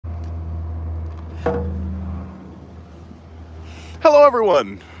Hello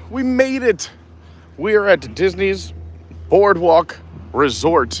everyone, we made it. We are at Disney's Boardwalk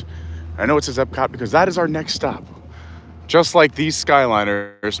Resort. I know it says EPCOT because that is our next stop. Just like these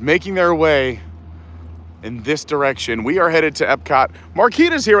Skyliners making their way in this direction, we are headed to EPCOT.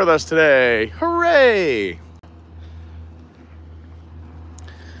 Marquita's here with us today. Hooray!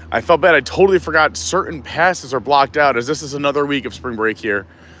 I felt bad, I totally forgot certain passes are blocked out as this is another week of spring break here.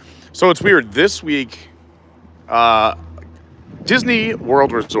 So it's weird, this week, Disney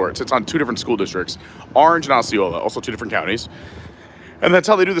World Resorts, it's on 2 different school districts, Orange and Osceola, also 2 different counties. And that's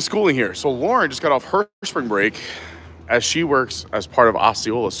how they do the schooling here. So Lauren just got off her spring break as she works as part of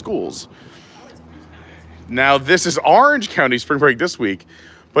Osceola schools. Now this is Orange County spring break this week,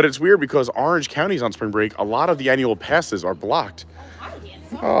 but it's weird because Orange County's on spring break. A lot of the annual passes are blocked.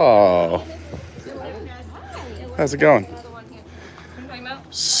 Oh, how's it going?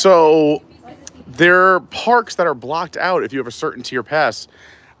 So there are parks that are blocked out if you have a certain tier pass.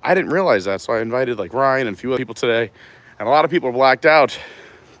 I didn't realize that, so I invited like Ryan and a few other people today, and a lot of people are blacked out.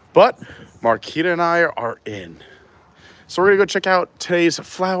 But Marquita and I are in. So we're gonna go check out today's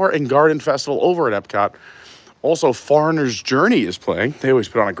Flower and Garden Festival over at EPCOT. Also, Foreigner's Journey is playing. They always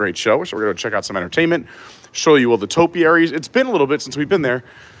put on a great show, so we're gonna check out some entertainment, show you all the topiaries. It's been a little bit since we've been there,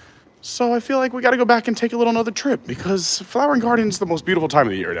 so I feel like we gotta go back and take a little another trip because Flower and Garden is the most beautiful time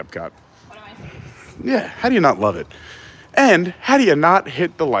of the year at EPCOT. Yeah, how do you not love it? And how do you not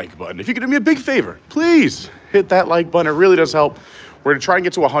hit the like button? If you could do me a big favor, please hit that like button. It really does help. We're gonna try and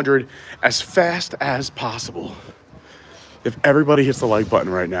get to 100 as fast as possible. If everybody hits the like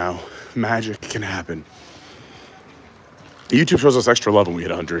button right now, magic can happen. YouTube shows us extra love when we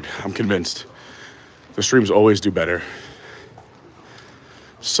hit 100. I'm convinced. The streams always do better.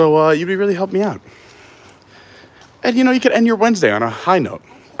 So you'd really help me out. And you know, you could end your Wednesday on a high note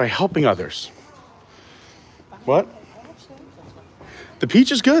by helping others. What? The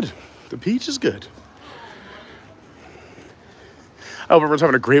peach is good. The peach is good. I hope everyone's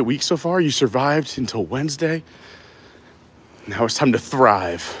having a great week so far. You survived until Wednesday. Now it's time to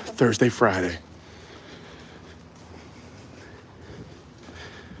thrive. Thursday, Friday.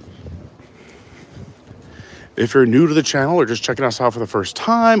 If you're new to the channel or just checking us out for the first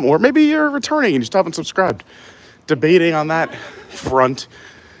time, or maybe you're returning and you still haven't subscribed, debating on that front,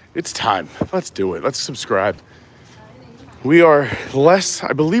 it's time. Let's do it. Let's subscribe. We are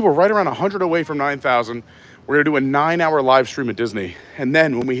I believe we're right around 100 away from 9,000. We're gonna do a 9-hour live stream at Disney. And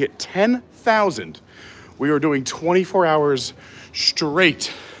then when we hit 10,000, we are doing 24 hours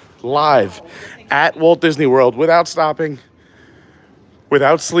straight live at Walt Disney World without stopping,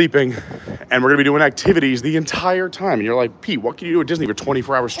 without sleeping, and we're gonna be doing activities the entire time. And you're like, Pete, what can you do at Disney for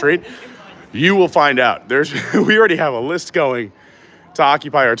 24 hours straight? You will find out. We already have a list going to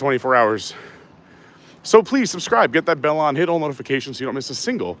occupy our 24 hours. So please subscribe, get that bell on, hit all notifications so you don't miss a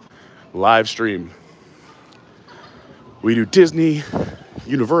single live stream. We do Disney,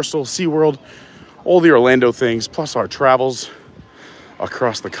 Universal, SeaWorld, all the Orlando things, plus our travels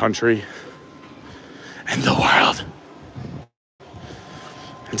across the country and the world.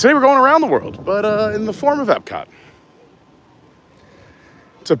 And today we're going around the world, but in the form of EPCOT.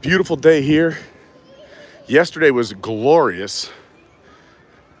 It's a beautiful day here. Yesterday was glorious.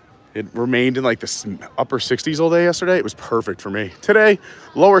 It remained in like the upper 60s all day yesterday. It was perfect for me. Today,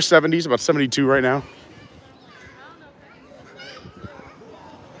 lower 70s, about 72 right now.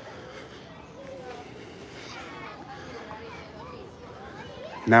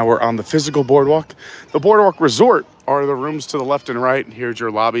 Now we're on the physical boardwalk. The Boardwalk Resort are the rooms to the left and right. Here's your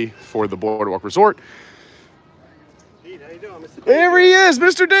lobby for the Boardwalk Resort. Pete, how you doing, Mr. There he is,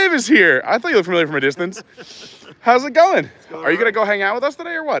 Mr. Dave is here. I thought you looked familiar from a distance. How's it going? Are you gonna go hang out with us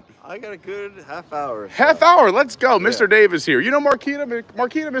today or what? I got a good half hour. So. Half hour, let's go. Yeah. Mr. Dave is here. You know Marquita,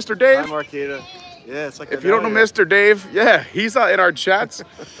 Mr. Dave? Hi, Marquita. Yeah, it's like if you don't know Mr. Dave, yeah, he's in our chats.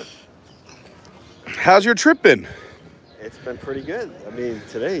 How's your trip been? It's been pretty good. I mean,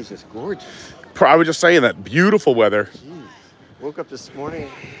 today's just gorgeous. I was just saying that. Beautiful weather. Jeez. Woke up this morning,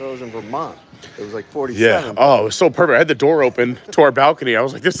 thought I was in Vermont. It was like 47. Yeah. Oh, it was so perfect. I had the door open to our balcony. I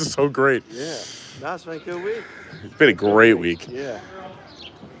was like, this is so great. Yeah. No, it's been a good week. It's been a great week. Yeah.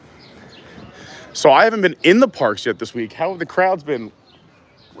 So I haven't been in the parks yet this week. How have the crowds been?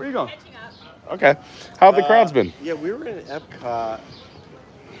 Where are you going? Okay. How have the crowds been? Yeah, we were in EPCOT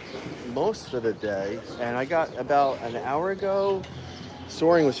most of the day, and I got about an hour ago.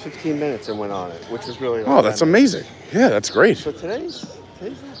 Soaring was 15 minutes and went on it, which was really. Oh, that's amazing. Yeah, that's great. So today's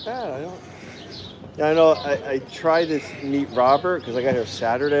not bad. I know. I tried to meet Robert because I got here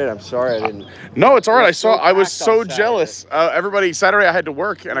Saturday, and I'm sorry I didn't. No, it's all right. I was so jealous. Everybody Saturday I had to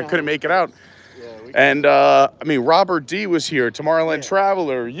work and I couldn't make it out. And I mean, Robert D was here. Tomorrowland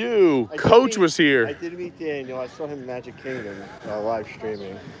Traveler. Coach was here. I did meet Daniel. I saw him in Magic Kingdom live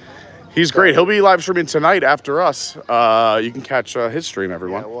streaming. He's great. He'll be live streaming tonight after us. You can catch his stream,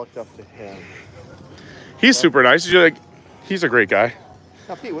 everyone. Yeah, I walked up to him. He's super nice. He's a great guy.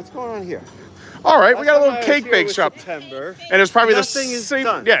 Now, Pete, what's going on here? All right, we got a little cake bake shop. September. And it's probably the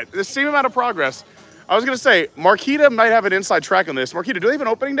same amount of progress. I was going to say, Marquita might have an inside track on this. Marquita, do they have an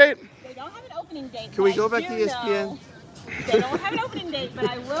opening date? They don't have an opening date. Can we go back to ESPN? They don't have an opening date, but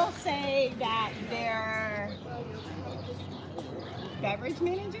I will say that their beverage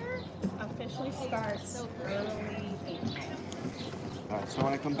manager officially starts early April. All right, so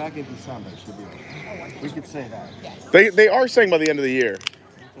when I come back in December, it should be okay. We could say that. Yes. They are saying by the end of the year.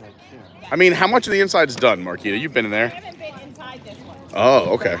 I mean, how much of the inside's done, Marquita? You've been in there. I haven't been inside this one.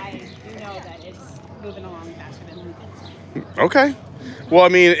 Oh, okay. But I do know that it's moving along faster than we think. Okay. Well, I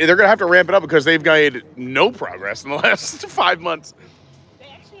mean, they're going to have to ramp it up because they've made no progress in the last 5 months. They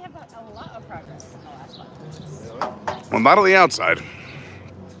actually have a lot of progress in the last month. Well, not on the outside.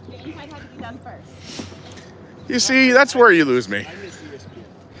 The inside had to be done first. You see, that's where you lose me. I miss ESPN.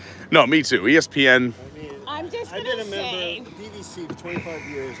 No, me too. ESPN. I mean, I'm just I going did to a say... member DVC for 25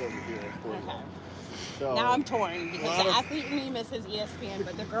 years over here. Okay. So, Now I'm torn because the athlete in me misses ESPN,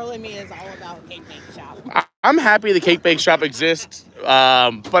 but the girl in me is all about Cake Bake Shop. I'm happy the Cake Bake Shop exists,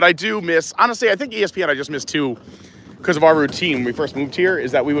 but I do miss, honestly, I think ESPN I just missed too because of our routine when we first moved here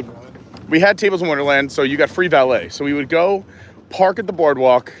is that we had tables in Wonderland, so you got free valet. So we would go park at the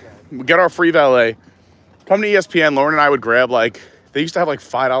boardwalk, get our free valet, come to ESPN, Lauren and I would grab they used to have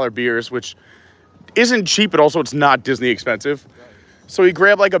 $5 beers, which isn't cheap, but also it's not Disney expensive. So we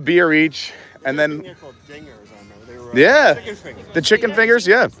grab a beer each, and then they're called dingers, I remember. They were, chicken fingers. The chicken fingers,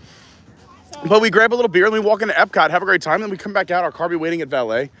 yeah. But we grab a little beer and we walk into EPCOT, have a great time, and then we come back out. Our car be waiting at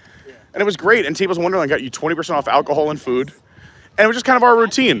valet, and it was great. And Tables of Wonderland got you 20% off alcohol and food, and it was just kind of our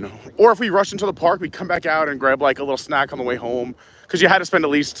routine. Or if we rushed into the park, we'd come back out and grab a little snack on the way home because you had to spend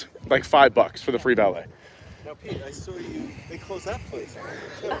at least $5 for the free valet. Now, Pete, I saw you. They closed that place.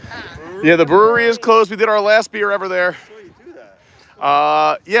 Yeah, the brewery is closed. We did our last beer ever there. I saw you do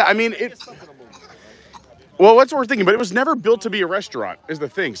that. Yeah, I mean it. Well, that's what we're thinking, but it was never built to be a restaurant, is the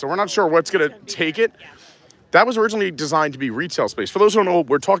thing. So we're not sure what's going to take it. That was originally designed to be retail space. For those who don't know,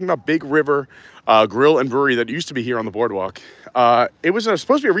 we're talking about Big River Grill and Brewery that used to be here on the boardwalk. It was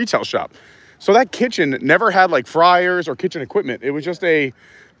supposed to be a retail shop. So that kitchen never had fryers or kitchen equipment. It was just a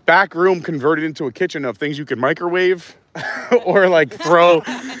back room converted into a kitchen of things you could microwave or throw.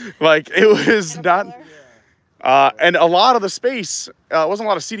 It was not... and a lot of the space wasn't a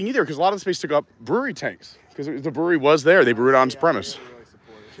lot of seating either because a lot of the space took up brewery tanks because the brewery was there. They brewed on premise.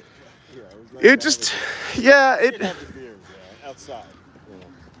 Outside.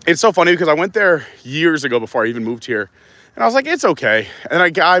 It's so funny because I went there years ago before I even moved here, and I was like, it's okay. And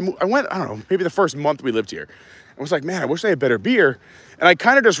I went, I don't know, maybe the first month we lived here. I was like, man, I wish they had better beer. And I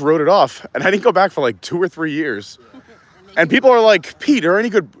kind of just wrote it off, and I didn't go back for 2 or 3 years. And people are like, Pete, are there any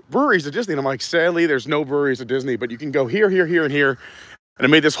good breweries at Disney? And I'm like, sadly, there's no breweries at Disney, but you can go here, here, here, and here. And I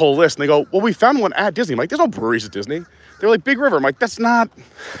made this whole list. And they go, well, we found one at Disney. I'm like, there's no breweries at Disney. They're like, Big River. I'm like, that's not.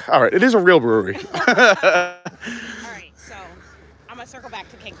 All right, it is a real brewery. All right, so I'm going to circle back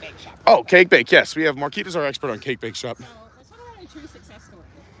to Cake Bake Shop. Oh, Cake Bake, yes. We have Marquita's our expert on Cake Bake Shop. So let's talk about a true success story.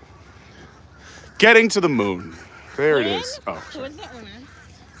 Getting to the moon. There it is. Oh, who is the owner?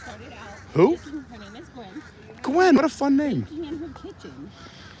 Started out. Who? Her name is Gwen. Gwen, what a fun name. Baking in her kitchen.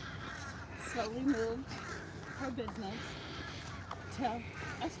 Slowly moved her business to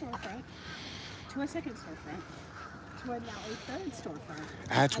a storefront, to a second storefront, to a now a third storefront.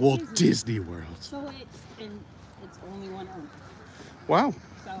 At Walt Disney World. So it's only one owner. Wow.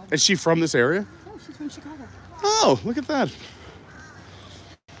 So, Is she from this area? oh, she's from Chicago. Oh, look at that.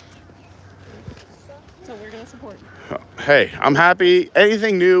 So we're going to support. Hey, I'm happy.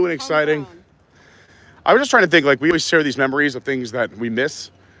 Anything new and exciting. I was just trying to think, we always share these memories of things that we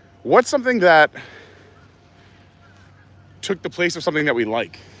miss. What's something that took the place of something that we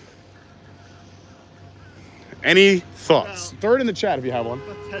like? Any thoughts? Throw it in the chat if you have one.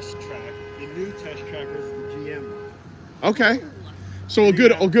 The test track. The new test track is the GM one. Okay. So a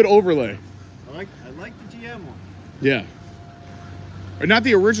good overlay. I like the GM one. Yeah. Or not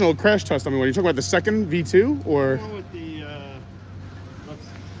the original crash test. I mean, when you talk about the second V2 or... The one with the, let's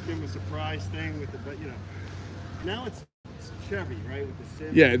give them a surprise thing with the, now it's Chevy, right? With the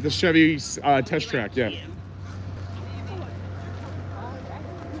Sim. Yeah, the Chevy test track, yeah.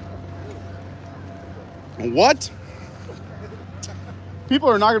 What? People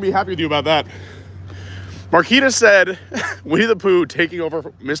are not going to be happy with you about that. Marquita said, Winnie the Pooh taking over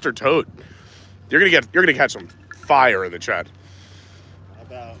Mr. Toad. You're gonna catch some fire in the chat.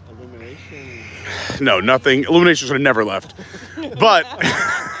 About Illumination. No, nothing. Illumination should have never left. But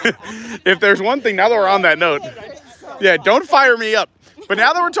if there's one thing, now that we're on that note, yeah, don't fire me up. But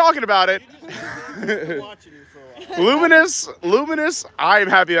now that we're talking about it, Luminous, I'm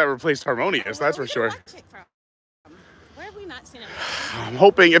happy that replaced Harmonious, that's for sure. Where have we not seen it? I'm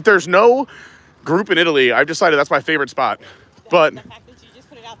hoping, if there's no group in Italy, I've decided that's my favorite spot. But The fact that you just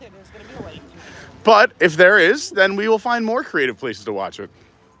put it out there, there's going to be a wait. But if there is, then we will find more creative places to watch it.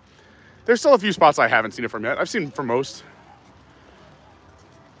 There's still a few spots I haven't seen it from yet. I've seen it from most.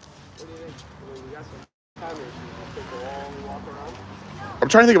 I'm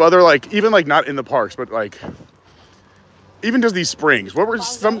trying to think of other, like, even like not in the parks, but like, even just these springs. What were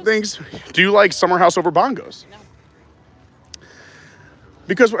some things? Do you like Summer House over Bongos? No.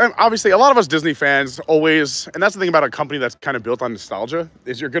 Because obviously a lot of us Disney fans always, and that's the thing about a company that's kind of built on nostalgia,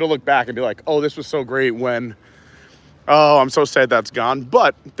 is you're going to look back and be like, oh, this was so great when, oh, I'm so sad that's gone.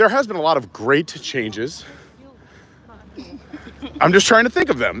 But there has been a lot of great changes. I'm just trying to think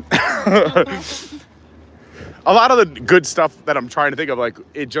of them. A lot of the good stuff that I'm trying to think of, like,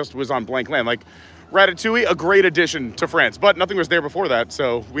 it just was on blank land. Like, Ratatouille, a great addition to France, but nothing was there before that,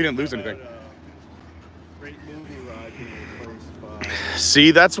 so we didn't lose anything. Great movie ride being replaced by...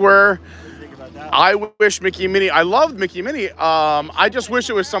 See, that's where that I wish Mickey and Minnie, I loved Mickey and Minnie, I just wish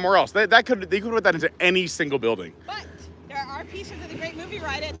it was somewhere else. They could put that into any single building. But there are pieces of the Great Movie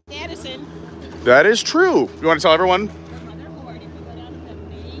Ride at Addison. That is true. You want to tell everyone? The motherboard, if you go down to the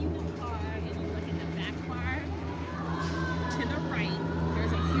main car and you look at the back bar, to the right,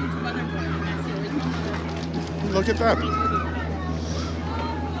 there's a huge motherboard. That's the original motherboard. Look at that.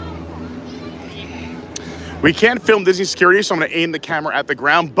 We can't film Disney security, so I'm going to aim the camera at the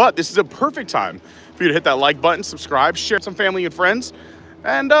ground, but this is a perfect time for you to hit that like button, subscribe, share with some family and friends,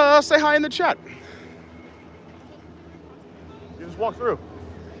 and say hi in the chat. You just walk through.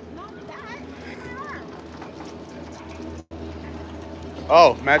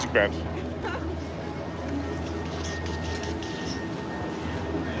 Oh, magic band.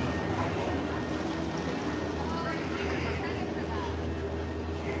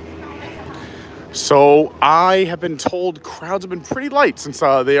 So I have been told crowds have been pretty light since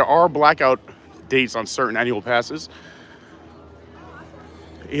there are blackout dates on certain annual passes.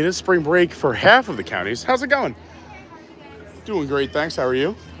 It is spring break for half of the counties. How's it going? Doing great, thanks. How are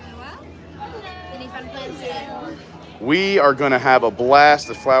you? Any fun plans today? We are going to have a blast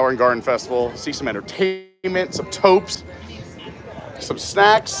at Flower and Garden Festival, see some entertainment, some topes, some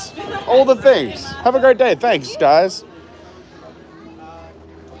snacks, all the things. Have a great day. Thanks, guys.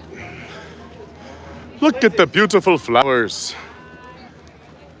 Look at the beautiful flowers.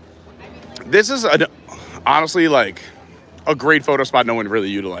 This is honestly like a great photo spot no one really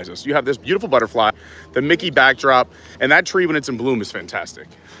utilizes. You have this beautiful butterfly, the Mickey backdrop, and that tree when it's in bloom is fantastic.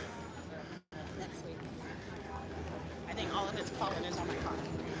 That's sweet. I think all of its pollen is on my car.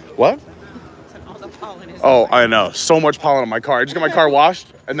 What? So all the pollen is Oh, on my I know. So much pollen on my car. I just got my car washed,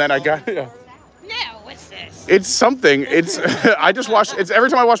 and then I got... Yeah. No, what's this? It's something. It's... I just washed... It's every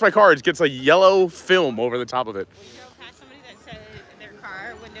time I wash my car, it gets a yellow film over the top of it. When you drove past somebody that said their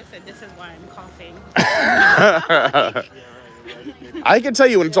car window said, "This is why I'm coughing." I can tell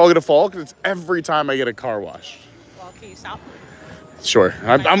you when it's all going to fall, because it's every time I get a car wash. Well, can you stop? Sure.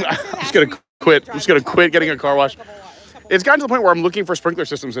 I'm just going to quit. I'm just going to quit getting a car wash. It's gotten to the point where I'm looking for sprinkler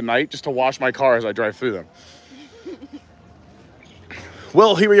systems at night just to wash my car as I drive through them.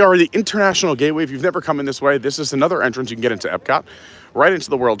 Well, here we are at the International Gateway. If you've never come in this way, this is another entrance you can get into EPCOT, right into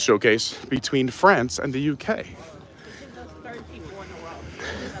the World Showcase between France and the UK. This is the third people in the world.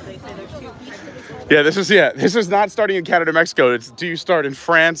 So they say there's two people. This is not starting in Canada, Mexico. It's do you start in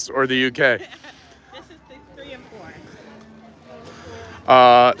France or the UK? This is the 3 and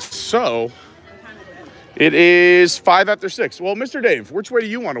 4. So it is 5 after 6. Well, Mr. Dave, which way do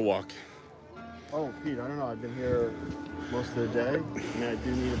you want to walk? Oh, Pete, I don't know. I've been here most of the day. I mean, I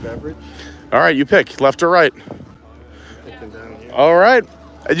do need a beverage. All right, you pick, left or right. Picking down here. All right.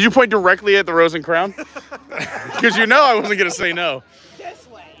 Did you point directly at the Rose and Crown? Because you know I wasn't going to say no. This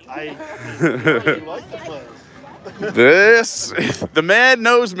way. I really like the place. The man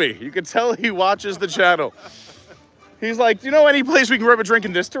knows me. You can tell he watches the channel. He's like, do you know any place we can grab a drink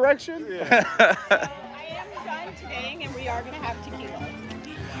in this direction? Yeah. I am done today, and we are going to have tequila.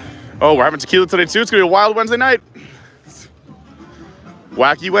 Oh, we're having tequila today too. It's going to be a wild Wednesday night.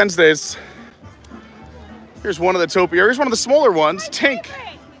 Wacky Wednesdays. Here's one of the topiaries. Here's one of the smaller ones, Tink.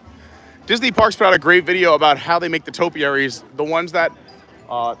 Disney Parks put out a great video about how they make the topiaries, the ones that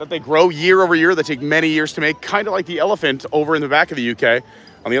they grow year over year, that take many years to make, kind of like the elephant over in the back of the UK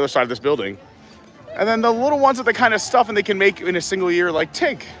on the other side of this building. And then the little ones that they kind of stuff and they can make in a single year, like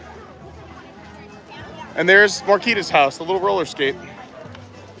Tink. And there's Marquita's house, the little roller skate.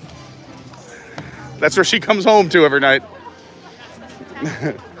 That's where she comes home to every night.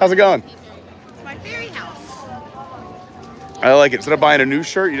 How's it going? It's my fairy house. I like it. Instead of buying a new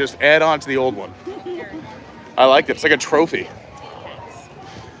shirt, you just add on to the old one. I like it. It's like a trophy.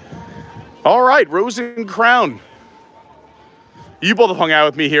 All right, Rose and Crown. You both have hung out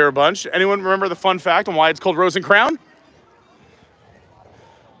with me here a bunch. Anyone remember the fun fact on why it's called Rose and Crown?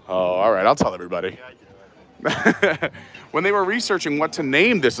 Oh, all right. I'll tell everybody. When they were researching what to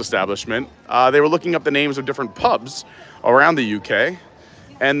name this establishment, they were looking up the names of different pubs around the UK.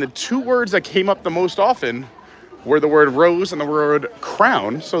 And the two words that came up the most often were the word rose and the word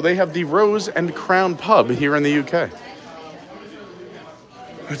crown. So they have the Rose and Crown pub here in the UK.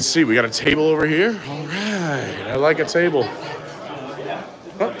 Let's see, we got a table over here. All right, I like a table.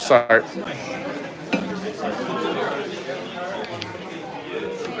 Oh, sorry.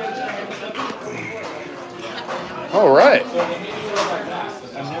 All right.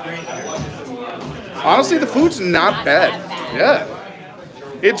 Honestly, the food's not bad. Yeah.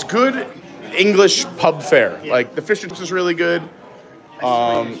 It's good English pub fare. Like, the fish and chips is really good.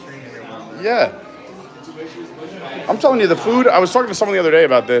 Yeah. I'm telling you, the food, I was talking to someone the other day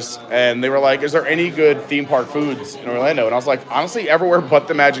about this, and they were like, is there any good theme park foods in Orlando? And I was like, honestly, everywhere but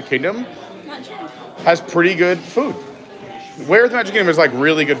the Magic Kingdom has pretty good food. Where the Magic Kingdom is like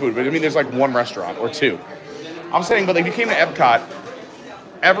really good food, but I mean, there's like one restaurant or two. I'm saying, but like, if you came to EPCOT,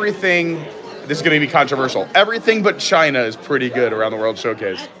 everything, this is going to be controversial, everything but China is pretty good around the World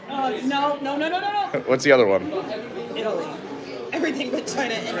Showcase. No. What's the other one? Italy. Everything but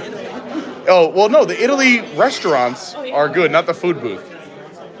China and Italy. Oh, well, no, the Italy restaurants are good, not the food booth.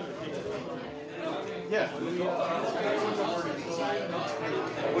 Yeah.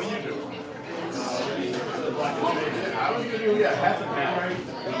 What do you do? I was going to do, half and half.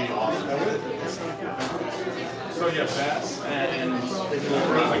 Would be awesome. So, yeah, Bass and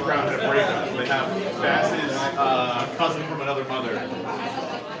Rose and Crown had a breakup. They have Bass's cousin from another mother.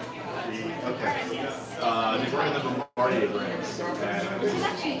 Okay. They bring them the Bombardier brands.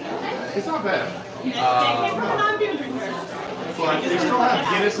 It's not bad. But they still have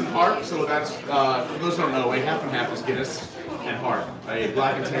Guinness and Hart, so that's, for those who don't know, a half and half is Guinness and Hart. A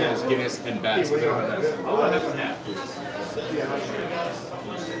black and tan is Guinness and Bass. But they don't have that. I'll have half and half, please.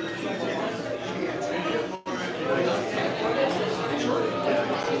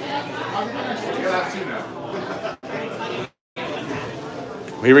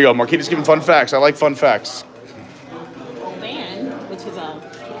 Here we go. Marquita's giving fun facts. I like fun facts. Old man, which is a...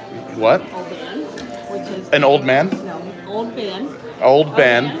 What? Old man, which is... An old man? No, old band. Old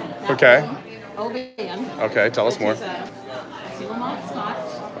band. Okay. Old band. Okay, tell us more. Which is a single malt scotch.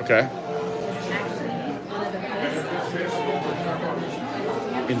 Okay.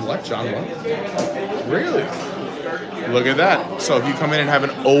 In what, John? What? Really? Look at that. So if you come in and have an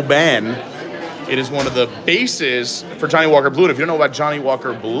Oban, it is one of the bases for Johnny Walker Blue. And if you don't know about Johnny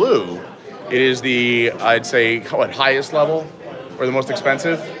Walker Blue, it is the, I'd say, what, highest level or the most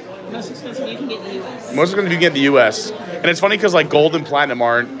expensive? Most expensive you can get in the U.S. Most expensive you can get in the U.S. And it's funny because like gold and platinum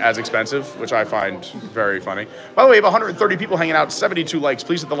aren't as expensive, which I find very funny. By the way, we have 130 people hanging out, 72 likes.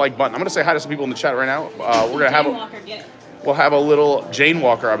 Please hit the like button. I'm going to say hi to some people in the chat right now. We're going to have we'll have a little Jane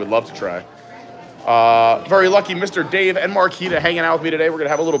Walker I would love to try. Very lucky Mr. Dave and Marquita hanging out with me today. We're going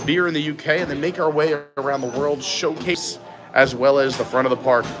to have a little beer in the UK and then make our way around the World Showcase as well as the front of the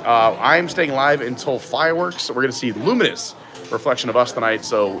park. I'm staying live until fireworks. So we're going to see luminous reflection of us tonight.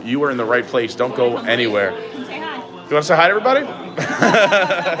 So you are in the right place. Don't go anywhere. Say hi. You want to say hi to everybody?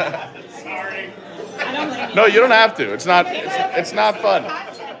 Sorry. I don't like No, you don't have to. It's not fun.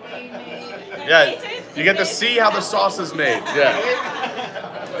 Yeah, you get to see how the sauce is made. Yeah.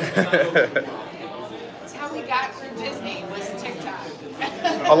 That's how we got through Disney, was TikTok.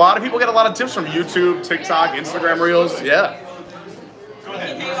 A lot of people get a lot of tips from YouTube, TikTok, Instagram Reels. Yeah.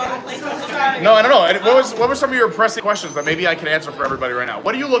 No, I don't know. And what were some of your pressing questions that maybe I can answer for everybody right now?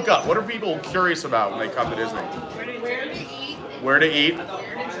 What do you look up? What are people curious about when they come to Disney? Where to eat. Where to eat.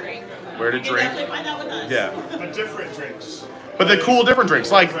 Where to drink. Where to drink. Yeah. But different drinks. But the cool different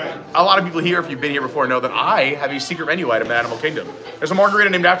drinks. Like, a lot of people here, if you've been here before, know that I have a secret menu item at Animal Kingdom. There's a margarita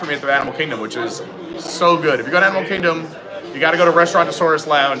named after me at the Animal Kingdom, which is so good. If you go to Animal Kingdom, you got to go to Restaurantosaurus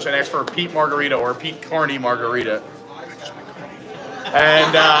Lounge and ask for a Pete Margarita or a Pete Carney Margarita.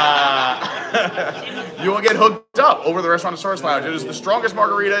 And you will get hooked up over the Restaurantosaurus Lounge. It is the strongest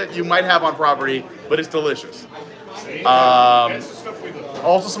margarita you might have on property, but it's delicious.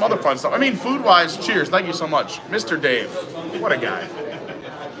 Also some other fun stuff. I mean, food-wise, cheers. Thank you so much. Mr. Dave, what a guy.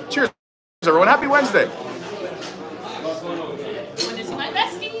 Cheers. Everyone, happy Wednesday. Want to see my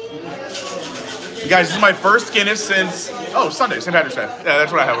bestie? Guys, this is my first Guinness since, Sunday, St. Patrick's Day. Yeah,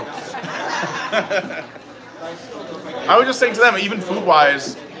 that's what I have. I was just saying to them, even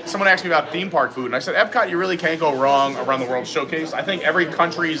food-wise, someone asked me about theme park food, and I said, Epcot, you really can't go wrong around the World Showcase. I think every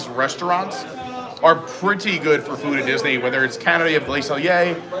country's restaurants are pretty good for food at Disney, whether it's Canada, you have Le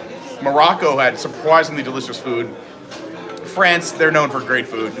Cellier. Morocco had surprisingly delicious food. France, they're known for great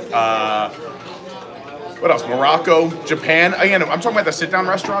food. What else? Morocco, Japan. Again, I'm talking about the sit-down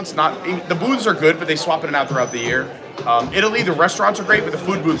restaurants. The booths are good, but they swap in and out throughout the year. Italy, the restaurants are great, but the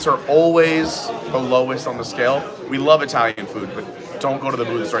food booths are always the lowest on the scale. We love Italian food, but don't go to the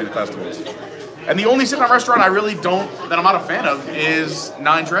booths during the festivals. And the only sit-down restaurant I'm not a fan of is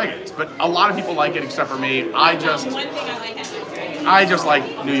Nine Dragons. But a lot of people like it except for me. One thing I like at Nine Dragons. I just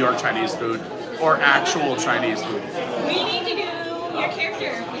like New York Chinese food or actual Chinese food. We need to do your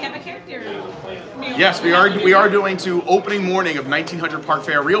character. We have a character. Yes, we are doing to opening morning of 1900 Park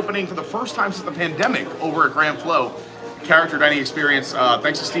Fair, reopening for the first time since the pandemic over at Grand Flow. Character dining experience.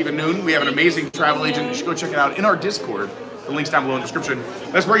 Thanks to Stephen Noon. We have an amazing travel agent. You should go check it out in our Discord. The link's down below in the description.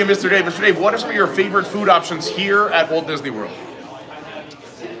 Let's bring in Mr. Dave. Mr. Dave, what are some of your favorite food options here at Walt Disney World?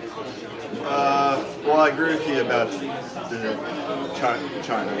 Well, I agree with you about the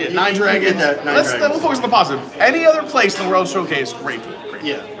China. Yeah, Nine Dragons. We'll focus on the positive. Any other place in the World Showcase, great food.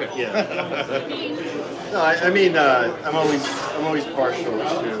 Yeah. No, I mean, I'm always partial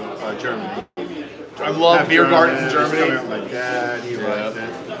to Germany. I love Beer Garden in Germany. My dad, he liked it.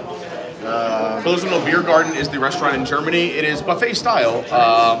 For those who don't know, Beer Garden is the restaurant in Germany. It is buffet style,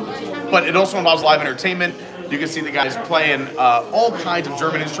 but it also involves live entertainment. You can see the guys playing all kinds of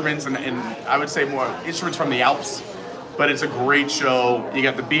German instruments and I would say more instruments from the Alps. But it's a great show. You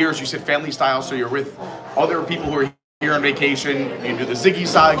got the beers, you sit family style, so you're with other people who are here on vacation. You can do the Ziggy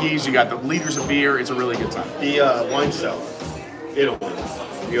Zaggies, you got the liters of beer. It's a really good time. The wine cellar, Italy.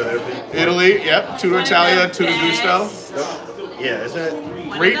 You go there? Italy, yep. Tutto Italia, Tutto Gusto. Yeah, isn't it?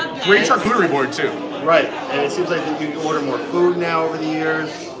 Great charcuterie board too. Right, and it seems like you can order more food now over the years.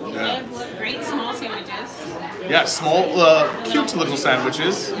 They have great small sandwiches. Yeah, small, cute little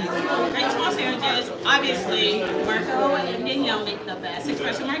sandwiches. Great small sandwiches. Obviously, Marco and Danielle make the best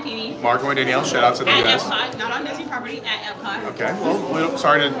espresso martini. Marco and Danielle, shout out to the At US. Epcot, not on Disney property, at Epcot. Okay, well,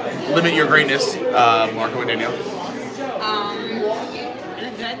 sorry to limit your greatness, Marco and Danielle.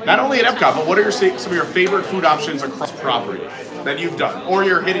 Not only at Epcot, but what are some of your favorite food options across property that you've done? Or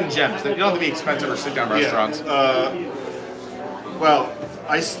your hidden gems that you don't have to be expensive or sit-down restaurants? Well,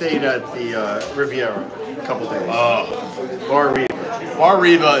 I stayed at the Riviera a couple days. Bar Riva. Bar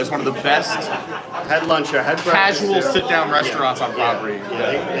Riva is one of the best Had lunch, I had breakfast. casual sit-down restaurants on property.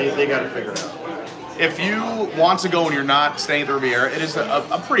 Yeah, they got it figured out. If you want to go and you're not staying at the Riviera, it is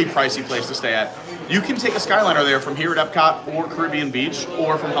a pretty pricey place to stay at. You can take a Skyliner there from here at Epcot or Caribbean Beach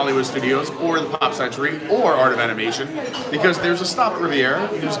or from Hollywood Studios or the Pop Century or Art of Animation because there's a stop at Riviera.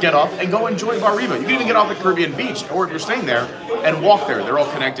 You can just get off and go enjoy Bar Riva. You can even get off at Caribbean Beach or if you're staying there and walk there. They're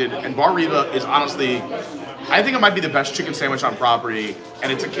all connected and Bar Riva is honestly, I think it might be the best chicken sandwich on property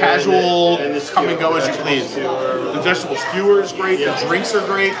and it's a casual come and go as you please. The vegetable skewer is great. The drinks are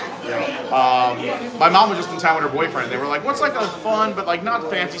great. My mom was just in town with her boyfriend. They were like, "What's like a fun but like not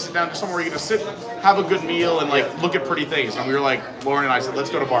fancy sit down, just somewhere where you can just sit, have a good meal, and like look at pretty things?" And we were like, Lauren and I said,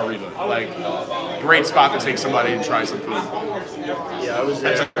 "Let's go to Bar Riva. Like, great spot to take somebody and try some food." Yeah, I was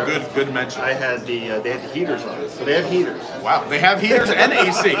there. That's a good mention. I had they had the heaters on, so they have heaters. Wow, they have heaters and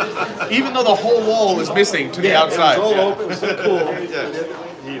AC, even though the whole wall is missing to the outside. It was all open. It was so cool.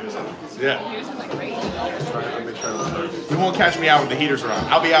 Heaters on. Yeah. You won't catch me out when the heaters are on.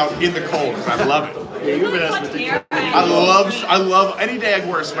 I'll be out in the cold because I love it. Yeah, you've been asked me to. I love any day I can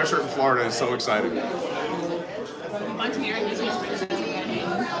wear a sweatshirt in Florida is so exciting.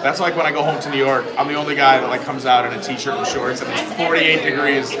 That's like when I go home to New York. I'm the only guy that like comes out in a t-shirt and shorts and it's 48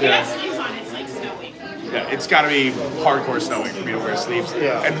 degrees. Yeah. Yeah, it's got to be hardcore snowing for me to wear sleeves.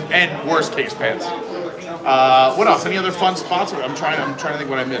 Yeah. And worst case pants. What else? Any other fun spots? I'm trying to think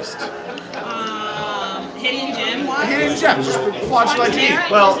what I missed. Hidden gem. Hidden gems. Just watch like me.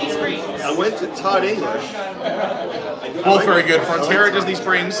 Well, I went to Todd English. Both very good. Frontera, Disney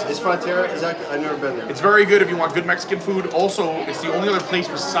Springs. Is Frontera? I've never been there. It's very good if you want good Mexican food. Also, it's the only other place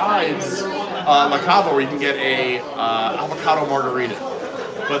besides La Cava where you can get a avocado margarita.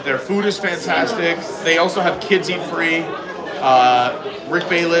 But their food is fantastic. They also have kids eat free. Rick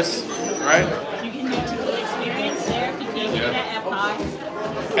Bayless, right? You can do tequila experience there if you can't get it at Epcot.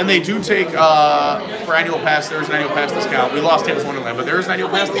 And they do take, for annual pass, there's an annual pass discount. We lost Tables Wonderland, but there is an annual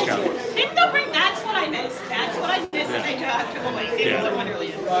pass discount. That's what I missed. That's what I missed. I got to Tables of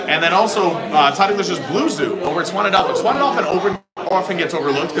Wonderland. And then also Todd English's Blue Zoo over at Swanadolphin. Swanadolphin often gets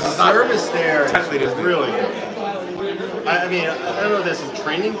overlooked because it's not service there technically is really good. I mean, I don't know if there's some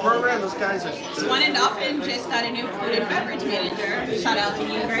training program. Those guys are. Swan and Dolphin just got a new food and beverage manager. Shout out to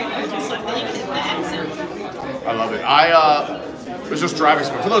you, Greg. I just left the link in the accent. I love it. I was just driving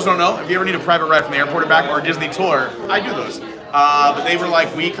somewhere. For those who don't know, if you ever need a private ride from the airport and back or a Disney tour, I do those. But they were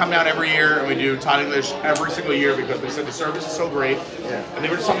like, we come down every year and we do Todd English every single year because they said the service is so great. Yeah. And they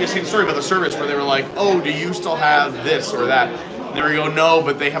were just telling me the same story about the service where they were like, oh, do you still have this or that? And they were go, no,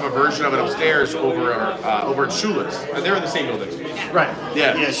 but they have a version of it upstairs over at Shula's. And they're in the same building. Right.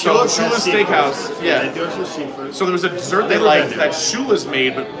 Yeah. Yeah. So Shula's Steakhouse. Yeah. They do some seafood. So there was a dessert they liked that Shula's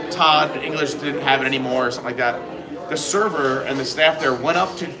made, but Todd English didn't have it anymore or something like that. The server and the staff there went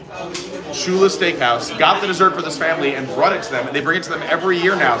up to Shula's Steakhouse, got the dessert for this family, and brought it to them. And they bring it to them every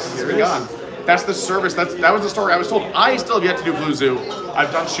year now since it's been gone. That's the service. That was the story I was told. I still have yet to do Blue Zoo.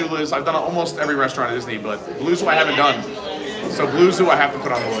 I've done Shula's. I've done almost every restaurant at Disney, but Blue Zoo I haven't done. So Blue Zoo I have to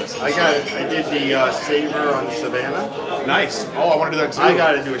put on the list. I did the Savor on the Savannah. Nice. Oh, I want to do that too. I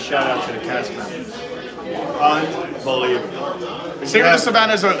got to do a shout out to the cast members. Unbelievable. Savor the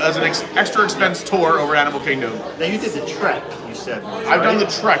Savannah is an extra expense tour over Animal Kingdom. Now you did the trek, you said. I've done the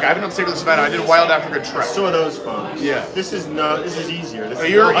trek. I haven't done Savor the Savannah. I did Wild Africa Trek. I saw those photos. Yeah. This is easier. This is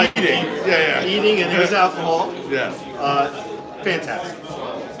you're like eating. Yeah. Eating and there's alcohol. Yeah. Fantastic.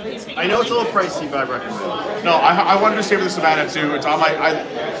 I know it's a little pricey, but I recommend it. No, I wanted to Savor the Savannah too. It's on my.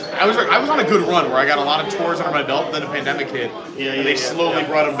 I was on a good run where I got a lot of tours under my belt. Then the pandemic hit, and they slowly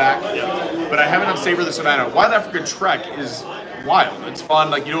brought them back. Yeah. But I haven't done Savor the Savannah. Wild Africa Trek is wild. It's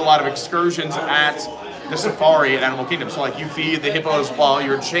fun. Like you do a lot of excursions at the safari at Animal Kingdom. So like you feed the hippos while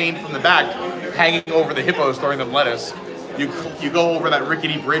you're chained from the back, hanging over the hippos, throwing them lettuce. You go over that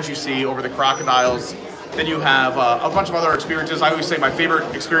rickety bridge you see over the crocodiles. Then you have a bunch of other experiences. I always say my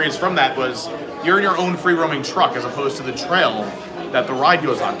favorite experience from that was you're in your own free-roaming truck as opposed to the trail that the ride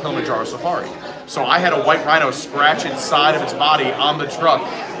goes on, Kilimanjaro Safari. So I had a white rhino scratch inside of its body on the truck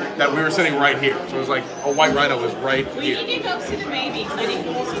that we were sitting right here. So it was like a white rhino was right here. We need to go see the baby, because I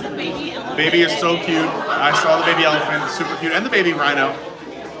didn't go see the baby elephant. Baby is so cute. I saw the baby elephant, super cute, and the baby rhino.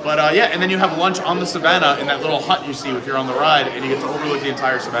 But yeah, and then you have lunch on the Savannah in that little hut you see if you're on the ride, and you get to overlook the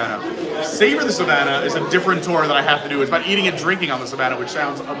entire Savannah. Savor the Savannah is a different tour that I have to do. It's about eating and drinking on the Savannah, which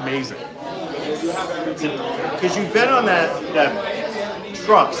sounds amazing. Because you've been on that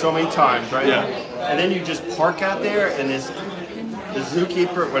truck so many times, right? Yeah. And then you just park out there, and the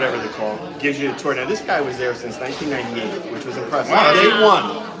zookeeper, whatever they call it, gives you a tour. Now, this guy was there since 1998, which was impressive. Wow, Day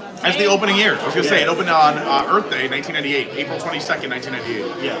one. That's the opening year. I was going to say, it opened on Earth Day, 1998, April 22nd,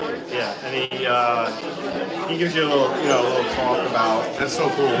 1998. Yeah. And he gives you a little talk about. That's so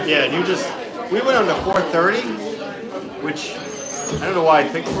cool. Yeah, and we went on to 4:30, which I don't know why I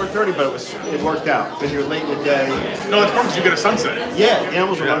picked 4:30, but it worked out because you're late in the day. No, it's fun because you get a sunset. Yeah, the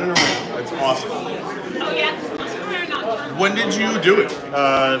animals are running around. That's awesome. Oh, yeah. When did you do it?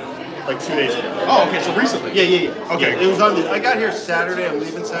 Like 2 days ago. Oh, okay, so recently. Yeah. Okay. Yeah, it was I got here Saturday. I'm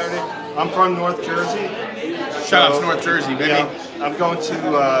leaving Saturday. I'm from North Jersey. Shout out to North Jersey, baby. Yeah, I'm going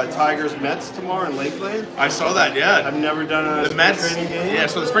to Tigers Mets tomorrow in Lakeland. I saw that, yeah. I've never done the Mets training game. Yeah,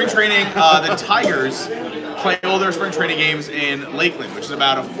 so the spring training, the Tigers play all their spring training games in Lakeland, which is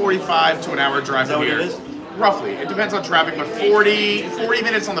about a 45 to an hour drive from here. Is that what it is? Roughly. It depends on traffic, but 40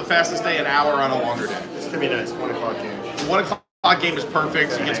 minutes on the fastest day, an hour on a longer day. It's going to be nice. 1 o'clock game. 1 o'clock game is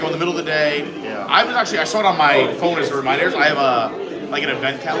perfect. You get to go in the middle of the day. Yeah. I saw it on my phone as reminders. I have an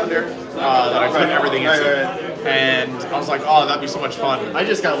event calendar that I put everything into. Right. And I was like, oh, that'd be so much fun. I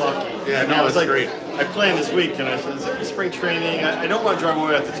just got lucky. Yeah, no, it's great. I planned this week, and I said, spring training. I don't want to drive all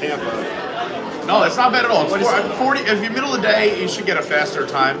the way out to Tampa. No, it's not bad at all. It's 40. If you're middle of the day, you should get a faster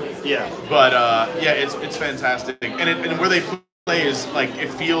time. Yeah. But yeah, it's fantastic. And where they play is like it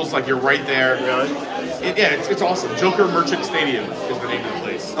feels like you're right there. Really? It's awesome. Joker Merchant Stadium is the name of the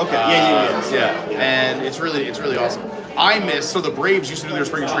place. Okay. Yeah. And it's really awesome. So the Braves used to do their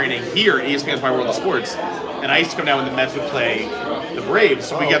spring training here at ESPN's My World of Sports, and I used to come down when the Mets would play the Braves,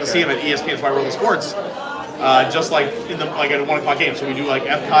 so we got to see them at ESPN's My World of Sports. Just like at a 1 o'clock game, so we do like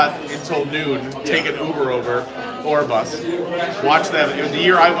EPCOT until noon, take an Uber over or a bus, watch them. It was the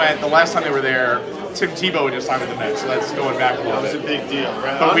year I went. The last time they were there, Tim Tebow had just signed with the Mets, so that's going back a little bit. That was a big deal,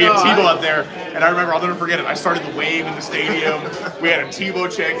 right? But we had Tebow up there, and I remember, I'll never forget it. I started the wave in the stadium. We had a Tebow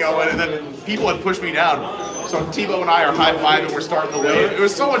chant going, and then people had pushed me down. So Tebow and I are high-fiving, we're starting the wave. It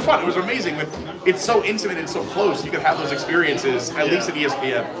was so much fun. It was amazing. It's so intimate and so close. You can have those experiences, at least at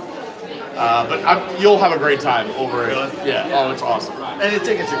ESPN. But you'll have a great time over it. Really? Yeah. Oh, it's awesome. And the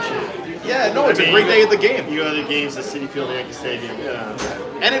tickets are cheap. Yeah, no, it's a great day at the game. You go to the games at Citi Field, Yankee Stadium.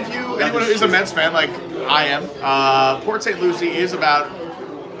 And if anyone who is a Mets fan like I am, Port St. Lucie is about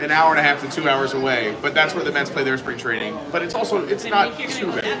an hour and a half to 2 hours away, but that's where the Mets play their spring training. But it's not too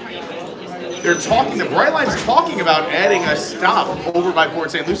bad. The Bright Line's talking about adding a stop over by Port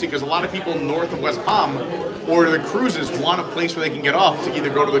St. Lucie because a lot of people north of West Palm or the cruises want a place where they can get off to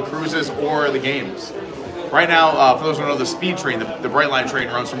either go to the cruises or the games. Right now, for those who don't know, the speed train, the Bright Line train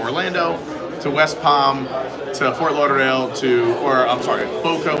runs from Orlando to West Palm to Fort Lauderdale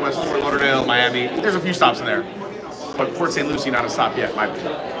Boca, West Fort Lauderdale, Miami. There's a few stops in there. But Port St. Lucie, not a stop yet, my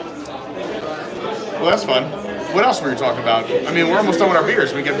opinion. Well, that's fun. What else were we talking about? I mean, we're almost done with our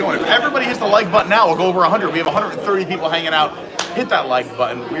beers. We get going. If everybody hits the like button now, we'll go over 100. We have 130 people hanging out. Hit that like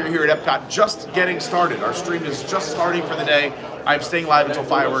button. We're here at EPCOT just getting started. Our stream is just starting for the day. I'm staying live until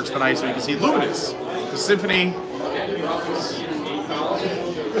fireworks tonight so you can see Luminous, the symphony.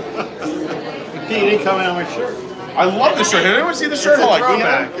 He didn't come out on my shirt. I love the shirt. Did anyone see the shirt? It's a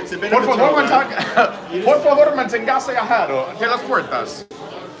throwback. It's a bit of a throwback. Por favor, manténgase alejado de las puertas.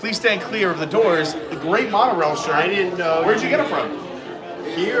 Please stand clear of the doors. The great monorail shirt. I didn't know. Where'd you get it from?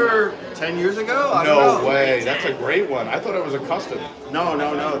 Here 10 years ago? I don't No know. way. That's a great one. I thought it was a custom. No.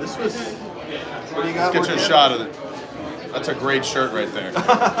 This was. What do you got? Let's get you a shot of it. That's a great shirt right there.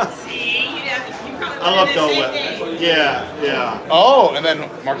 I love Dole Whip. Yeah. Oh, and then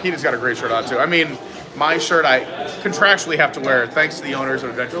Marquita's got a great shirt on too. I mean, my shirt I contractually have to wear thanks to the owners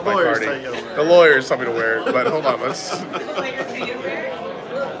of Adventures by Carney. The lawyers tell me to wear it, but hold on,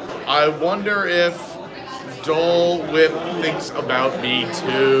 I wonder if Dole Whip thinks about me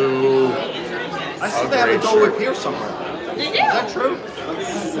too. I see they have a Dole Whip here somewhere. They do. Is that true?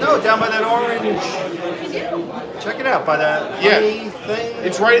 No, down by that orange. Check it out, by that honey thing.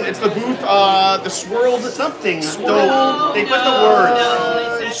 It's right. It's the booth. The swirled something. Dole. They put the words.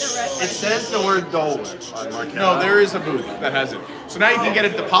 It says the word Dole. No, there is a booth that has it. So now you can get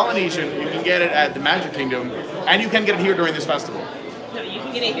it at the Polynesian, you can get it at the Magic Kingdom, and you can get it here during this festival. No, you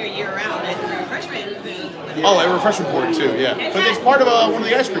can get it here year-round at the refreshment booth. Oh, a refreshment board too, yeah. But it's part of one of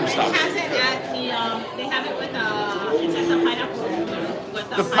the ice cream stops. It has it at the, they have it with it's at the pineapple. With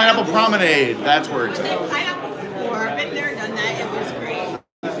The Pineapple Promenade, that's where it's The at. pineapple before, I've been there and done that, it was great.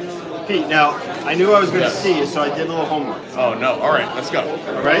 Pete, now, I knew I was going to see you, so I did a little homework. Oh no, all right, let's go.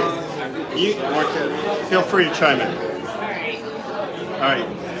 All right? You feel free to chime in. All right.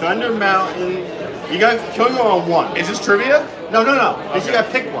 Thunder Mountain. You can go on one. Is this trivia? No. Because you got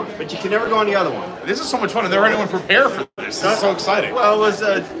to pick one, but you can never go on the other one. This is so much fun, and never anyone prepare for this. This is so exciting. Well, it was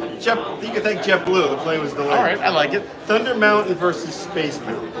Jet. You can thank JetBlue. The plane was delayed. All right, I like it. Thunder Mountain versus Space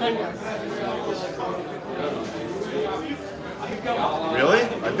Mountain. Really?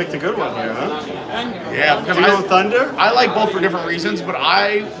 I picked a good one here, huh? Yeah, because Do you know Thunder? I like both for different reasons, but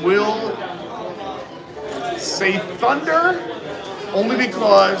I will say Thunder only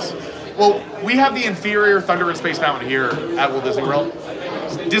because, well, we have the inferior Thunder and Space Mountain here at Walt Disney World.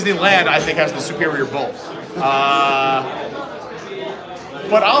 Disneyland, I think, has the superior both.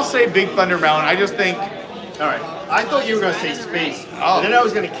 But I'll say Big Thunder Mountain. I just think... All right. I thought you were going to say Space. Oh. And then I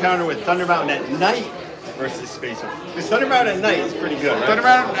was going to counter with Thunder Mountain at night versus Space Mountain. Because Thunder Mountain at night is pretty good, right? Thunder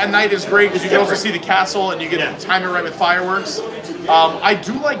Mountain at night is great because you can also different. see the castle and you get to time it right with fireworks. I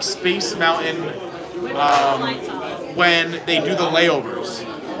do like Space Mountain when they do the layovers.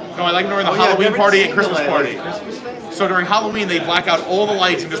 No, I like them during the Halloween party and Christmas party. So during Halloween, they black out all the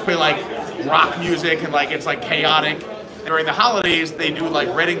lights and just play like rock music and like it's like chaotic. During the holidays, they do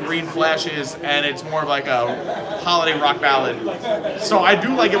like red and green flashes and it's more of like a holiday rock ballad. So I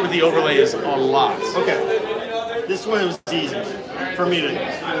do like it with the overlays a lot. Okay. This one was easy for me to do.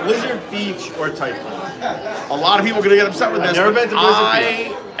 Blizzard Beach or Typhoon? A lot of people are going to get upset with this, never but been to Blizzard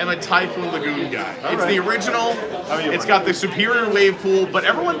I am a Typhoon Lagoon guy. It's the original. It's got the superior wave pool, but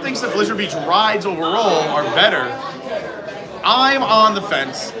everyone thinks that Blizzard Beach rides overall are better. I'm on the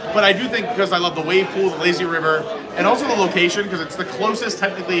fence, but I do think because I love the wave pool, the lazy river, and also the location because it's the closest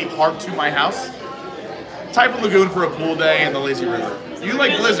technically park to my house. Typhoon Lagoon for a pool day and the lazy river. You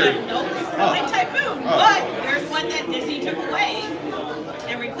like Blizzard? Nope. I like Typhoon, but there's one that Disney took away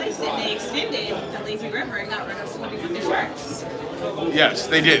and replaced it. They extended the lazy river and got rid of swimming with the sharks. Yes,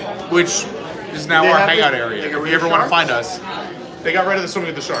 they did, which is now our hangout area. If you ever want to find us, they got rid of the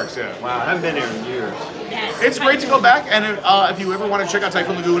swimming with the sharks. Yeah. Wow, I haven't been here in years. Yes. It's great to go back, and if you ever want to check out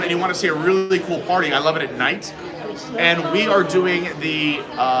Typhoon Lagoon and you want to see a really cool party, I love it at night. And we are doing the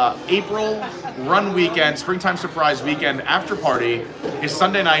April Run Weekend, Springtime Surprise Weekend after party is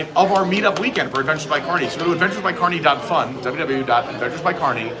Sunday night of our meetup weekend for Adventures by Carney. So go to adventuresbycarney.fun,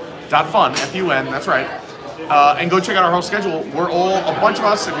 www.adventuresbycarney.fun, F-U-N, that's right. And go check out our whole schedule. A bunch of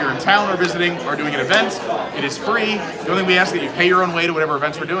us, if you're in town or visiting, are doing an event. It is free. The only thing we ask is that you pay your own way to whatever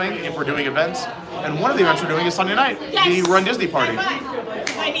events we're doing, if we're doing events. And one of the events we're doing is Sunday night, the Run Disney party.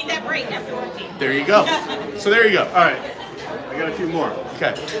 I need that break after working. There you go. So there you go. All right. I got a few more.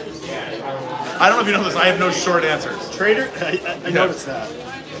 Okay. I don't know if you know this. I have no short answers. Trader, I noticed that.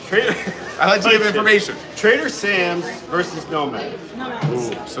 Trader, I like to give information. Trader Sam's versus Nomad.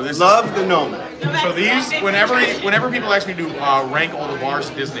 Ooh, so this Love the Nomad. So these, whenever people ask me to rank all the bars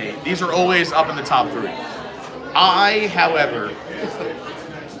at Disney, these are always up in the top 3. I, however,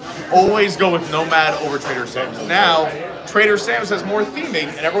 always go with Nomad over Trader Sam's. Now, Trader Sam's has more theming,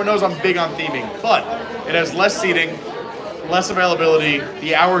 and everyone knows I'm big on theming, but it has less seating, less availability,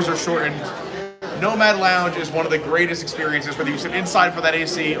 the hours are shortened. Nomad Lounge is one of the greatest experiences, whether you sit inside for that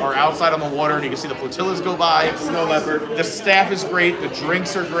AC or outside on the water and you can see the flotillas go by. Snow leopard. The staff is great, the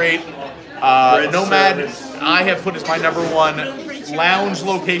drinks are great. Nomad, service. I have put as my #1 lounge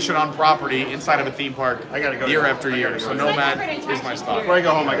location on property inside of a theme park I gotta go year there. after I year. gotta go So there. Nomad is my spot. Before I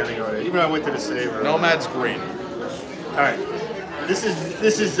go home, I gotta go there. Even though I went to the Saver. Nomad's great. All right. This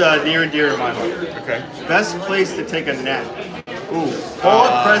is near and dear to my heart. Okay. Best place to take a nap. Ooh. Hall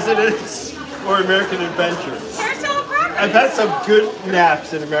of Presidents or American Adventure. Carousel of Progress. I've had some good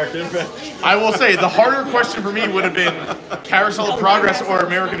naps in American Adventure. I will say the harder question for me would have been Carousel of Progress or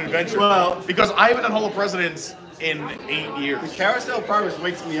American Adventure. Well, because I haven't done Hall of Presidents in 8 years. Carousel of Progress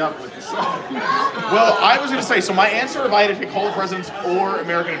wakes me up with the song. Well, I was going to say, so my answer if I had to pick Hall of Presidents or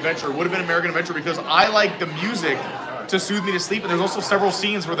American Adventure would have been American Adventure because I like the music to soothe me to sleep. And there's also several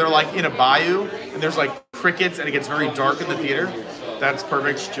scenes where they're like in a bayou and there's like crickets and it gets very dark in the theater. That's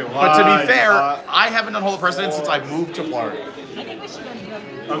perfect. But to be fair, I haven't done Hall of Presidents since I moved to Florida.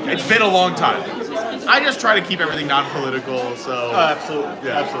 Okay. It's been a long time. I just try to keep everything non-political, so... Absolutely.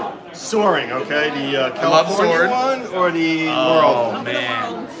 Yeah. Absolutely. Soaring, okay? The love California Soaring. one or the world Oh, one?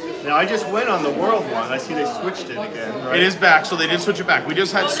 man. Now, I just went on the world one. I see they switched it again, right? It is back, so they did switch it back. We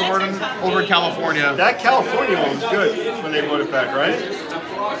just had Soarin' over in California. That California one was good when they brought it back, right?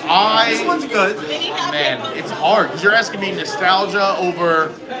 This one's good. Man, it's hard, because you're asking me nostalgia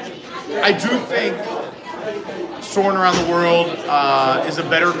over... I do think Soarin' Around the World is a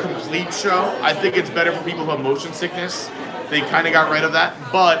better complete show. I think it's better for people who have motion sickness. They kind of got rid of that,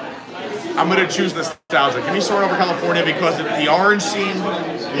 but I'm going to choose nostalgia. Give me Soarin' Over California because of the orange scene,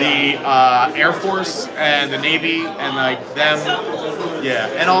 the Air Force and the Navy and like them. Yeah,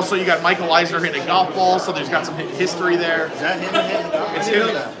 and also you got Michael Eisner hitting a golf ball, so there's got some history there. Is that hidden? It's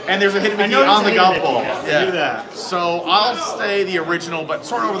hidden, and there's a hidden Mickey know on the there's a golf hidden ball. Mickey, Yeah. I knew that. So I'll say the original, but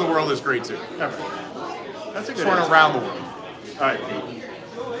Soarin' Over the World is great too. That's a good Soarin' answer. Around the World. All right.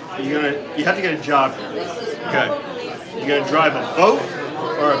 You have to get a job here. Okay. You're going to drive a boat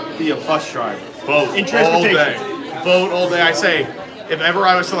or be a bus driver? Boat. In transportation. All day. Boat all day. I say, if ever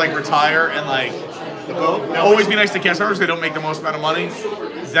I was to like retire and like The boat? Now, always be nice to cast members, they don't make the most amount of money.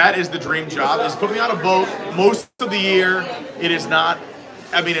 That is the dream job, is put me on a boat most of the year. It is not,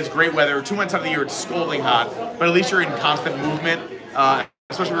 I mean, it's great weather. 2 months out of the year, it's scalding hot, but at least you're in constant movement,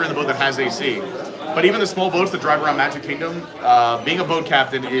 especially if you're in the boat that has AC. But even the small boats that drive around Magic Kingdom, being a boat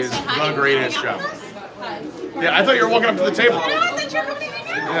captain is the greatest job. Yeah, I thought you were walking up to the table. No, I thought you were coming in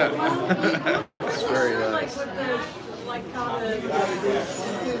here. Yeah. That's very nice.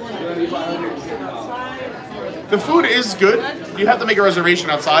 The food is good. You have to make a reservation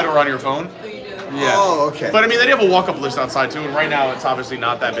outside or on your phone. Yeah. Oh, okay. But I mean, they do have a walk-up list outside too, and right now it's obviously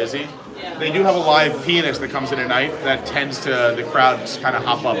not that busy. They do have a live pianist that comes in at night that tends to, the crowds kind of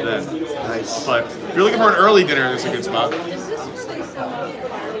hop up then. Nice. But if you're looking for an early dinner, this is a good spot.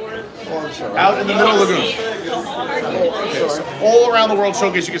 Oh, I'm sorry. Out in the middle lagoon. Okay, so all around the world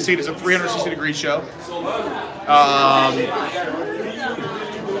showcase, you can see it is a 360-degree show.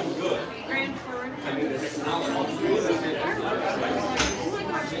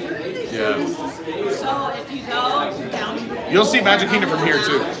 Yeah. So if you go down, You'll see Magic Kingdom from here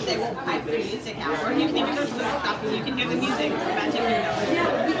too. they will pipe the music out, or you can even go to the rooftop and you can hear the music from Magic Kingdom. There you go.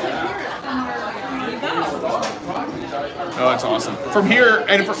 Oh, that's awesome. From here,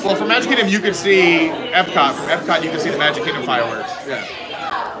 and from Magic Kingdom, you can see EPCOT. From EPCOT, you can see the Magic Kingdom fireworks. Yeah.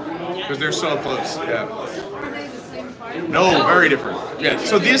 Because they're so close. Yeah. No, very different. Yeah.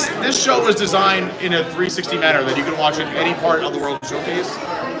 So this show was designed in a 360 manner that you can watch it any part of the World Showcase,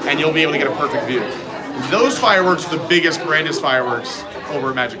 and you'll be able to get a perfect view. Those fireworks are the biggest, grandest fireworks over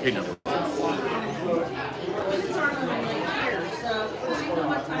at Magic Kingdom.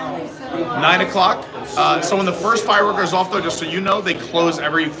 9 o'clock. So when the first firework goes off, though, just so you know, they close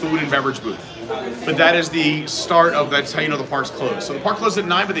every food and beverage booth. But that is the start of, that's how you know the park's closed. So the park closes at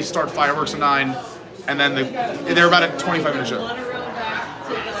 9, but they start fireworks at 9, and then they're about a 25-minute show.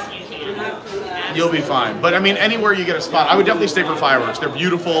 You'll be fine. But I mean, anywhere you get a spot, I would definitely stay for fireworks. They're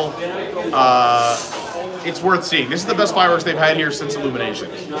beautiful. It's worth seeing. This is the best fireworks they've had here since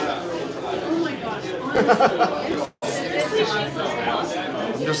Illumination.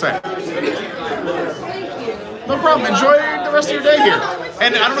 I'm just saying. No problem. Enjoy the rest of your day here.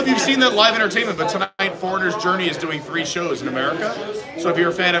 And I don't know if you've seen that live entertainment, but tonight Foreigner's Journey is doing 3 shows in America. So if you're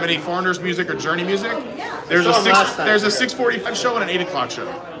a fan of any Foreigner's music or Journey music, there's a 6:45 show and an 8 o'clock show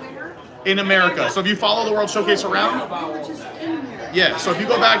in America. So if you follow the World Showcase around, yeah. So if you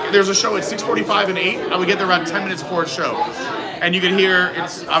go back, there's a show at 6:45 and 8. I would get there around 10 minutes before the show, and you can hear.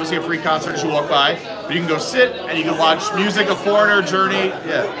 It's obviously a free concert as you walk by, but you can go sit and you can watch music, a Foreigner, Journey.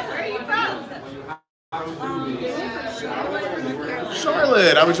 Yeah.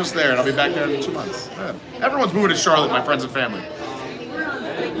 Charlotte. I was just there, and I'll be back there in 2 months. Yeah. Everyone's moving to Charlotte, my friends and family.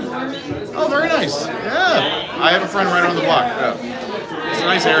 Oh, very nice. Yeah. I have a friend right on the block. Yeah. It's a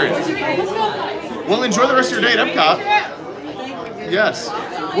nice area. Well, enjoy the rest of your day at EPCOT. Yes.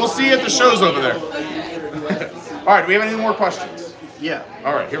 We'll see you at the shows over there. All right, do we have any more questions? Yeah.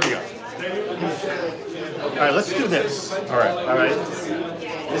 All right, here we go. All right, let's do this. All right. All right.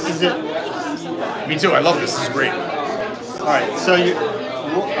 This is it. Me too. I love this. This is great. All right, so you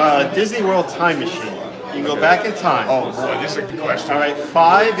Disney World Time Machine. You can go back in time. Oh boy, this is a good question. All right,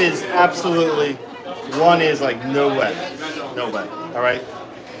 5 is absolutely. 1 is like no way. No way. All right.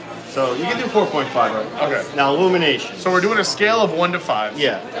 So you can do 4.5. Right? Okay. Now Illumination. So we're doing a scale of 1 to 5.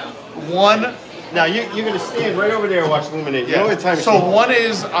 Yeah. 1. Now you're gonna stand right over there and watch Illumination. Yeah. You know what time So machine? 1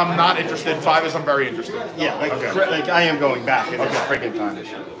 is I'm not interested. 5 is I'm very interested. Yeah. Like, Okay. like I am going back in this freaking time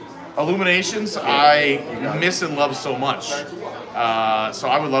machine. Illuminations, I miss and love so much. So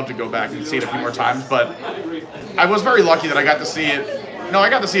I would love to go back and see it a few more times, but I was very lucky that I got to see it. No, I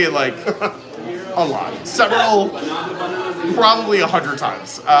got to see it like a lot. Several, probably 100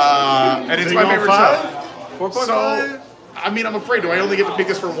 times. And it's So my you favorite want show. 4.5? So, I mean, I'm afraid, do I only get to pick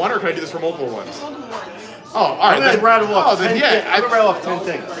this for 1 or can I do this for multiple ones? Oh, all right. I'm gonna rattle off. then 10 yeah. things. I'm gonna rattle off 10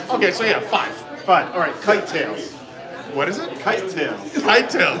 things. Okay, so yeah, 5. Fine. All right. Kite tails. What is it? Kite tails. Kite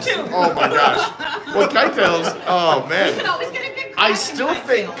tails. Oh my gosh. Well, kite tails. Oh man. You can always get a good I still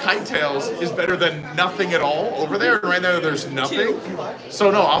think kite tails is better than nothing at all over there. And right now there's nothing.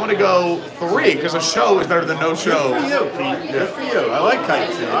 So no, I'm gonna go 3 because a show is better than no show. Good for you, Pete. Good for you. I like kite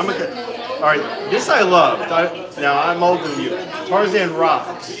tails. All right. This I loved. Now I'm older than you. Tarzan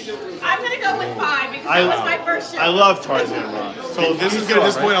Rocks. I'm going to go with 5 because that was my first show. I love Tarzan Rocks. So this is gonna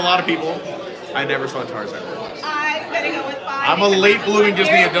disappoint a lot of people. I never saw Tarzan. I'm going to go with 5. I'm a late blooming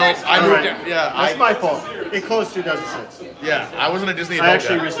Disney adult. I All moved right. down. Yeah, That's my fault. It closed 2006. yeah. I wasn't a Disney I adult.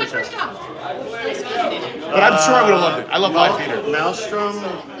 actually yet. researched that. But I'm sure I would have loved it. I love live theater. Maelstrom.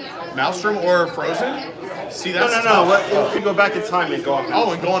 Maelstrom or Frozen? See, that's No. tough. What, you could go back in time and go on.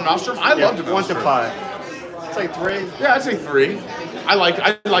 Oh, and go on Maelstrom? I loved it. 1 to 5. It's like 3. Yeah, I'd say 3. I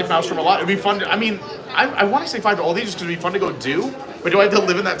like Maelstrom a lot. It'd be fun to, I mean, I want to say 5 to all these just because it'd be fun to go do, but do I have to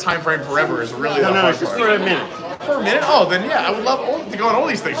live in that time frame forever is really the No, hard just part. for a minute. For a minute? Oh, then yeah, I would love to go on all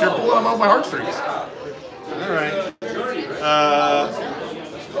these things. You're pulling them off my heartstrings. All right.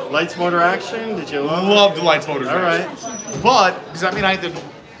 Lights, motor, action. Did you love? Loved Lights, Motors, All right. But does that mean I have to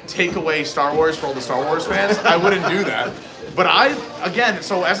take away Star Wars for all the Star Wars fans? I wouldn't do that. But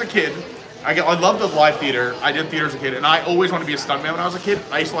so as a kid, I loved the live theater. I did theater as a kid, and I always wanted to be a stuntman when I was a kid.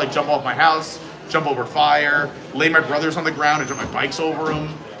 I used to like jump off my house, jump over fire, lay my brothers on the ground and jump my bikes over them.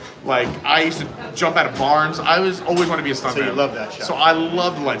 Like I used to jump out of barns. I always wanted to be a stuntman. So you love that show. So I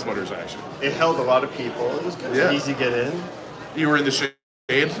loved Lights, Motors, action. It held a lot of people. It was good. Yeah. Easy to get in. You were in the shade,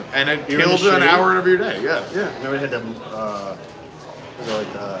 and it You were in the killed an shade? hour of your day. Yeah. Yeah. Remember it had the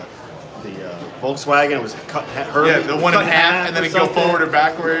Volkswagen. It was cut. Yeah, the one in half, and then it'd go something. forward or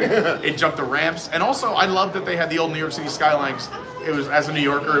backward. It jumped the ramps, and also I loved that they had the old New York City skylines. It was, as a New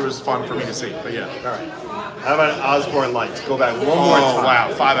Yorker, it was fun for me to see. But yeah. All right. How about Osborne Lights? Go back one more Oh time.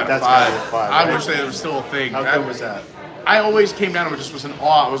 wow, 5 out of That's 5. gotta be 5. I right? wish that was still a thing. How good was that? I always came down and just was in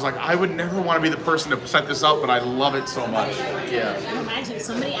awe. I was like, I would never want to be the person to set this up, but I love it so much. Yeah. Imagine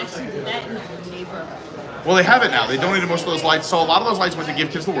somebody actually did that in the neighborhood. Well, they have it now. They donated most of those lights. So a lot of those lights went to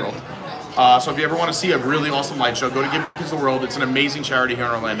Give Kids the World. So if you ever want to see a really awesome light show, go to Give Kids the World. It's an amazing charity here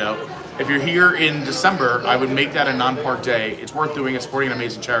in Orlando. If you're here in December, I would make that a non-park day. It's worth doing. It's supporting an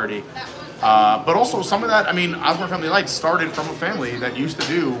amazing charity. But also some of that, I mean, Osborne Family Lights started from a family that used to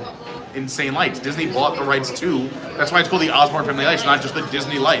do insane lights. Disney bought the rights to. That's why it's called the Osborne Family Lights, not just the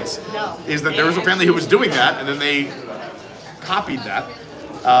Disney lights. No. Is that there was a family who was doing that, and then they copied that.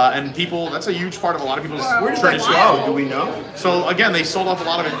 And people, that's a huge part of a lot of people's Where did that tradition. go? Do we know? So again, they sold off a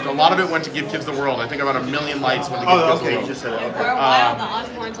lot of it. A lot of it went to Give Kids the World. I think about 1 million lights went to Give Kids the Okay, World. you just said it. For Okay. a while, the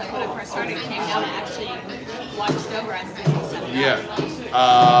Osbournes, like when it first started, came down and actually watched over as Disney set it up.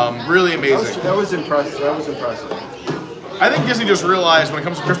 Yeah. Really amazing. That was impressive. That was impressive. I think Disney just realized when it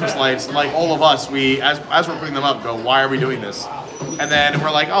comes to Christmas lights, like all of us, we, as we're putting them up, go, why are we doing this? And then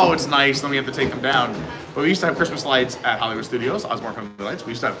we're like, oh, it's nice, then we have to take them down. But we used to have Christmas lights at Hollywood Studios, Osborne Family Lights. We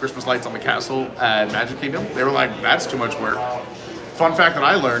used to have Christmas lights on the castle at Magic Kingdom. They were like, that's too much work. Fun fact that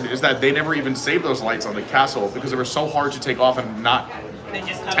I learned is that they never even saved those lights on the castle because they were so hard to take off and not They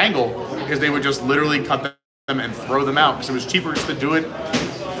just cut tangle, because they would just literally cut them and throw them out because it was cheaper just to do it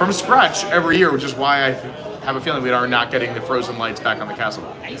from scratch every year, which is why I have a feeling we are not getting the frozen lights back on the castle.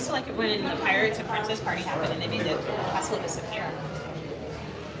 I used to like it when the Pirates and Princess Party happened and they made the castle disappear.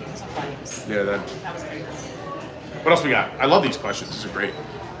 Because of flames. Yeah, That was pretty cool. what else we got? I love these questions. These are great.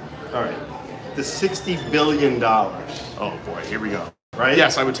 All right. The $60 billion, Oh boy, here we go. right?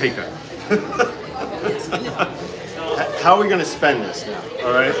 Yes, I would take that. How are we going to spend this now?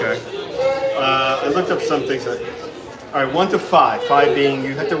 All right. Okay. I looked up some things. All right, 1 to 5. 5 being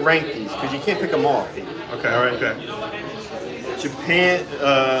you have to rank these because you can't pick them all. Pete. Okay. All right. Okay. Japan,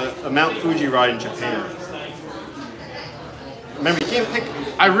 a Mount Fuji ride in Japan. Remember, you can't pick.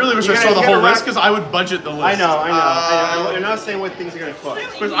 I really wish You I gotta- saw the you whole gotta list rack- because I would budget the list. I know. I'm not saying what things are going to cost.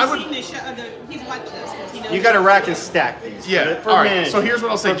 Because I would- He's watched this. 'Cause he knows You got to rack and stack these. Yeah. For All right. management. So here's what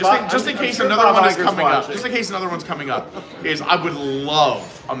I'll say. For Just in I'm case sure another Bob one is Iger's coming up. watching. Just in case another one's coming up, is I would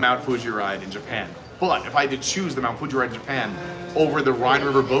love a Mount Fuji ride in Japan. But if I had to choose the Mount Fuji ride in Japan over the Rhine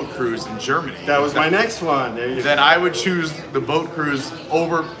River boat cruise in Germany, That was my next one. There you go. then I would choose the boat cruise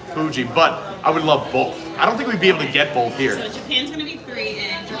over Fuji. But I would love both. I don't think we'd be able to get both here. So Japan's going to be 3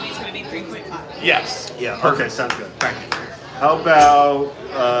 and Germany's going to be 3.5. Yes. Yeah. Perfect. Okay. Sounds good. Thank you. How about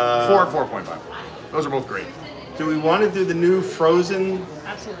 4 and 4.5. Those are both great. do we want to do the new Frozen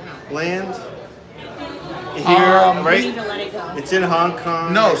Absolutely not. land here? We need Right. to let it go. It's in Hong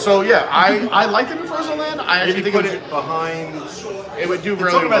Kong. No, so yeah, I like the new Frozen Land. I actually Maybe think put it it behind. would, it would do We're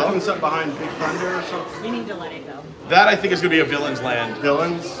really talking about well. doing something behind Big Thunder or something. We need to let it go. That I think is going to be a Villain's Land.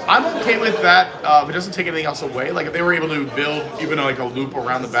 Villains. I'm okay with that if it doesn't take anything else away. Like if they were able to build even like a loop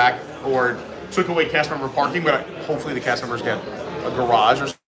around the back or took away cast member parking, but hopefully the cast members get a garage or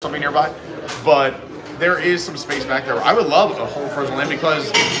something nearby. But there is some space back there. I would love a whole Frozen Land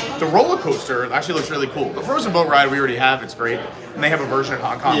because the roller coaster actually looks really cool. The Frozen boat ride we already have, it's great. And they have a version in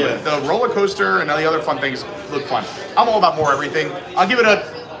Hong Kong. Yeah. But the roller coaster and all the other fun things look fun. I'm all about more everything. I'll give it a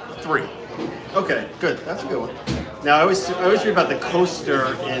 3. Okay, good. That's a good one. Now I always read about the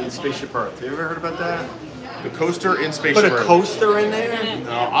coaster in Spaceship Earth. Have you ever heard about that? The coaster in Spaceship Put a Earth. coaster in there?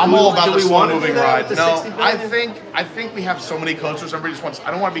 No, I'm all about Do the we slow wanna do moving that ride. with the No, 60 I billion? think we have so many coasters. Everybody just wants.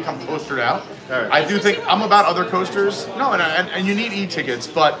 I don't want to become coastered out. All right. I do think I'm about other coasters. No, and you need e-tickets,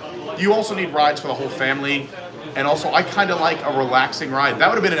 but you also need rides for the whole family. And also, I kind of like a relaxing ride. That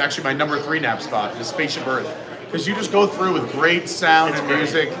would have been actually my number 3 nap spot, is Spaceship Earth, because you just go through with great sound and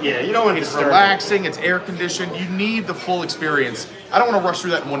music. Yeah, you don't want to It's disturb it. relaxing. It's air conditioned. You need the full experience. I don't want to rush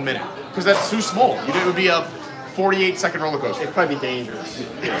through that in 1 minute because that's too small. It would be a 48-second roller coaster. It'd probably be dangerous.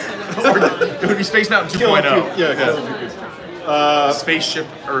 Or it would be Space Mountain 2.0. Yeah, kill a few people. Spaceship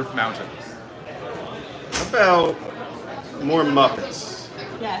Earth Mountain. How about more Muppets?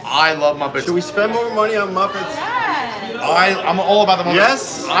 Yes. I love Muppets. Should we spend more money on Muppets? Yes. I'm all about the Muppets.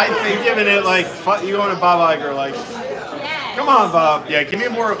 Yes? I You're think. giving it like, you going to Bob Iger like, Yes. come on, Bob. Yeah, give me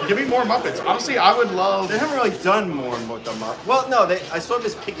more Muppets. Honestly, I would love. They haven't really done more with the Muppets. Well, no, I saw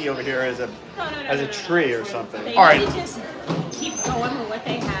Miss Piggy over here as a tree or something. They All right. need to just keep going with what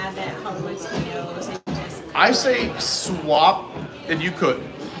they have at Hollywood Studios and just. I say swap, if you could,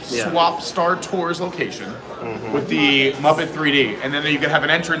 Yeah. swap Star Tours location with the Muppet 3D, and then you could have an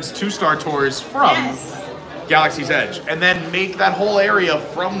entrance to Star Tours from Yes. Galaxy's Edge, and then make that whole area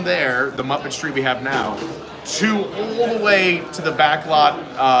from there, the Muppet Street we have now, to all the way to the backlot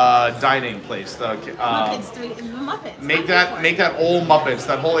dining place. The Muppets. make that old Muppets,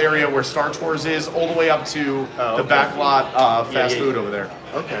 that whole area where Star Tours is, all the way up to Oh, the okay. backlot fast yeah. food over there.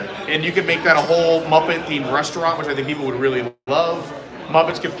 Okay. And you could make that a whole Muppet themed restaurant, which I think people would really love.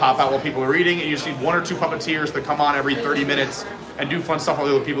 Muppets could pop out while people are eating, and you just need 1 or 2 puppeteers that come on every 30 minutes and do fun stuff while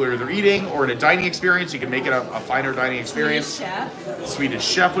the other people are either eating or in a dining experience. You can make it a finer dining experience. Chef. Swedish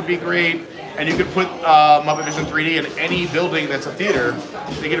Chef would be great. And you could put Muppet Vision 3D in any building that's a theater.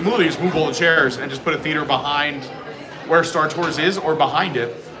 They get a movie, just move all the chairs and just put a theater behind where Star Tours is or behind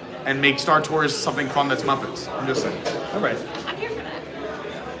it and make Star Tours something fun that's Muppets. I'm just saying. All right. I'm here for that.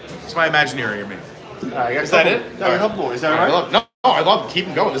 It's my Imagineering of me. I got Is that it? No, a couple more. Is that all right? I I love it. Keep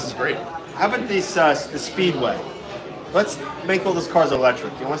them going. This is great. How about these the Speedway? Let's make all those cars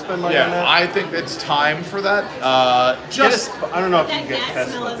electric. You want to spend money on that? I think it's time for that. I don't know if you can get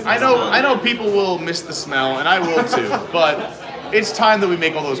Tesla. I know people will miss the smell, and I will too. But it's time that we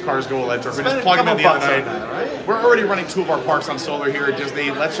make all those cars go electric. We just plug them in the other night. Right? We're already running 2 of our parks on solar here at Disney.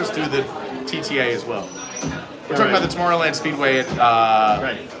 Let's just do the TTA as well. We're talking about the Tomorrowland Speedway at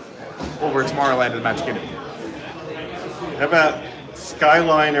over at Tomorrowland in the Magic Kingdom. How about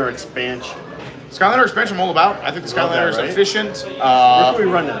Skyliner expansion? Skyliner expansion, I'm all about. I think the Skyliner is efficient. Where can we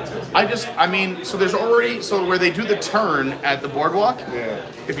run that to? So there's already, where they do the turn at the boardwalk,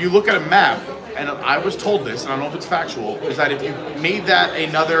 if you look at a map, and I was told this, and I don't know if it's factual, is that if you made that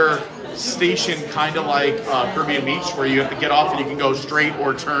another station kind of like Caribbean Beach, where you have to get off and you can go straight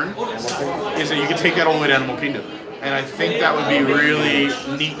or turn, is that you can take that all the way to Animal Kingdom. And I think that would be really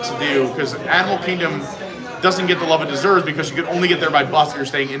neat to do, because Animal Kingdom doesn't get the love it deserves because you can only get there by bus if you're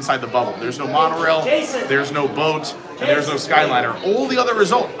staying inside the bubble. There's no monorail, there's no boat, and there's no Skyliner. All the other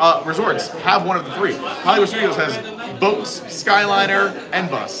resorts have one of the 3. Hollywood Studios has boats, Skyliner, and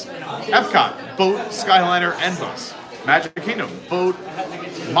bus. EPCOT, boat, Skyliner, and bus. Magic Kingdom, boat,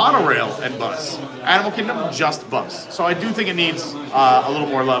 monorail, and bus. Animal Kingdom, just bus. So I do think it needs a little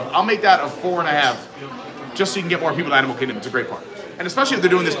more love. I'll make that a 4.5, just so you can get more people to Animal Kingdom. It's a great park. And especially if they're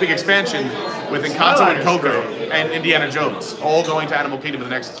doing this big expansion with Encanto and Coco and Indiana Jones, all going to Animal Kingdom in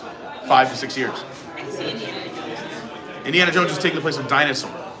the next 5 to 6 years. I can see Indiana Jones. Indiana Jones is taking the place of Dinosaur.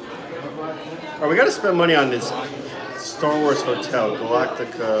 All right, we got to spend money on this Star Wars hotel,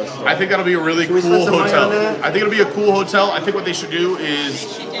 Galactica. I think that'll be a really cool hotel. I think it'll be a cool hotel. I think what they should do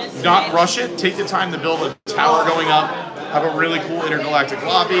is not rush it. Take the time to build a tower going up. Have a really cool intergalactic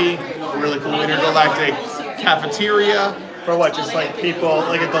lobby. A really cool intergalactic cafeteria. For what? Just like people,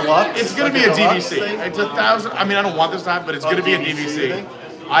 like a deluxe? It's going to be a DVC. It's 1,000. I mean, I don't want this to happen, but it's going to be a DVC.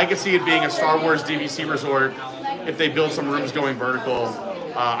 I can see it being a Star Wars DVC resort if they build some rooms going vertical.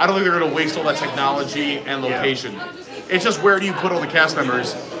 I don't think they're going to waste all that technology and location. It's just where do you put all the cast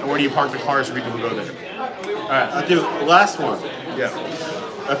members and where do you park the cars for people who go there? All right, I'll do last one. Yeah.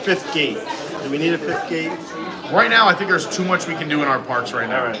 A 5th gate. Do we need a 5th gate? Right now, I think there's too much we can do in our parks right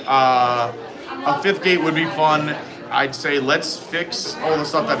now. All A 5th gate would be fun. I'd say let's fix all the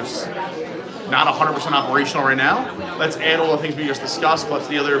stuff that is not 100% operational right now. Let's add all the things we just discussed, plus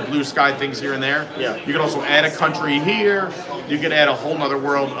the other blue sky things here and there. Yeah. You can also add a country here. You can add a whole nother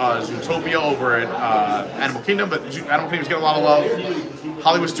world, Zootopia over at Animal Kingdom, but Animal Kingdom's getting a lot of love.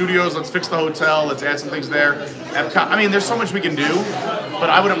 Hollywood Studios, let's fix the hotel. Let's add some things there. EPCOT, I mean, there's so much we can do, but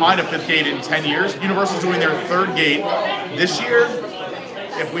I wouldn't mind a 5th gate in 10 years. Universal's doing their 3rd gate this year.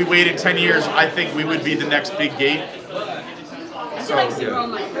 If we waited 10 years, I think we would be the next big gate. SeaWorld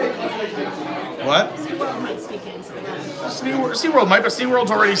might. What? SeaWorld might speak into that. SeaWorld might, but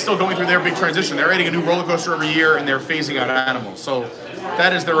SeaWorld's already still going through their big transition. They're adding a new roller coaster every year, and they're phasing out animals. So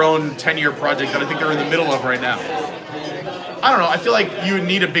that is their own 10-year project that I think they're in the middle of right now. I don't know. I feel like you would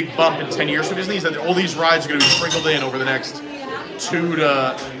need a big bump in 10 years for Disney. That all these rides are going to be sprinkled in over the next 2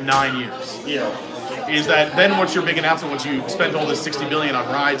 to 9 years. Yeah. Is that then what's your big announcement once you spend all this $60 billion on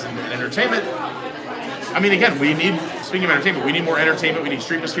rides and entertainment? I mean, again, speaking of entertainment, we need more entertainment. We need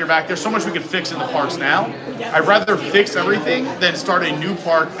Streetmosphere back. There's so much we could fix in the parks now. I'd rather fix everything than start a new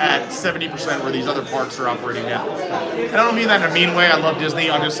park at 70% where these other parks are operating now. And I don't mean that in a mean way. I love Disney.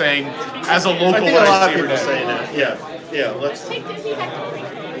 I'm just saying, as a local, I think a lot of people say say that. Yeah, let's Take Disney back to free.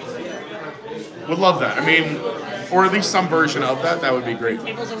 would love that. I mean, or at least some version of that. That would be great.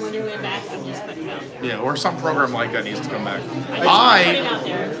 Tables in Wonderland back. I'm just putting it out there. Yeah, or some program like that needs to come back. Putting it out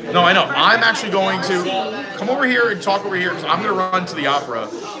there. No, I know. I'm actually going to come over here and talk over here because I'm going to run to the opera,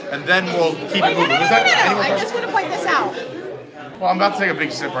 and then we'll keep it moving. Was that anyone? I just want to point this out. Well, I'm about to take a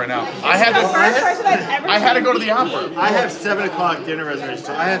big sip right now. The first person I've ever I had to seen go to the opera. I have 7 o'clock dinner reservation,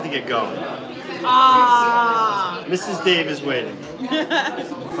 so I have to get going. Ah. Mrs. Dave is waiting.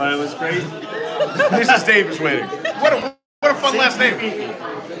 But it was great. Mrs. Dave is waiting. What a fun last name.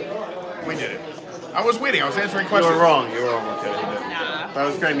 We did it. I was waiting. I was answering You questions. were wrong. Okay, you did. Nah. That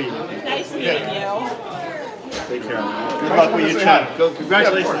was great meeting you. Nice meeting you. Take care. Good luck with your channel.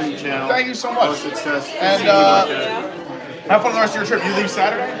 Congratulations on your channel. Thank you so All much. success. And have fun the rest of your trip. You leave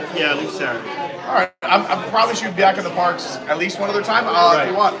Saturday? Yeah, leave Saturday. All right. I probably should be back in the parks at least one other time. If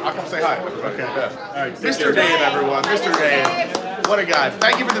you want, I'll come say hi. Okay. Yeah. All right. Mr. Dave, everyone. Mr. Dave. What a guy.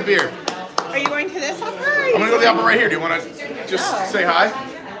 Thank you for the beer. Are you going to this opera? I'm going to go to the opera right here. Do you want to just say hi?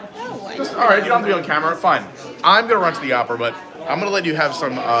 Just, all right. You don't have to be on camera. Fine. I'm going to run to the opera, but I'm going to let you have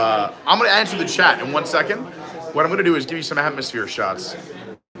some... I'm going to answer the chat in 1 second. What I'm going to do is give you some atmosphere shots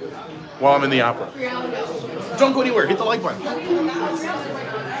while I'm in the opera. Don't go anywhere. Hit the like button.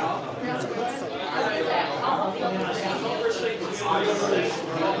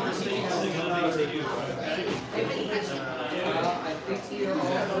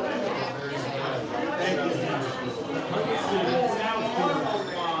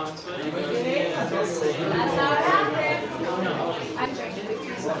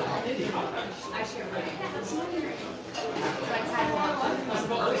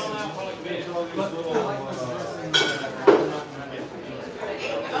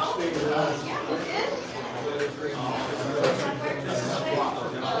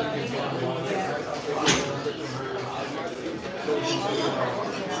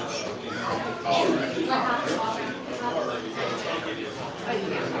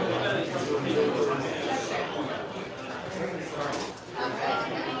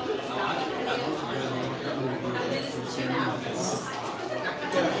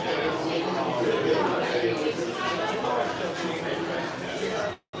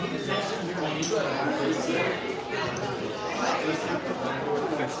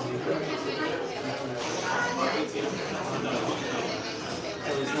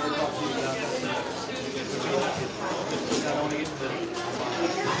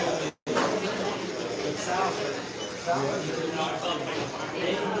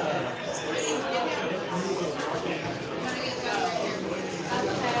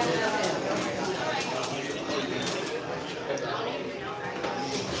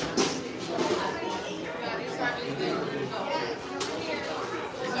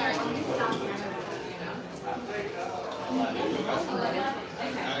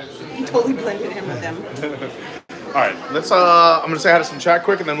 You totally blended in with them. All right, let's. I'm gonna say hi to some chat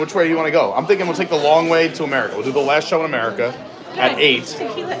quick, and then which way you want to go? I'm thinking we'll take the long way to America. We'll do the last show in America at 8. It's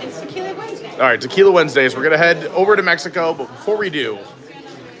Tequila Wednesday. All right, Tequila Wednesdays. We're gonna head over to Mexico, but before we do,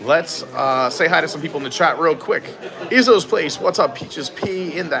 let's say hi to some people in the chat real quick. Izzo's Place, what's up? Peaches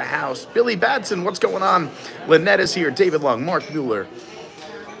P in the house. Billy Badson, what's going on? Lynette is here. David Long, Mark Mueller,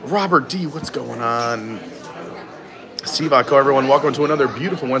 Robert D, what's going on? Sivako, everyone, welcome to another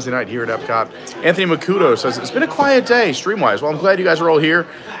beautiful Wednesday night here at EPCOT. Anthony Makuto says, it's been a quiet day, stream-wise. Well, I'm glad you guys are all here.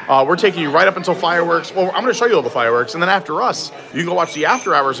 We're taking you right up until fireworks. Well, I'm going to show you all the fireworks, and then after us, you can go watch the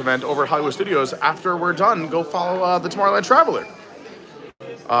after-hours event over at Hollywood Studios. After we're done, go follow the Tomorrowland Traveler.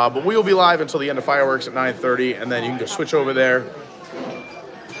 But we will be live until the end of fireworks at 9:30, and then you can go switch over there.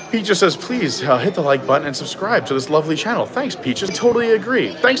 Peaches says, please hit the like button and subscribe to this lovely channel. Thanks, Peaches. Totally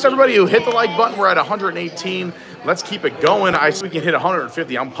agree. Thanks to everybody who hit the like button. We're at 118. Let's keep it going. I see we can hit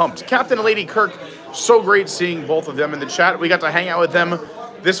 150. I'm pumped. Captain and Lady Kirk, so great seeing both of them in the chat. We got to hang out with them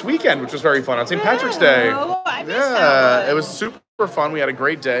this weekend, which was very fun on St. Patrick's Day. Yeah, it was super fun. We had a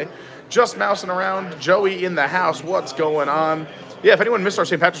great day. Just mousing around. Joey in the house. What's going on? Yeah, if anyone missed our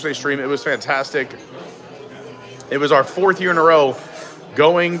St. Patrick's Day stream, it was fantastic. It was our 4th year in a row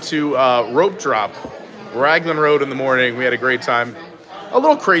going to Rope Drop, Raglan Road in the morning. We had a great time. A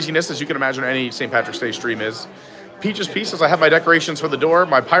little craziness, as you can imagine any St. Patrick's Day stream is. Peaches Pieces, I have my decorations for the door,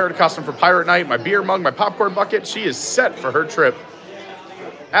 my pirate costume for Pirate Night, my beer mug, my popcorn bucket. She is set for her trip.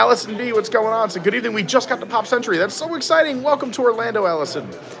 Allison B, what's going on? So good evening. We just got to Pop Century. That's so exciting. Welcome to Orlando, Allison.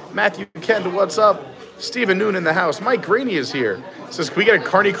 Matthew Kent, what's up? Stephen Noon in the house. Mike Graney is here. Says, can we get a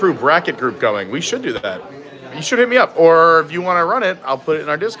Carney Crew bracket group going? We should do that. You should hit me up. Or if you want to run it, I'll put it in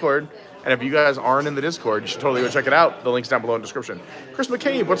our Discord. And if you guys aren't in the Discord, you should totally go check it out. The link's down below in the description. Chris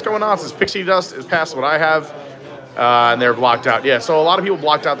McCabe, what's going on? Says Pixie Dust is past what I have. And they're blocked out. Yeah, so a lot of people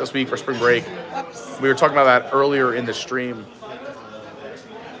blocked out this week for spring break. Oops. We were talking about that earlier in the stream.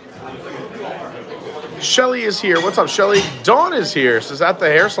 Shelly is here. What's up, Shelly? Dawn is here. Says at the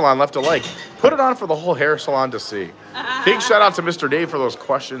hair salon left a like. Put it on for the whole hair salon to see. Big shout out to Mr. Dave for those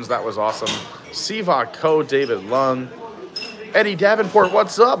questions. That was awesome. Sivak Co, David Lung. Eddie Davenport,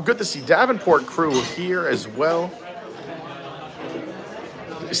 what's up? Good to see Davenport crew here as well.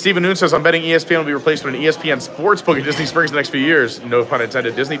 Stephen Noon says, I'm betting ESPN will be replaced with an ESPN Sportsbook at Disney Springs in the next few years. No pun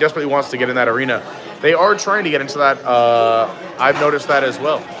intended. Disney desperately wants to get in that arena. They are trying to get into that. I've noticed that as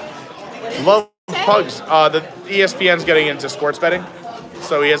well. Love Pugs. The ESPN's getting into sports betting.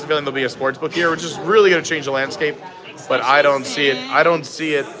 So he has a feeling there'll be a sportsbook here, which is really going to change the landscape. But I don't see it. I don't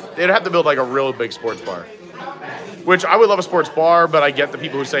see it. They'd have to build like a real big sports bar. Which I would love a sports bar, but I get the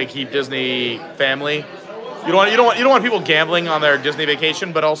people who say keep Disney family. You don't want people gambling on their Disney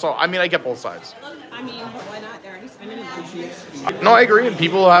vacation, but also, I mean, I get both sides. I mean, but why not? They're already spending money. No, I agree, and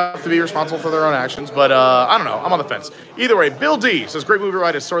people have to be responsible for their own actions, but I don't know. I'm on the fence. Either way, Bill D says, great movie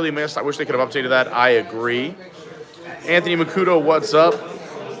ride is sorely missed. I wish they could have updated that. I agree. Anthony Makuto, what's up?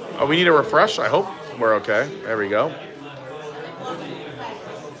 Oh, we need a refresh? I hope we're okay. There we go.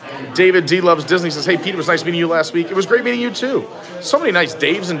 David D loves Disney says, hey, Pete, it was nice meeting you last week. It was great meeting you, too. So many nice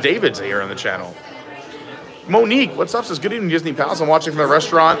Daves and Davids here on the channel. Monique, what's up? Says, good evening, Disney Pals. I'm watching from the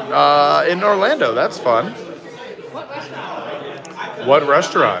restaurant in Orlando. That's fun. What restaurant? What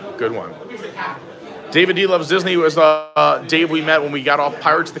restaurant? Good one. David D. Loves Disney was Dave we met when we got off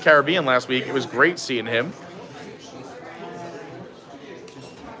Pirates of the Caribbean last week. It was great seeing him.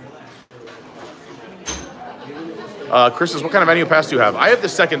 Chris says, what kind of annual pass do you have? I have the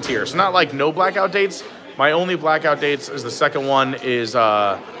second tier. So not like no blackout dates. My only blackout dates is the second one is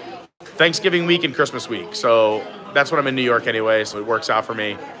Thanksgiving week and Christmas week. So that's when I'm in New York anyway, so it works out for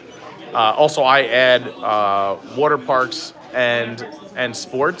me. Also, I add water parks and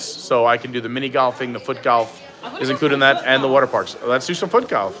sports, so I can do the mini golfing, the foot golf is included in that, and the water parks. Let's do some foot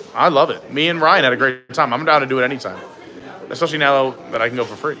golf. I love it. Me and Ryan had a great time. I'm down to do it anytime, especially now that I can go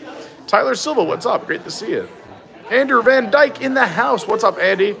for free. Tyler Silva, what's up? Great to see you. Andrew Van Dyke in the house. What's up,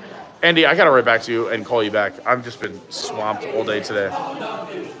 Andy? Andy, I got to write back to you and call you back. I've just been swamped all day today.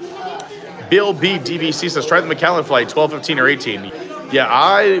 Bill B. DVC says, try the McAllen flight, 12, 15, or 18. Yeah,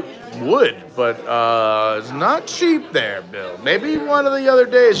 I would, but it's not cheap there, Bill. Maybe one of the other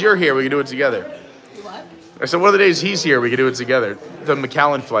days you're here, we can do it together. What? I said one of the days he's here, we can do it together. The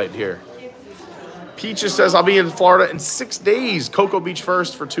McAllen flight here. Peaches says, I'll be in Florida in 6 days. Cocoa Beach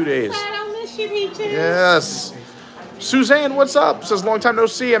first for 2 days. I miss you, Peaches. Yes. Suzanne, what's up? Says, long time no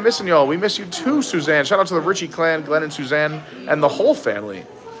see. I'm missing y'all. We miss you too, Suzanne. Shout out to the Ritchie clan, Glenn and Suzanne, and the whole family.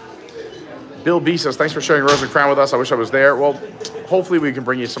 Bill B says, thanks for sharing Rose and Crown with us. I wish I was there. Well, hopefully we can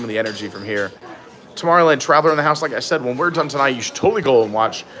bring you some of the energy from here. Tomorrowland Traveler in the house. Like I said, when we're done tonight, you should totally go and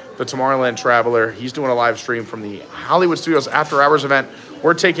watch the Tomorrowland Traveler. He's doing a live stream from the Hollywood Studios After Hours event.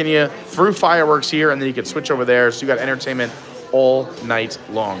 We're taking you through fireworks here, and then you can switch over there. So you got entertainment all night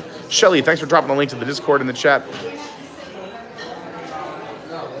long. Shelly, thanks for dropping the link to the Discord in the chat.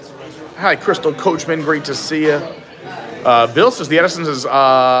 Hi, Crystal Coachman. Great to see you. Bill says the Edison's is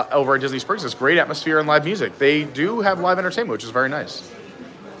over at Disney Springs. It's great atmosphere and live music. They do have live entertainment, which is very nice.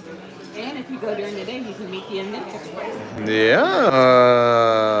 And if you go during the day, you can meet the inventors. Yes.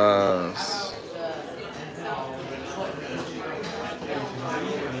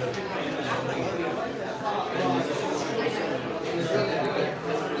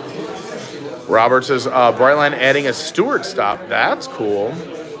 Robert says Brightline adding a Stewart stop. That's cool.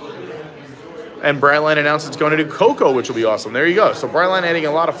 And Brightline announced it's going to do Coco, which will be awesome. There you go. So Brightline adding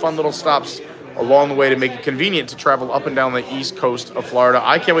a lot of fun little stops along the way to make it convenient to travel up and down the east coast of Florida.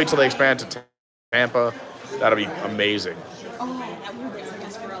 I can't wait till they expand to Tampa. That'll be amazing. Oh, that would be like a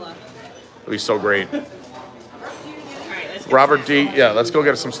Escarilla. It'll be so great. All right, let's get Robert D, yeah, let's go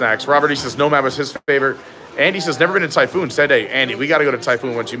get us some snacks. Robert D says Nomad was his favorite. Andy says never been to Typhoon. Said, hey, Andy, we got to go to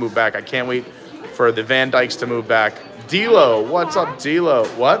Typhoon once you move back. I can't wait for the Van Dykes to move back. D-Lo, what's up, D-Lo?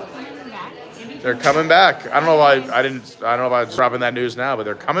 What? They're coming back. I don't know why I don't know if I was dropping that news now, but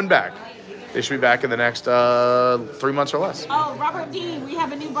they're coming back. They should be back in the next 3 months or less. Oh, Robert D, we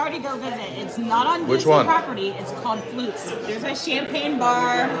have a new bar to go visit. It's not on Which Disney one? property. It's called Flutes. There's a champagne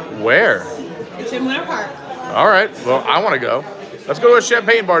bar. Where? It's in Winter Park. All right. Well, I want to go. Let's go to a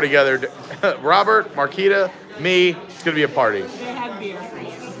champagne bar together. Robert, Marquita, me. It's going to be a party. They have beer for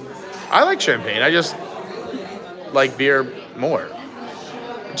you. I like champagne. I just like beer more.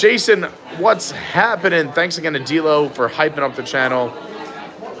 Jason, what's happening? Thanks again to D-Lo for hyping up the channel.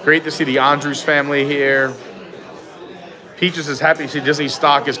 Great to see the Andrews family here. Peaches is happy to see Disney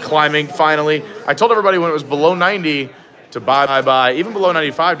stock is climbing finally. I told everybody when it was below 90 to buy. Even below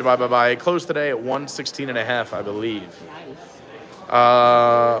 95 to buy. It closed today at 116.5, I believe.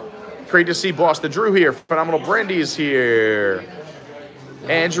 Great to see Boss the Drew here. Phenomenal Brandy is here.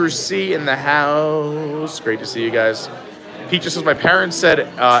 Andrew C in the house. Great to see you guys. Peaches says, my parents said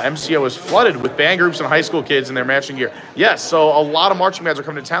MCO is flooded with band groups and high school kids in their marching gear. Yes, so a lot of marching bands are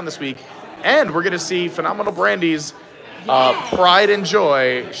coming to town this week. And we're going to see Phenomenal Brandy's Pride and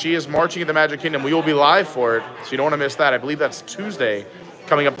Joy. She is marching at the Magic Kingdom. We will be live for it, so you don't want to miss that. I believe that's Tuesday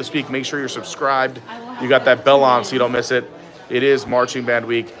coming up this week. Make sure you're subscribed. You got that bell on so you don't miss it. It is Marching Band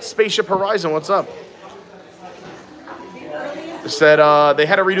Week. Spaceship Horizon, what's up? Said they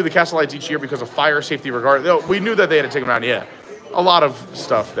had to redo the castle lights each year because of fire safety regard. No, we knew that they had to take them down, yeah. A lot of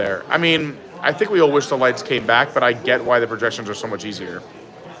stuff there. I mean, I think we all wish the lights came back, but I get why the projections are so much easier.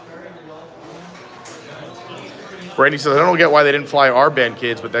 Brandy says, I don't get why they didn't fly our band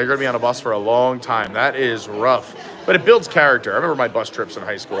kids, but they're going to be on a bus for a long time. That is rough. But it builds character. I remember my bus trips in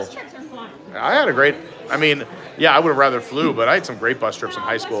high school. Bus trips are fun. I had a great, I mean, yeah, I would have rather flew, but I had some great bus trips in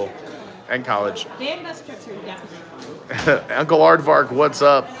high school and college. Band bus trips are definitely fun. Uncle Aardvark, what's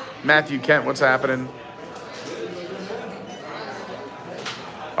up? Matthew Kent, what's happening?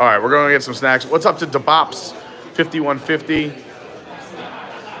 All right, we're going to get some snacks. What's up to DeBops 5150?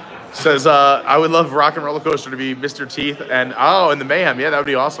 Says, I would love Rock and Roller Coaster to be Mr. Teeth and the Mayhem. Yeah, that would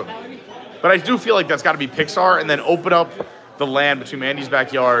be awesome. But I do feel like that's got to be Pixar and then open up the land between Andy's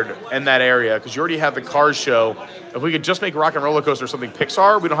backyard and that area because you already have the Cars show. If we could just make Rock and Roller Coaster something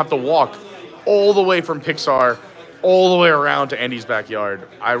Pixar, we don't have to walk all the way from Pixar all the way around to Andy's backyard.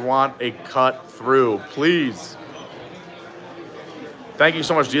 I want a cut through, please. Thank you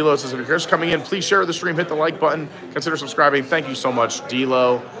so much, D-Lo. Says, if you're just coming in, please share the stream, hit the like button, consider subscribing. Thank you so much,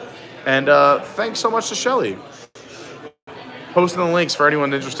 D-Lo. And thanks so much to Shelly. Posting the links for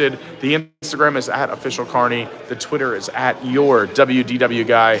anyone interested. The Instagram is @officialcarney. The Twitter is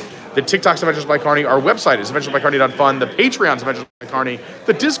 @yourWDWguy. The TikTok's Adventures by Carney. Our website is adventuresbycarney.fun. The Patreon's Adventures by Carney.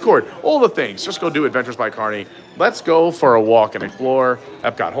 The Discord, all the things. Just go do Adventures by Carney. Let's go for a walk and explore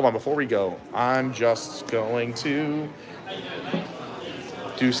EPCOT. Hold on, before we go, I'm just going to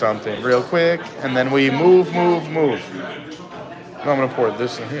do something real quick, and then we move. Now I'm going to pour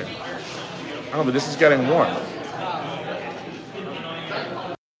this in here. Oh, but this is getting warm.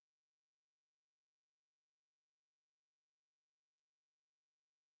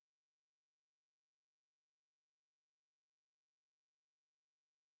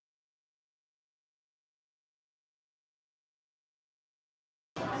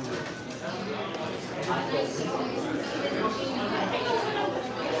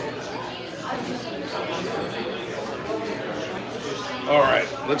 All right,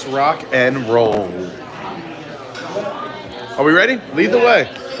 let's rock and roll. Are we ready? Lead the way.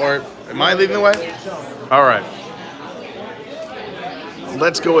 Or am I leading the way? All right.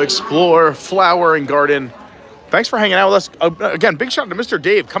 Let's go explore Flower and Garden. Thanks for hanging out with us. Again, big shout out to Mr.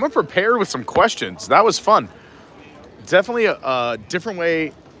 Dave. Coming prepared with some questions. That was fun. Definitely a different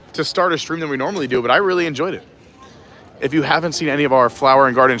way to start a stream than we normally do, but I really enjoyed it. If you haven't seen any of our Flower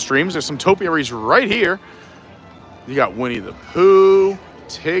and Garden streams, there's some topiaries right here. You got Winnie the Pooh,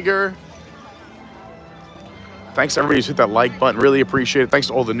 Tigger. Thanks to everybody who's hit that like button. Really appreciate it. Thanks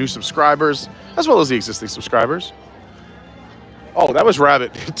to all the new subscribers, as well as the existing subscribers. Oh, that was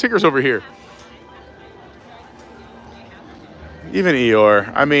Rabbit. Tigger's over here. Even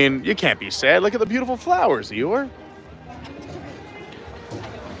Eeyore. I mean, you can't be sad. Look at the beautiful flowers, Eeyore.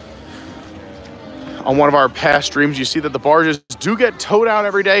 On one of our past streams, you see that the barges do get towed out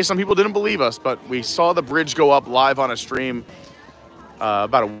every day. Some people didn't believe us, but we saw the bridge go up live on a stream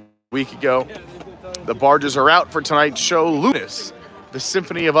about a week ago. The barges are out for tonight's show, Lunas, the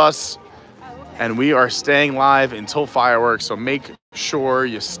Symphony of Us, and we are staying live until fireworks, so make sure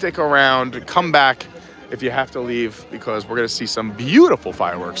you stick around, come back if you have to leave, because we're going to see some beautiful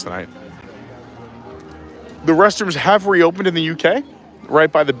fireworks tonight. The restrooms have reopened in the UK,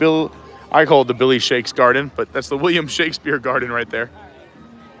 right by the I call it the Billy Shakes Garden, but that's the William Shakespeare Garden right there.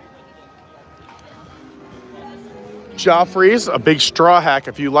 Joffrey's, a big straw hack.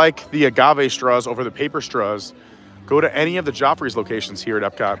 If you like the agave straws over the paper straws, go to any of the Joffrey's locations here at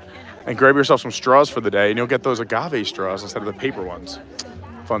EPCOT and grab yourself some straws for the day, and you'll get those agave straws instead of the paper ones.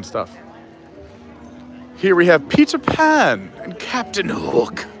 Fun stuff. Here we have Peter Pan and Captain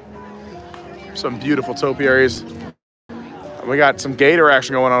Hook. Some beautiful topiaries. We got some gator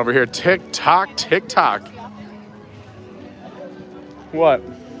action going on over here. Tick tock, tick tock. What?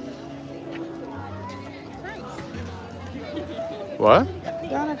 What?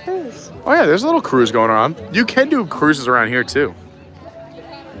 You're on a cruise. Oh yeah, there's a little cruise going on. You can do cruises around here too.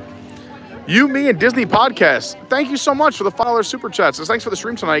 You, Me, and Disney Podcast. Thank you so much for the $5 super chats. And thanks for the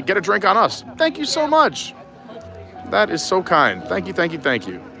stream tonight. Get a drink on us. Thank you so much. That is so kind. Thank you, thank you, thank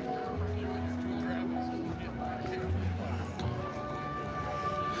you.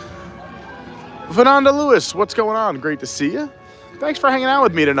 Fernanda Lewis, what's going on? Great to see you. Thanks for hanging out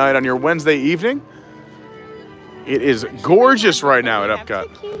with me tonight on your Wednesday evening. It is gorgeous right now at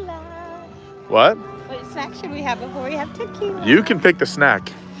EPCOT. Tequila. What? What snack should we have before we have tequila? You can pick the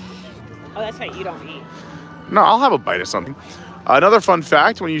snack. Oh, that's right. You don't eat. No, I'll have a bite of something. Another fun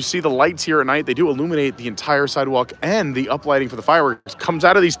fact, when you see the lights here at night, they do illuminate the entire sidewalk, and the uplighting for the fireworks comes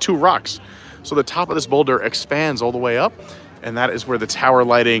out of these two rocks. So the top of this boulder expands all the way up, and that is where the tower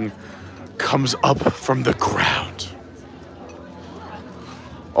lighting comes up from the ground.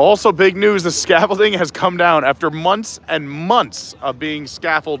 Also, big news, the scaffolding has come down after months and months of being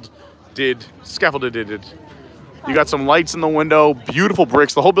scaffolded. You got some lights in the window, beautiful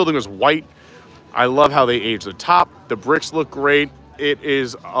bricks. The whole building is white. I love how they aged the top. The bricks look great. It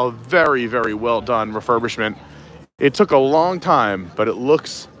is a very, very well done refurbishment. It took a long time, but it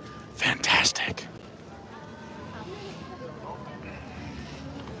looks fantastic.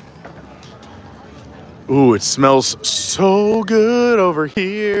 Ooh, it smells so good over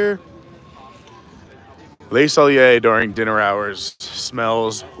here. Le Cellier during dinner hours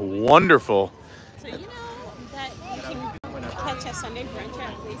smells wonderful. So you know that you can catch a Sunday brunch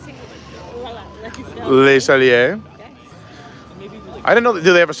at Le Cellier. Yes. I didn't know that.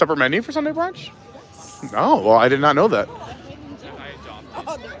 Do they have a separate menu for Sunday brunch? Oh, well, I did not know that.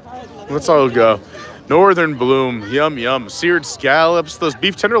 Let's all go. Northern Bloom, yum, yum. Seared scallops. Those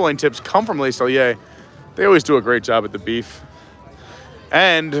beef tenderloin tips come from Le Cellier. They always do a great job at the beef.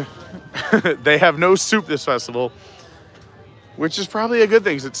 And they have no soup this festival, which is probably a good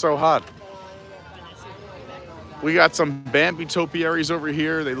thing because it's so hot. We got some Bambi topiaries over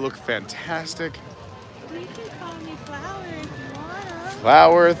here. They look fantastic. You can call me Flower if you wanna.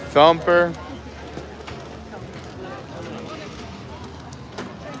 Flower, thumper.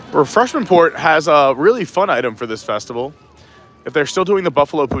 Refreshment Port has a really fun item for this festival. If they're still doing the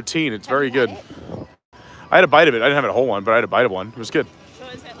buffalo poutine, it's very good. I had a bite of it. I didn't have a whole one, but I had a bite of one. It was good. So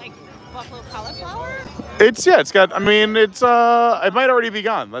is it like buffalo cauliflower? It's got, I mean, it might already be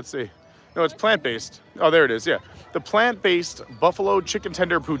gone. Let's see. No, it's plant-based. Oh, there it is, yeah. The plant-based buffalo chicken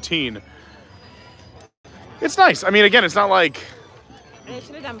tender poutine. It's nice. I mean, again, it's not like,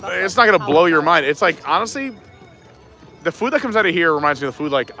 it's not going to blow your mind. It's like, honestly, the food that comes out of here reminds me of the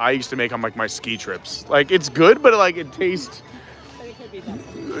food like I used to make on like my ski trips. Like, it's good, but like it tastes,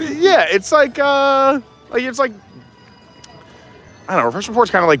 yeah, it's like, it's like, I don't know, Refreshment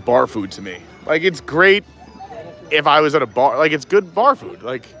Port's kind of like bar food to me. Like, it's great if I was at a bar. Like, it's good bar food.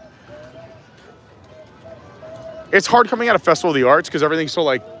 Like, it's hard coming out of Festival of the Arts because everything's so,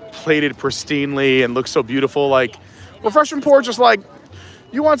 like, plated pristinely and looks so beautiful. Like, Refreshment Port, just like,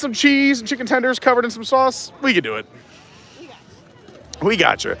 you want some cheese and chicken tenders covered in some sauce? We can do it. We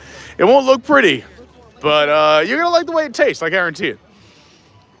got you. It won't look pretty, but you're going to like the way it tastes. I guarantee it.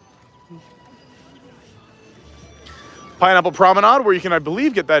 Pineapple Promenade, where you can, I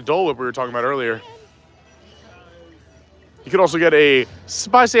believe, get that Dole Whip we were talking about earlier. You could also get a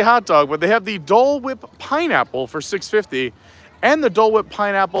spicy hot dog, but they have the Dole Whip Pineapple for $6.50 and the Dole Whip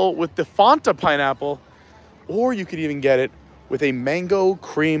Pineapple with the Fanta Pineapple, or you could even get it with a mango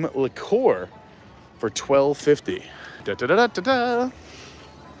cream liqueur for $12.50. Da, da, da, da, da, da.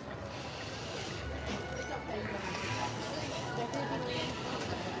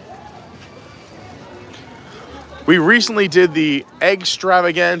 We recently did the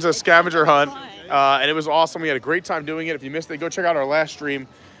Extravaganza scavenger hunt, and it was awesome. We had a great time doing it. If you missed it, go check out our last stream.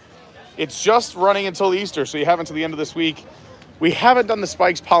 It's just running until Easter, so you have until the end of this week. We haven't done the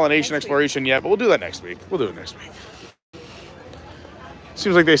Spikes pollination exploration yet, but we'll do that next week. We'll do it next week.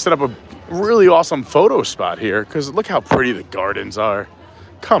 Seems like they set up a really awesome photo spot here, because look how pretty the gardens are.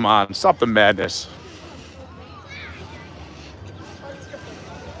 Come on, stop the madness.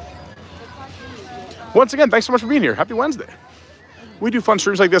 Once again, thanks so much for being here. Happy Wednesday. We do fun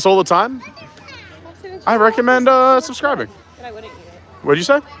streams like this all the time. I recommend subscribing. But I wouldn't eat it. What'd you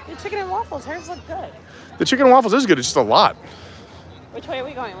say? The chicken and waffles, hers look good. The chicken and waffles is good. It's just a lot. Which way are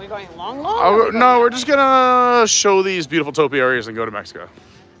we going? Are we going long? No, we're just going to show these beautiful topiaries and go to Mexico.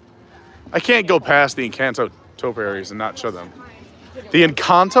 I can't go past the Encanto topiaries and not show them. The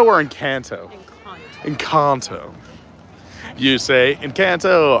Encanto or Encanto? Encanto. You say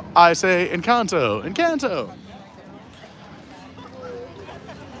Encanto, I say Encanto, Encanto.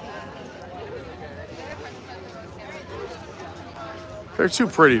 They're too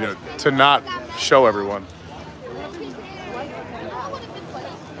pretty to not show everyone.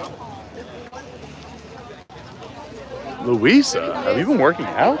 Louisa, have you been working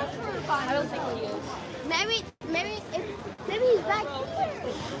out? I don't think he is. Maybe he's back here.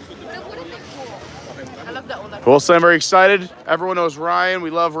 But what if it's cool? I love that one. Well, so I'm very excited. Everyone knows Ryan.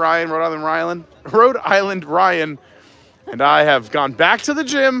 We love Ryan, Rhode Island Ryan. And I have gone back to the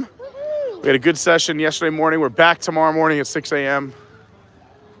gym. We had a good session yesterday morning. We're back tomorrow morning at 6 a.m.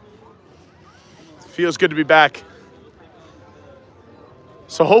 Feels good to be back.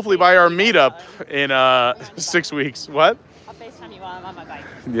 So hopefully by our meetup in 6 weeks. What? I'll FaceTime you while I'm on my bike.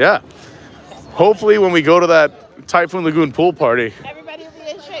 Yeah. Hopefully when we go to that Typhoon Lagoon pool party. Everybody will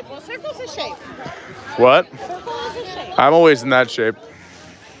be in shape. Well, Circle's in shape. What? Circle is in shape. I'm always in that shape.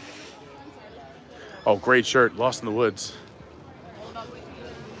 Oh, great shirt. Lost in the Woods.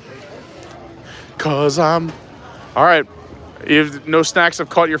 'Cause I'm... All right. No snacks have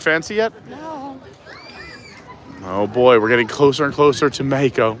caught your fancy yet? No. Oh boy, we're getting closer and closer to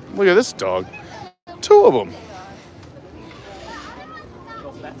Mexico. Look at this dog. 2 of them.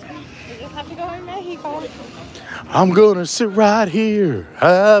 We just have to go in Mexico. I'm gonna sit right here,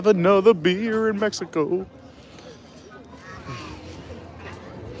 have another beer in Mexico.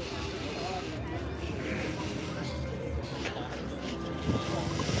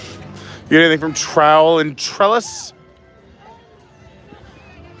 You get anything from Trowel and Trellis?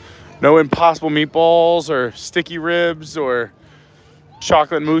 No Impossible Meatballs or Sticky Ribs or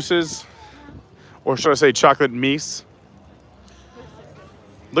chocolate mousses? Or should I say chocolate mise?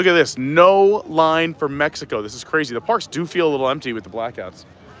 Look at this. No line for Mexico. This is crazy. The parks do feel a little empty with the blackouts.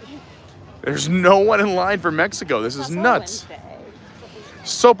 There's no one in line for Mexico. This is nuts.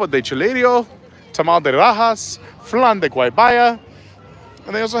 Sopa de chilerio, tamal de rajas, flan de guaybaya,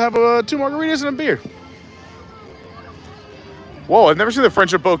 and they also have 2 margaritas and a beer. Whoa, I've never seen the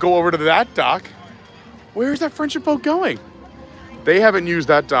friendship boat go over to that dock. Where is that friendship boat going? They haven't used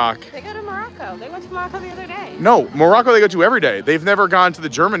that dock. They go to Morocco. They went to Morocco the other day. No, Morocco they go to every day. They've never gone to the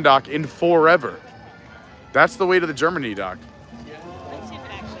German dock in forever. That's the way to the Germany dock.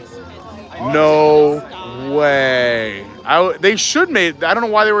 No way. They should make. I don't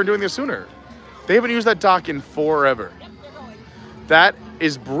know why they weren't doing this sooner. They haven't used that dock in forever. That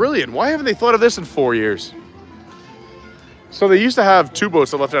is brilliant. Why haven't they thought of this in 4 years? So they used to have 2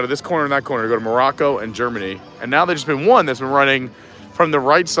 boats that left out of this corner and that corner to go to Morocco and Germany. And now there's just been one that's been running from the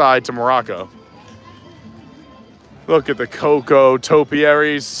right side to Morocco. Look at the Coco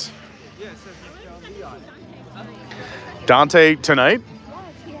topiaries. Dante tonight?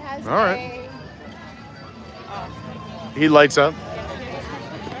 Yes, he has All right. He lights up.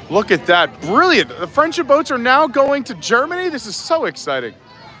 Look at that. Brilliant. The friendship boats are now going to Germany. This is so exciting.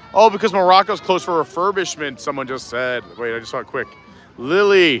 Oh, because Morocco's closed for refurbishment, someone just said. Wait, I just saw it quick.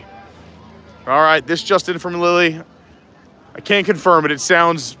 Lily. All right, this just in from Lily. I can't confirm it. It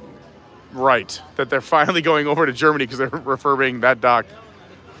sounds right that they're finally going over to Germany because they're refurbing that dock.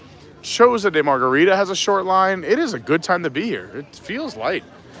 Choza de Margarita has a short line. It is a good time to be here. It feels light.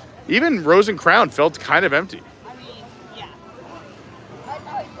 Even Rose and Crown felt kind of empty.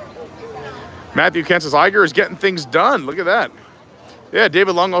 Matthew Kent says, Iger is getting things done. Look at that. Yeah,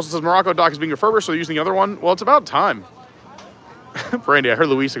 David Long also says Morocco dock is being refurbished, so they're using the other one. Well, it's about time. Brandy, I heard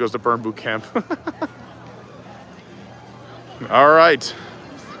Louisa goes to burn boot camp. All right.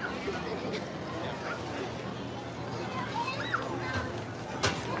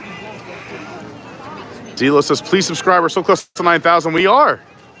 Dilo says, please subscribe. We're so close to 9,000. We are.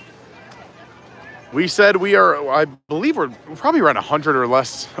 We said we are, I believe we're probably around 100 or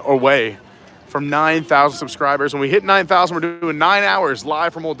less away from 9,000 subscribers. When we hit 9,000, we're doing 9 hours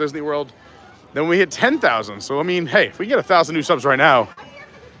live from Walt Disney World. Then we hit 10,000. So, I mean, hey, if we get 1,000 new subs right now,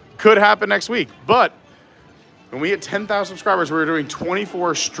 could happen next week. But when we hit 10,000 subscribers, we're doing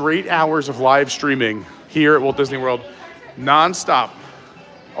 24 straight hours of live streaming here at Walt Disney World, nonstop,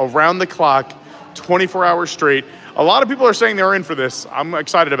 around the clock, 24 hours straight. A lot of people are saying they're in for this. I'm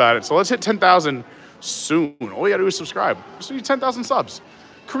excited about it. So let's hit 10,000 soon. All you gotta do is subscribe. Just need 10,000 subs.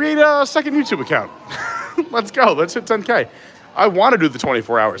 Create a second YouTube account. Let's go. Let's hit 10K. I want to do the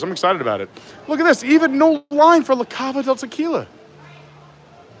 24 hours. I'm excited about it. Look at this. Even no line for La Cava del Tequila.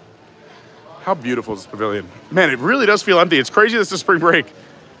 How beautiful is this pavilion? Man, it really does feel empty. It's crazy this is spring break.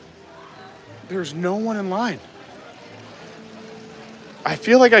 There's no one in line. I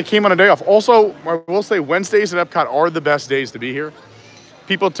feel like I came on a day off. Also, I will say Wednesdays at Epcot are the best days to be here.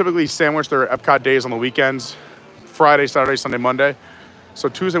 People typically sandwich their Epcot days on the weekends. Friday, Saturday, Sunday, Monday. So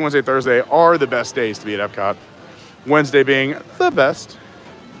Tuesday, Wednesday, Thursday are the best days to be at Epcot. Wednesday being the best.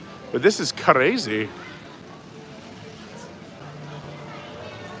 But this is crazy.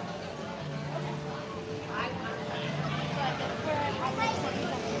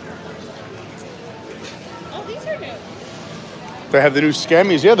 Oh, these are new. They have the new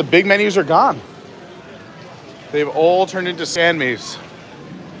scammies. Yeah, the big menus are gone. They've all turned into scammies.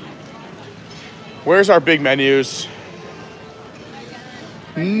 Where's our big menus?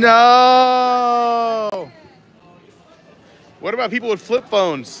 No! What about people with flip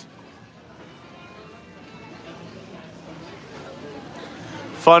phones?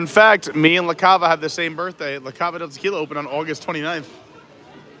 Fun fact, me and La Cava have the same birthday. La Cava del Tequila opened on August 29th.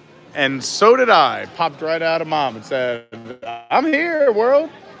 And so did I. Popped right out of mom and said, I'm here, world.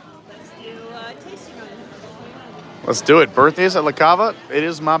 Let's do tasting run. Let's do it. Birthdays at La Cava. It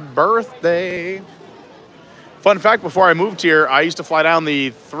is my birthday. Fun fact, before I moved here, I used to fly down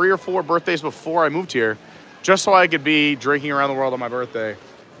the 3 or 4 birthdays before I moved here, just so I could be drinking around the world on my birthday,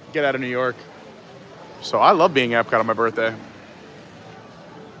 get out of New York. So I love being at Epcot on my birthday.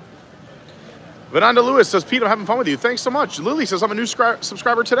 Vananda Lewis says, Pete, I'm having fun with you. Thanks so much. Lily says, I'm a new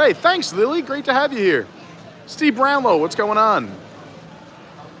subscriber today. Thanks, Lily. Great to have you here. Steve Brownlow, what's going on?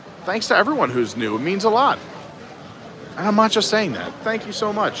 Thanks to everyone who's new. It means a lot. And I'm not just saying that. Thank you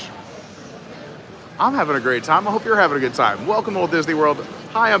so much. I'm having a great time. I hope you're having a good time. Welcome to Walt Disney World.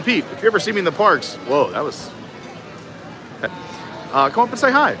 Hi, I'm Pete. If you ever see me in the parks, whoa, that was... come up and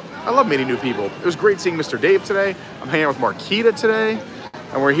say hi. I love meeting new people. It was great seeing Mr. Dave today. I'm hanging out with Marquita today.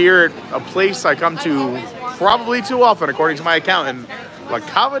 And we're here at a place I come to probably too often, according to my accountant, La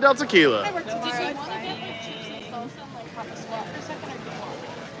Cava del Tequila.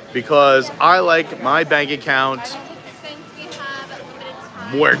 Because I like my bank account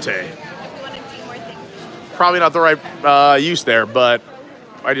muerte. Probably not the right use there, but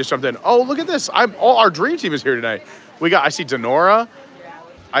I just jumped in. Oh, look at this. Our dream team is here today. I see Denora.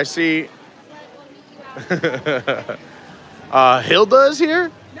 I see Hilda is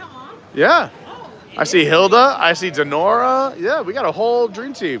here. Yeah. I see Hilda. I see Denora. Yeah, we got a whole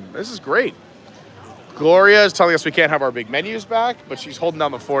dream team. This is great. Gloria is telling us we can't have our big menus back, but she's holding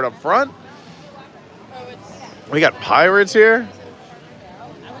down the fort up front. We got Pirates here. I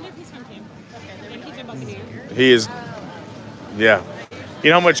wonder if he's from Team. Okay, he's a Buccaneer. He is, yeah. You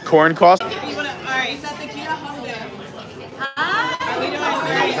know how much corn costs?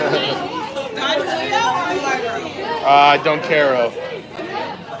 I don't care.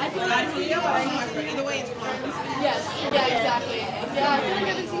 Yes. Yeah. Exactly.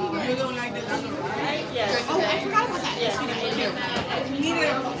 Yeah. You don't like the Yes. Oh, I forgot about that.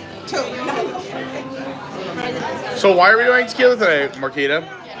 So why are we doing tequila today, Marquita?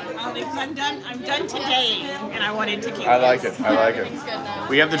 I'm done today, and I wanted tequila. I like it. I like it.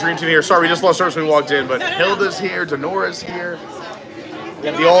 We have the dream team here. Sorry, we just lost service when we walked in, but Hilda's here, Denora's here. We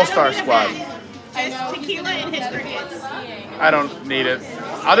have the all-star squad. Just tequila and his crickets. I don't need it.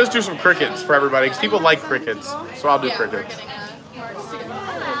 I'll just do some crickets for everybody, because people like crickets, so I'll do crickets.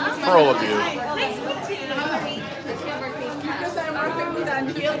 For all of you.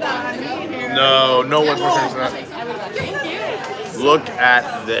 No, no one's more serious than that. Look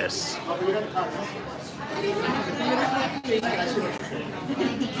at this.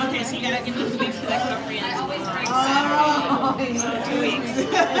 Okay, so you gotta give me 2 weeks because I put up for you. 2 weeks.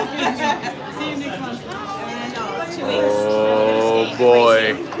 See you next month. 2 weeks. Oh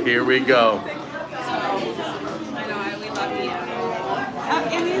boy, here we go. I know, we love you.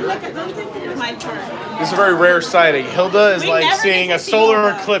 And then look, I don't think it's my turn. This is a very rare sighting. Hilda is We like never seeing get a to see solar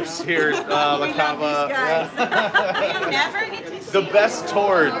Hilda. eclipse here at La Cava. We never get to see The best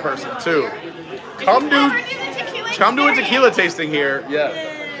toured person too. Come Come do a tequila tasting here. Yeah.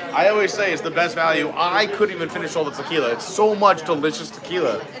 I always say it's the best value. I couldn't even finish all the tequila. It's so much delicious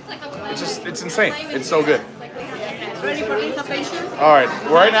tequila. It's insane. It's so good. Ready for anticipation? All right.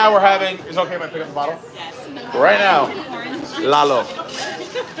 Right now we're having. Is it okay if I pick up the bottle? Yes. Right now, Lalo.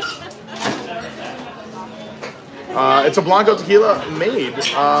 It's a Blanco tequila made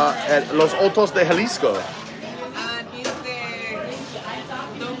at Los Altos de Jalisco.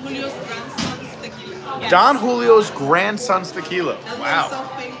 Don Julio's grandson's tequila. Wow.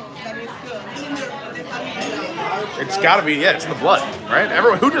 It's got to be, yeah, it's in the blood, right?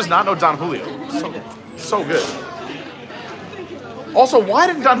 Everyone who does not know Don Julio? So good. Also, why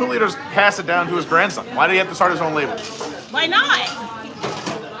didn't Don Julio just pass it down to his grandson? Why did he have to start his own label? Why not?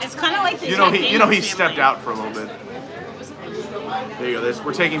 It's kind of like the You know he stepped out for a little bit. There you go.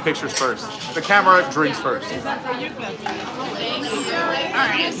 We're taking pictures first. The camera drinks first.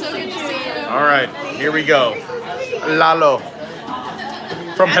 All right, here we go. Lalo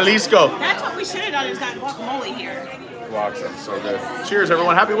from Jalisco. That's what we should have done, is got guacamole here. Wow, that's so good. Cheers,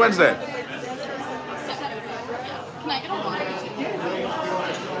 everyone. Happy Wednesday.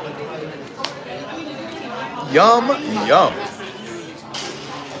 Yum, yum.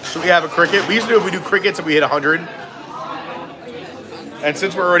 Should we have a cricket? We used to do if we do crickets if we hit 100. And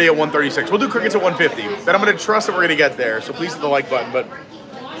since we're already at 136, we'll do crickets at 150. Then I'm going to trust that we're going to get there. So please hit the like button. But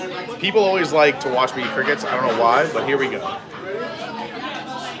people always like to watch me eat crickets. I don't know why, but here we go.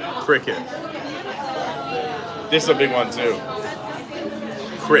 Cricket. This is a big one too.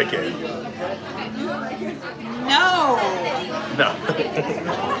 Cricket. No. No.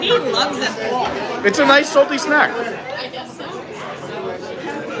 He loves it. It's a nice salty snack.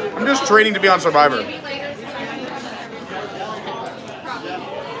 I'm just training to be on Survivor.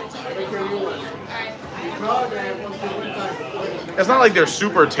 It's not like they're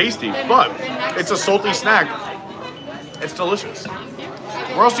super tasty, but it's a salty snack. It's delicious.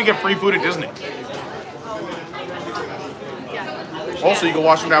 Where else do you get free food at Disney? Also, you can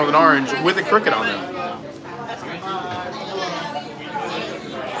wash them down with an orange with a cricket on them.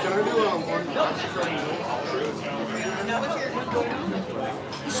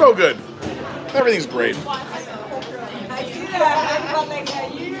 So good. Everything's great.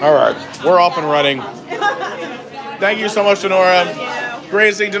 All right, we're off and running. Thank you so much, Denora.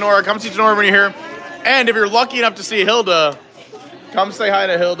 Great seeing Denora. Come see Denora when you're here. And if you're lucky enough to see Hilda, come say hi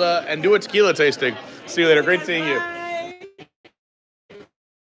to Hilda and do a tequila tasting. See you later. Great seeing you.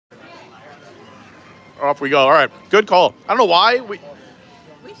 Off we go. All right, good call. I don't know why. We've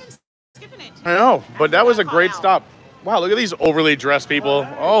been skipping it. I know, but that was a great stop. Wow, look at these overly dressed people.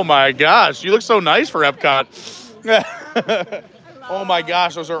 Oh my gosh, you look so nice for EPCOT. Oh my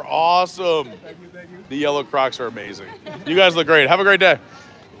gosh, those are awesome. The yellow Crocs are amazing. You guys look great. Have a great day.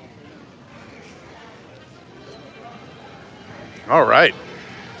 All right.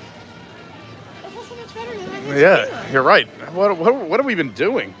 So much better than Yeah, you're right. What have we been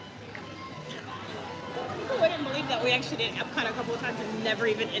doing? I wouldn't believe that we actually did EPCOT a couple of times and never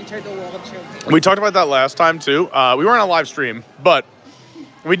even entered the World Showcase. We talked about that last time too. We weren't on a live stream, but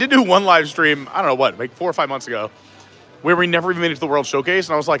we did do one live stream, I don't know what, like 4 or 5 months ago, where we never even made it to the World Showcase.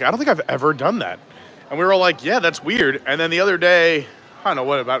 And I was like, I don't think I've ever done that. And we were all like, yeah, that's weird. And then the other day, I don't know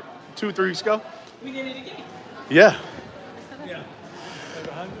what, about 2 or 3 weeks ago? We did it again. Yeah.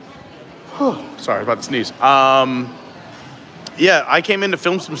 Sorry about the sneeze. Yeah, I came in to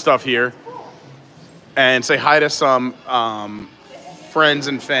film some stuff here and say hi to some friends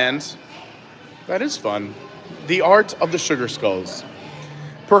and fans. That is fun. The art of the sugar skulls.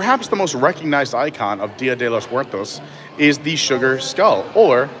 Perhaps the most recognized icon of Dia de los Muertos is the sugar skull,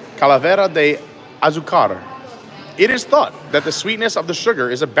 or Calavera de Azucar. It is thought that the sweetness of the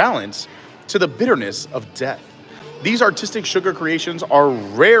sugar is a balance to the bitterness of death. These artistic sugar creations are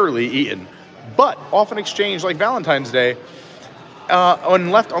rarely eaten, but often exchanged like Valentine's Day when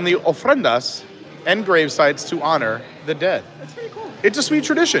left on the ofrendas and grave sites to honor the dead. That's pretty cool. It's a sweet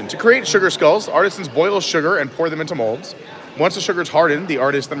tradition. To create sugar skulls, artisans boil sugar and pour them into molds. Once the sugar is hardened, the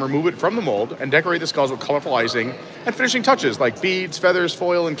artists then remove it from the mold and decorate the skulls with colorful icing and finishing touches like beads, feathers,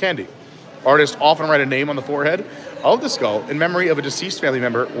 foil, and candy. Artists often write a name on the forehead of the skull in memory of a deceased family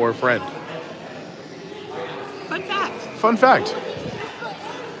member or friend. Fun fact. Fun fact.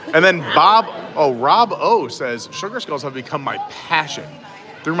 And then Rob O says, sugar skulls have become my passion.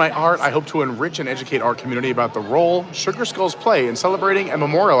 Through my art, I hope to enrich and educate our community about the role sugar skulls play in celebrating and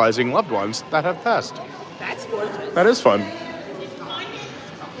memorializing loved ones that have passed. That's gorgeous. That is fun.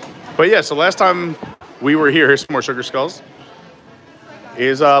 But yeah, so last time we were here, here's some more sugar skulls.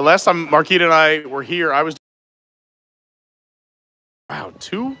 Last time Marquita and I were here, I was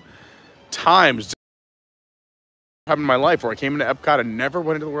 2 times happened in my life where I came into EPCOT and never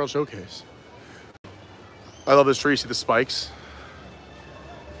went into the World Showcase. I love this tree. See the spikes?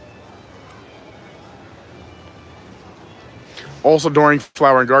 Also, during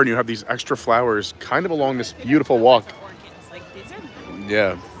Flower and Garden, you have these extra flowers kind of along this beautiful walk.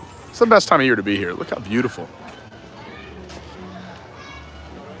 Yeah. It's the best time of year to be here. Look how beautiful.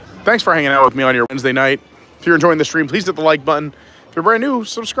 Thanks for hanging out with me on your Wednesday night. If you're enjoying the stream, please hit the like button. If you're brand new,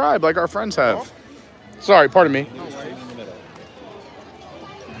 subscribe like our friends have. Sorry, pardon me.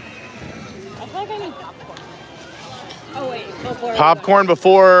 Popcorn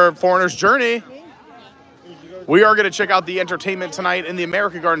before Foreigner's Journey. We are going to check out the entertainment tonight in the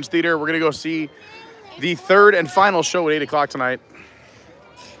American Gardens Theater. We're going to go see the 3rd and final show at 8 o'clock tonight.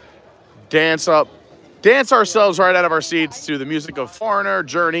 Dance ourselves right out of our seats to the music of Foreigner,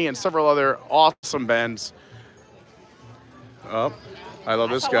 Journey, and several other awesome bands. Oh, I love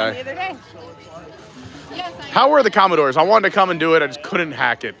this guy. How were the Commodores? I wanted to come and do it. I just couldn't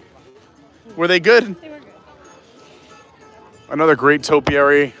hack it. Were they good? They were good. Another great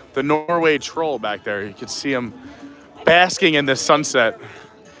topiary. The Norway Troll back there. You can see him basking in the sunset.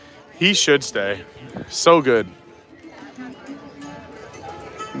 He should stay. So good.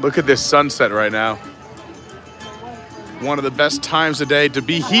 Look at this sunset right now. One of the best times of day to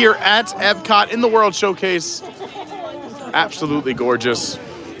be here at EPCOT in the World Showcase. Absolutely gorgeous.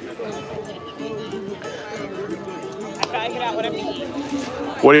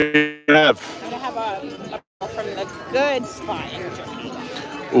 What do you have? I'm gonna have a from the good spot in Germany.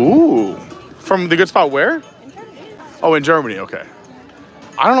 Ooh, from the good spot where? In Germany. Oh, in Germany, okay.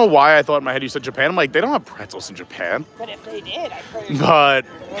 I don't know why I thought in my head you said Japan. I'm like, they don't have pretzels in Japan. But if they did, I'd probably. But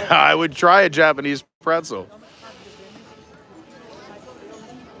I would try a Japanese pretzel.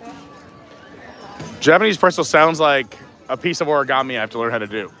 Japanese pretzel sounds like a piece of origami I have to learn how to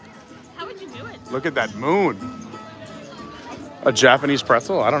do. How would you do it? Look at that moon. A Japanese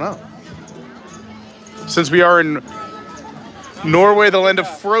pretzel? I don't know. Since we are in Norway, the land of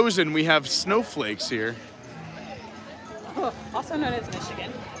frozen, we have snowflakes here. Also known as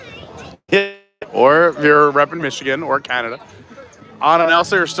Michigan. Yeah. Or if you're repping Michigan or Canada. Anna and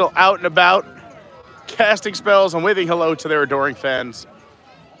Elsa are still out and about, casting spells and waving hello to their adoring fans.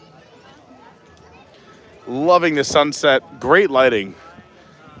 Loving the sunset. Great lighting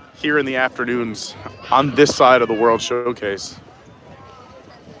here in the afternoons on this side of the World Showcase.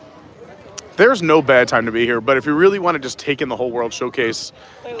 There's no bad time to be here, but if you really want to just take in the whole World Showcase,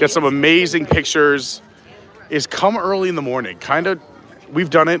 get some amazing pictures, is come early in the morning. Kind of,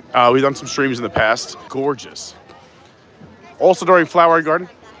 we've done it. We've done some streams in the past. Gorgeous. Also during Flower Garden,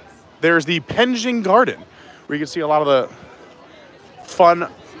 there's the Penjing Garden, where you can see a lot of the fun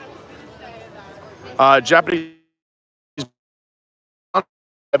Japanese.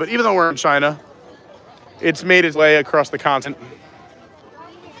 But even though we're in China, it's made its way across the continent.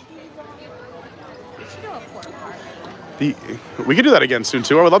 We could do that again soon,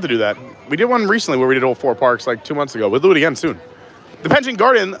 too. I would love to do that. We did one recently where we did all 4 parks like 2 months ago. We'll do it again soon. The Penjing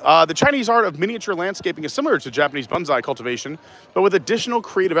Garden, the Chinese art of miniature landscaping is similar to Japanese bonsai cultivation, but with additional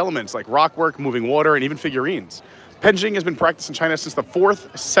creative elements like rockwork, moving water, and even figurines. Penjing has been practiced in China since the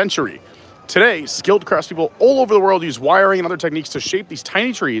 4th century. Today, skilled craftspeople all over the world use wiring and other techniques to shape these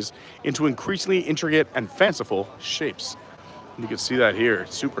tiny trees into increasingly intricate and fanciful shapes. You can see that here.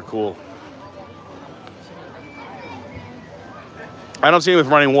 It's super cool. I don't see it with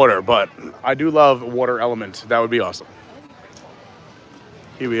running water, but I do love water element. That would be awesome.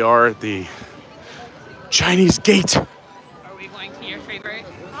 Here we are at the Chinese gate. Are we going to your favorite?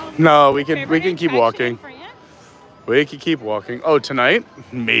 No, we can keep attraction walking. in France? We can keep walking. Oh, tonight?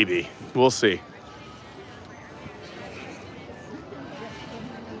 Maybe. We'll see.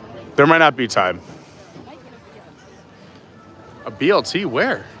 There might not be time. A BLT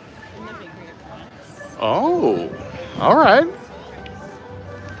where? Oh, all right.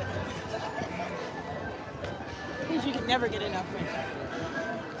 You can never get enough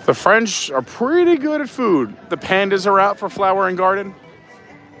French. The French are pretty good at food. The pandas are out for Flower and Garden.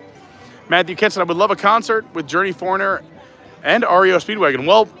 Matthew Kent said, I would love a concert with Journey Foreigner and REO Speedwagon.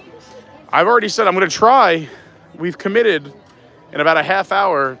 Well, I've already said I'm going to try. We've committed in about a half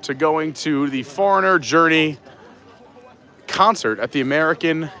hour to going to the Foreigner Journey concert at the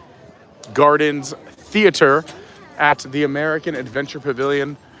American Gardens Theater at the American Adventure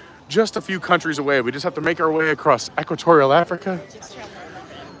Pavilion, just a few countries away. We just have to make our way across Equatorial Africa,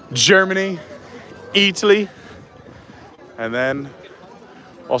 Germany, Italy, and then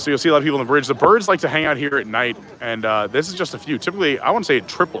also you'll see a lot of people on the bridge. The birds like to hang out here at night, and this is just a few. Typically, I want to say it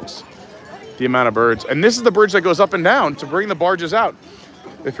triples the amount of birds. And this is the bridge that goes up and down to bring the barges out.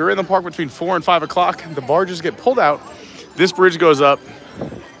 If you're in the park between 4 and 5 o'clock, the barges get pulled out. This bridge goes up,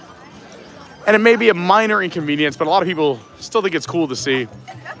 and it may be a minor inconvenience, but a lot of people still think it's cool to see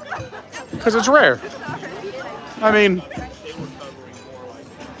because it's rare. I mean,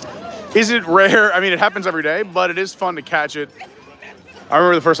 is it rare? I mean, it happens every day, but it is fun to catch it. I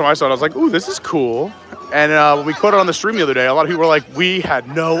remember the first time I saw it, I was like, ooh, this is cool. And when we caught it on the stream the other day, a lot of people were like, we had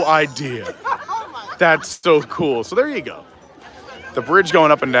no idea. That's so cool. So there you go. The bridge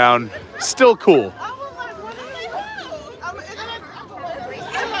going up and down, still cool.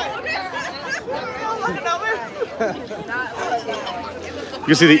 You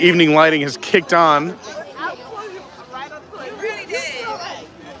can see the evening lighting has kicked on.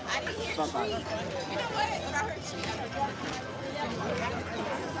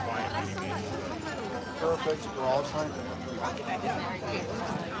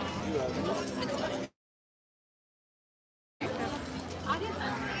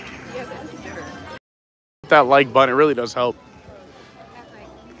 That like button, it really does help.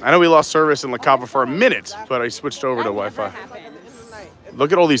 I know we lost service in La Cava for a minute, but I switched over to Wi-Fi.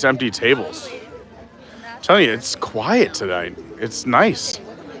 Look at all these empty tables. I'm telling you, it's quiet tonight. It's nice.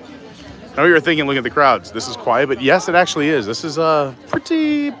 I know you were thinking, look at the crowds. This is quiet, but yes, it actually is. This is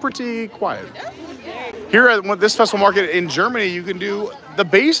pretty quiet. Here at this festival market in Germany, you can do the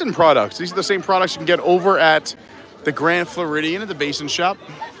Basin products. These are the same products you can get over at the Grand Floridian at the Basin shop,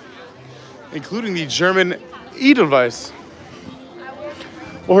 including the German Edelweiss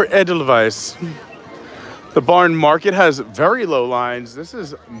or Edelweiss. The barn market has very low lines. This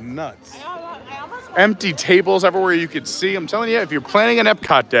is nuts. Empty tables everywhere you could see. I'm telling you, if you're planning an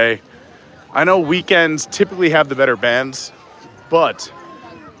EPCOT day, I know weekends typically have the better bands, but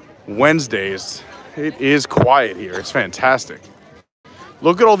Wednesdays, it is quiet here. It's fantastic.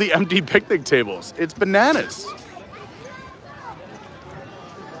 Look at all the empty picnic tables. It's bananas.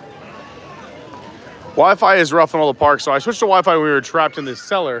 Wi-Fi is rough in all the parks, so I switched to Wi-Fi when we were trapped in this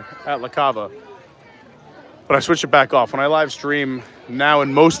cellar at La Cava. But I switched it back off. When I live stream now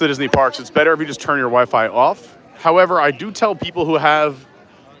in most of the Disney parks, it's better if you just turn your Wi-Fi off. However, I do tell people who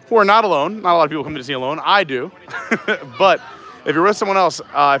are not alone, not a lot of people come to Disney alone, I do. But if you're with someone else,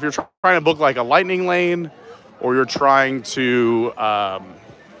 if you're trying to book like a lightning lane, or you're trying to,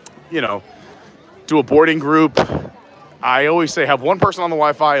 do a boarding group, I always say have one person on the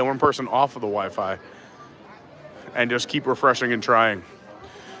Wi-Fi and one person off of the Wi-Fi, and just keep refreshing and trying.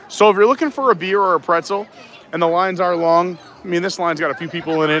 So if you're looking for a beer or a pretzel, and the lines are long, I mean, this line's got a few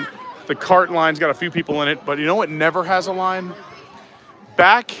people in it. The cart line's got a few people in it, but you know what never has a line?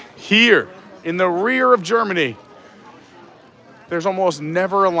 Back here in the rear of Germany, there's almost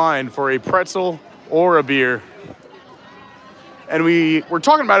never a line for a pretzel or a beer. And we were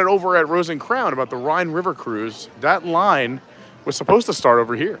talking about it over at Rose and Crown about the Rhine River Cruise. That line was supposed to start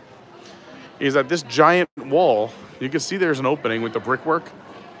over here. Is that this giant wall, you can see there's an opening with the brickwork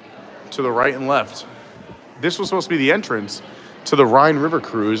to the right and left. This was supposed to be the entrance to the Rhine River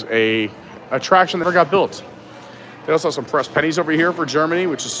Cruise, a attraction that never got built. They also have some pressed pennies over here for Germany,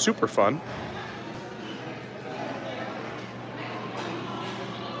 which is super fun.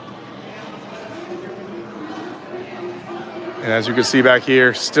 And as you can see back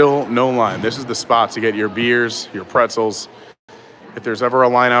here, still no line. This is the spot to get your beers, your pretzels, if there's ever a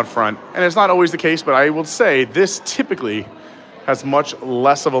line out front. And it's not always the case, but I will say this typically has much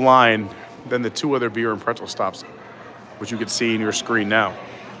less of a line than the two other beer and pretzel stops, which you can see in your screen now.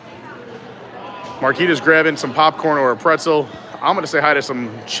 Marquita's grabbing some popcorn or a pretzel. I'm gonna say hi to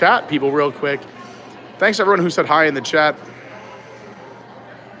some chat people real quick. Thanks to everyone who said hi in the chat.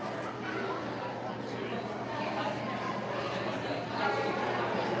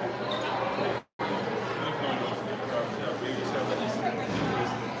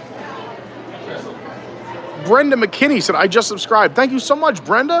 Brenda McKinney said, I just subscribed. Thank you so much,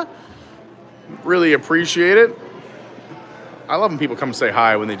 Brenda. Really appreciate it. I love when people come say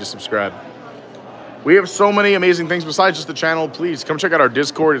hi when they just subscribe. We have so many amazing things besides just the channel. Please come check out our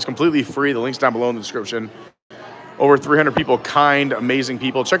Discord. It's completely free. The link's down below in the description. Over 300 people, kind, amazing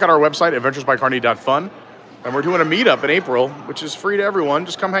people. Check out our website, adventuresbycarney.fun. And we're doing a meetup in April, which is free to everyone.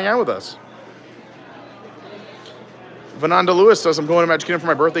 Just come hang out with us. Vananda Lewis says, I'm going to Magic Kingdom for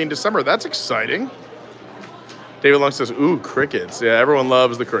my birthday in December. That's exciting. David Long says, ooh, crickets. Yeah, everyone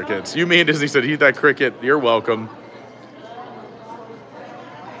loves the crickets. You, me, and Disney said, eat that cricket. You're welcome.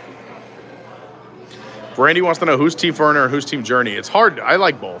 Brandy wants to know who's Team Foreigner and who's Team Journey. It's hard. I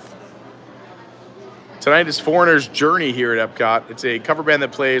like both. Tonight is Foreigner's Journey here at EPCOT. It's a cover band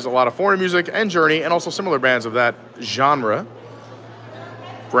that plays a lot of foreign music and Journey and also similar bands of that genre.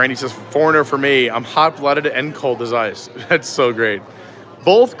 Brandy says, Foreigner for me. I'm hot-blooded and cold as ice. That's so great.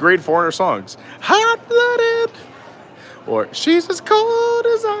 Both great Foreigner songs. Hot-blooded. Or she's as cold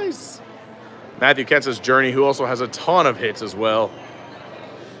as ice. Matthew Kent says Journey, who also has a ton of hits as well.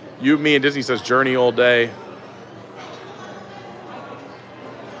 You, me, and Disney says Journey all day.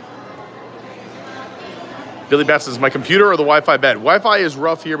 Billy Bass says, my computer or the Wi-Fi bed? Wi-Fi is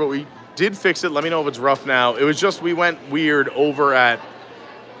rough here, but we did fix it. Let me know if it's rough now. It was just we went weird over at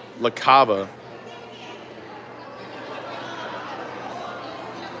La Cava.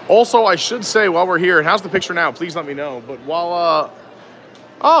 Also, I should say while we're here, and how's the picture now? Please let me know. But while,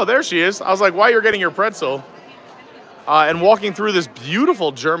 oh, there she is. I was like, while you're getting your pretzel and walking through this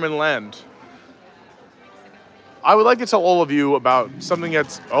beautiful German land, I would like to tell all of you about something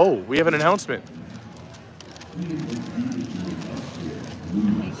that's, oh, we have an announcement.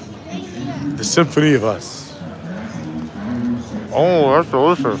 The Symphony of Us. Oh, that's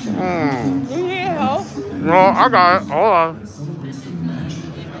delicious. Yeah. No, I got it. Hold on.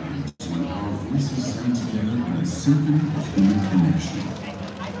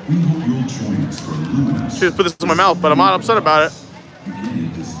 She just put this in my mouth, but I'm not upset about it.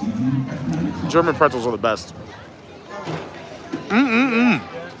 German pretzels are the best.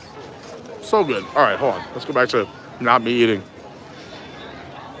 So good. All right, hold on. Let's go back to not me eating.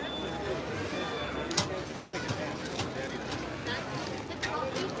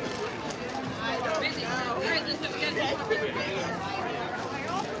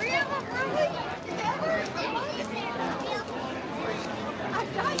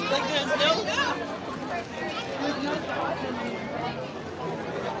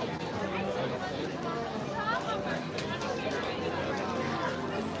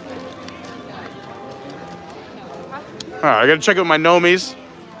 All right, I gotta check with my nomies.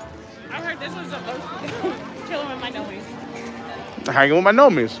 I heard this was the most chilling with my nomies. Hanging with my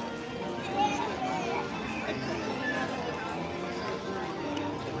nomies.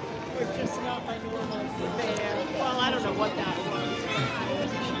 It's just not my normal fare. Well, I don't know what that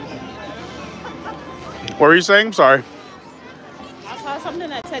was. What were you saying? Sorry. I saw something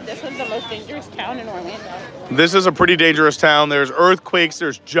that said this was the most dangerous town in Orlando. This is a pretty dangerous town. There's earthquakes,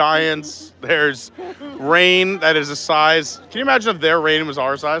 there's giants, there's rain that is the size. Can you imagine if their rain was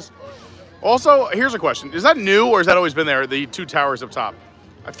our size? Also, here's a question. Is that new or has that always been there, the two towers up top?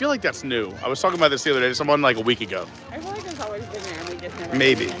 I feel like that's new. I was talking about this the other day to someone like a week ago. I feel like it's always been there. We just never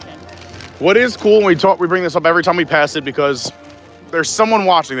Maybe. paid attention. What is cool when we bring this up every time we pass it because there's someone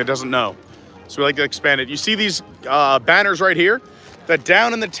watching that doesn't know. So we like to expand it. You see these banners right here? that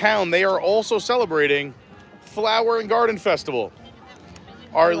down in the town, they are also celebrating Flower and Garden Festival.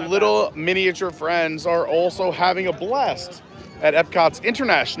 Our little miniature friends are also having a blast at Epcot's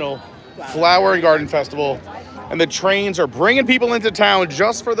International Flower and Garden Festival. And the trains are bringing people into town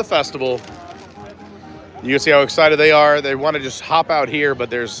just for the festival. You can see how excited they are. They want to just hop out here, but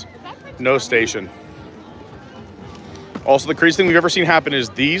there's no station. Also, the craziest thing we've ever seen happen is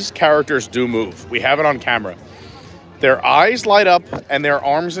these characters do move. We have it on camera. Their eyes light up and their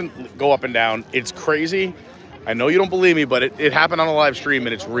arms go up and down. It's crazy. I know you don't believe me, but it happened on a live stream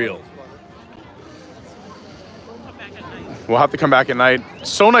and it's real. We'll have to come back at night.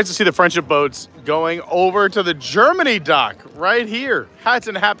 So nice to see the friendship boats going over to the Germany dock right here.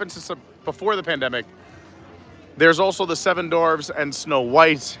 Hasn't happened since before the pandemic. There's also the Seven Dwarfs and Snow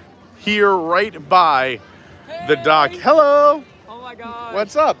White here right by the dock. Hello. Oh my God.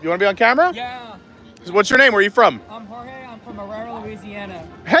 What's up? You want to be on camera? Yeah. What's your name? Where are you from? I'm Jorge. I'm from Aurora, Louisiana.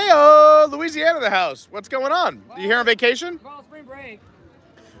 Hey, Louisiana, the house. What's going on? Well, you here on vacation? Well, spring break.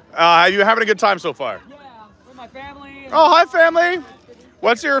 Are you having a good time so far? Yeah, with my family. Oh, hi, family.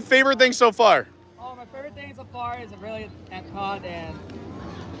 What's your favorite thing so far? Oh, my favorite thing so far is really EPCOT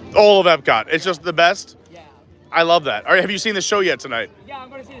and. All of Epcot. It's just the best. Yeah. I love that. All right, have you seen the show yet tonight? Yeah, I'm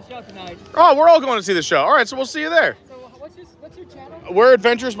going to see the show tonight. Oh, we're all going to see the show. All right, so we'll see you there. So what's your channel? We're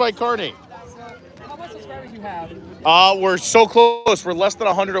Adventures by Carney. So how much subscribers you have? We're so close. We're less than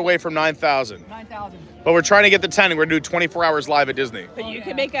 100 away from 9,000. 9,000. But we're trying to get to 10, and we're going to do 24 hours live at Disney. But you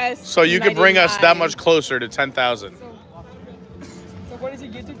can make us. So you could bring us that much closer to 10,000. So what is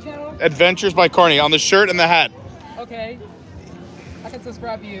your YouTube channel? Adventures by Carney on the shirt and the hat. Okay. I can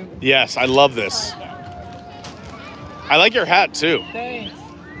subscribe to you. Yes, I love this. I like your hat too. Thanks.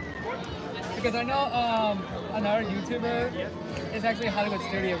 Because I know another YouTuber is actually Hollywood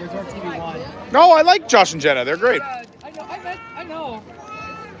Studio, Resort TV 1. No, I like Josh and Jenna. They're great. Yeah, I know.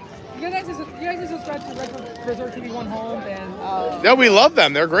 You guys just subscribe to Resort TV 1 Home and Yeah, we love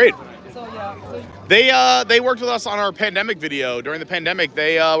them. They're great. so yeah. So, They worked with us on our pandemic video. During the pandemic,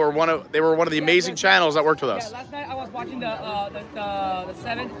 they were one of the amazing channels that worked with yeah, us. last night I was watching the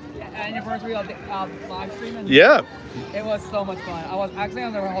 7th anniversary of the live stream and Yeah, it was so much fun. I was actually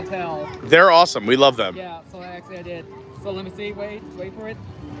on their hotel. they're awesome. We love them. Yeah, so actually I did. So let me see. Wait for it.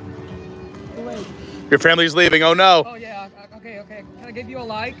 Oh, wait. Your family's leaving. Oh no. Oh yeah. Okay. Can I give you a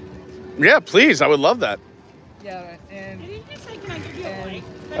like? Yeah, please. I would love that. Yeah, and. Did you just say, can I give you a like?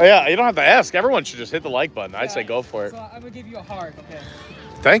 Oh yeah, you don't have to ask. Everyone should just hit the like button. I'd say go for it. So I'm gonna give you a heart, okay?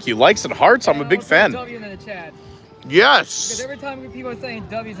 Thank you. Likes and hearts. I'm a And big also fan. W in the chat. Because Yes. every time people are saying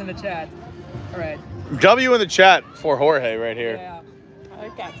W's in the chat. All right. W in the chat for Jorge right here. Yeah.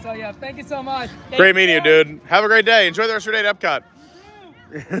 Okay. So yeah, thank you so much. Great meeting you, dude. Have a great day. Enjoy the rest of your day at Epcot.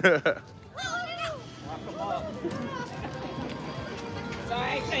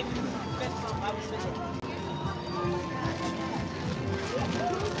 Sorry, I couldn't. I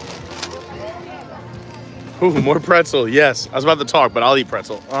was Ooh, more pretzel. Yes. I was about to talk, but I'll eat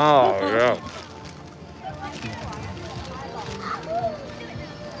pretzel. Oh, yeah.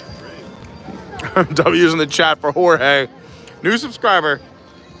 W's in the chat for Jorge. New subscriber.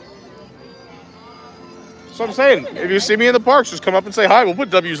 That's what I'm saying. If you see me in the parks, just come up and say hi. We'll put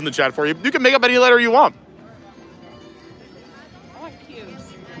W's in the chat for you. You can make up any letter you want. I want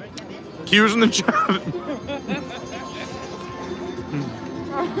Q's. Q's in the chat.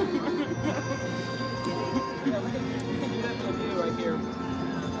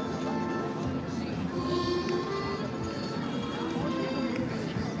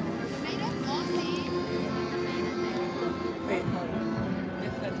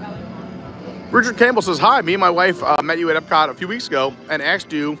 Richard Campbell says, hi, me and my wife met you at Epcot a few weeks ago and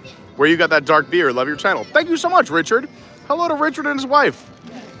asked you where you got that dark beer. Love your channel. Thank you so much, Richard. Hello to Richard and his wife.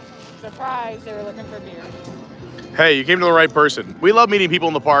 Surprise, they were looking for beer. Hey, you came to the right person. We love meeting people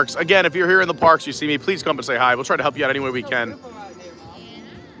in the parks. Again, if you're here in the parks, you see me, please come and say hi. We'll try to help you out any way we can.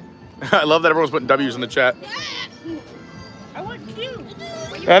 I love that everyone's putting W's in the chat. I want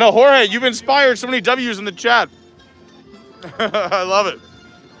Q's. I know, Jorge, you've inspired so many W's in the chat. I love it.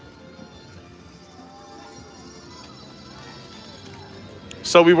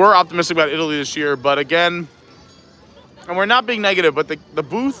 So we were optimistic about Italy this year, but again, and we're not being negative, but the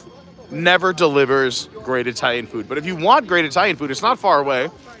booth never delivers great Italian food. But if you want great Italian food, it's not far away.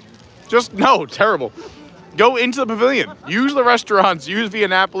 Just, no, terrible. Go into the pavilion. Use the restaurants. Use Via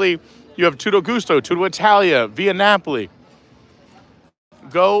Napoli. You have Tutto Gusto, Tutto Italia, Via Napoli.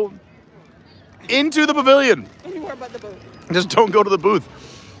 Go into the pavilion. Anywhere but the booth. Just don't go to the booth.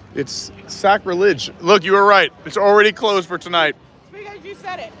 It's sacrilege. Look, you were right. It's already closed for tonight. Because you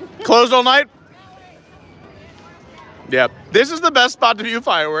said it. Closed all night? Yeah, this is the best spot to view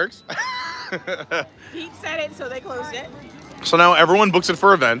fireworks. Pete said it, so they closed it. So now everyone books it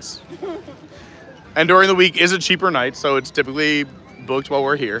for events. And during the week is a cheaper night, so it's typically booked while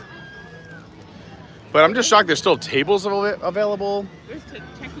we're here. But I'm just shocked there's still tables available. There's check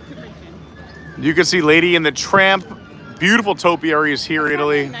your convention. You can see Lady and the Tramp. Beautiful topiaries here in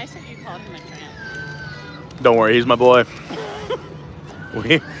Italy. Really nice that you called him a tramp. Don't worry, he's my boy.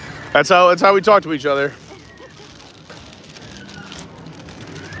 That's how we talk to each other.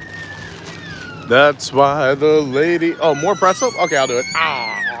 That's why the lady... Oh, more pretzel? Okay, I'll do it.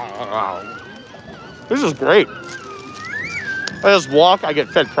 This is great. I just walk, I get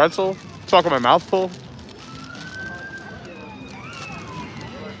fed pretzel, talk with my mouth full. Is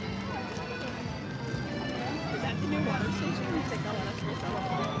that the new water station? You take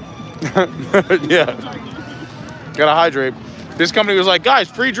all that up Yeah. Gotta hydrate. This company was like, guys,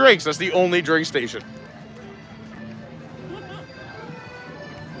 free drinks. That's the only drink station.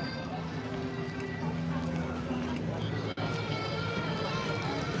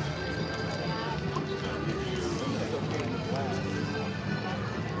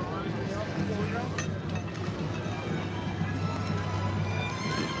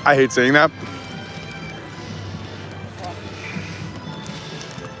 I hate saying that.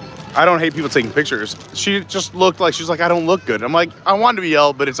 I don't hate people taking pictures. She just looked like, she's like, I don't look good. I'm like, I wanted to be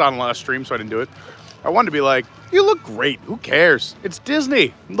yelled, but it's on last stream, so I didn't do it. I wanted to be like, you look great. Who cares? It's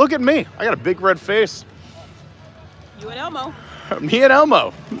Disney. Look at me. I got a big red face. You and Elmo. Me and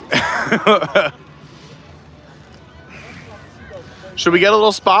Elmo. Should we get a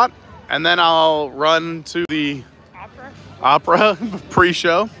little spot? And then I'll run to the opera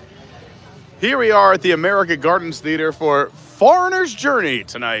pre-show. Here we are at the America Gardens Theater for Foreigner's Journey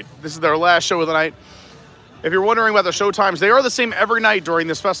tonight. This is their last show of the night. If you're wondering about the show times, they are the same every night during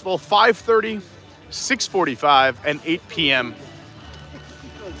this festival: 5:30, 6:45, and 8 p.m.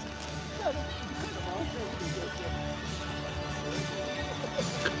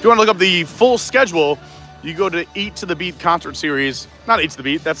 If you want to look up the full schedule, you go to Eat to the Beat concert series. Not Eat to the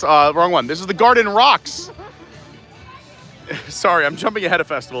Beat, that's the wrong one. This is the Garden Rocks. Sorry, I'm jumping ahead of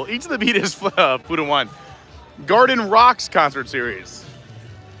festival. Eat to the Beat is Food and Wine. Garden Rocks concert series.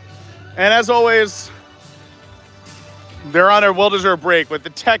 And as always, they're on a well-deserved break with the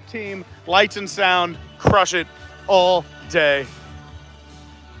tech team, lights and sound, crush it all day.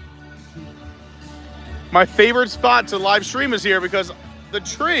 My favorite spot to live stream is here because the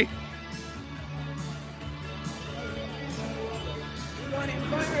tree.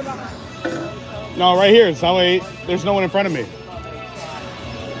 No, right here. It's that way there's no one in front of me.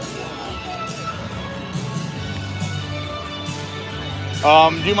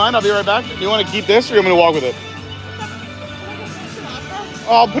 Do you mind? I'll be right back. Do you want to keep this or you want me to walk with it?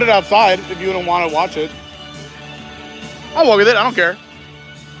 Oh, I'll put it outside if you don't want to watch it. I'll walk with it. I don't care.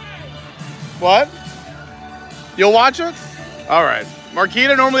 What? You'll watch it? All right.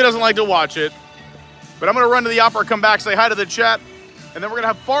 Marquita normally doesn't like to watch it, but I'm going to run to the opera, come back, say hi to the chat, and then we're going to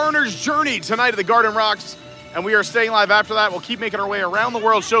have Foreigner's Journey tonight at the Garden Rocks, and we are staying live after that. We'll keep making our way around the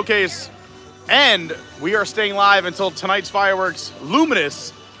World Showcase, and we are staying live until tonight's fireworks,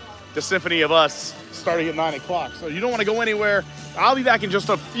 Luminous, the Symphony of Us, starting at 9 o'clock. So you don't want to go anywhere. I'll be back in just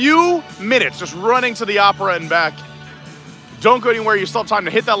a few minutes, just running to the opera and back. Don't go anywhere. You still have time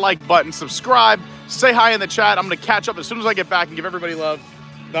to hit that like button, subscribe, say hi in the chat. I'm going to catch up as soon as I get back and give everybody love.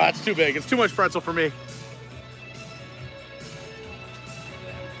 No, that's too big. It's too much pretzel for me.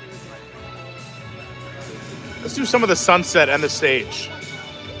 Let's do some of the sunset and the stage.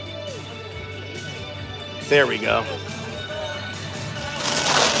 There we go.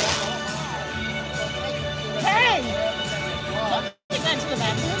 Hey! Take that to the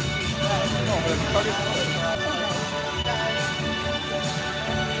bathroom.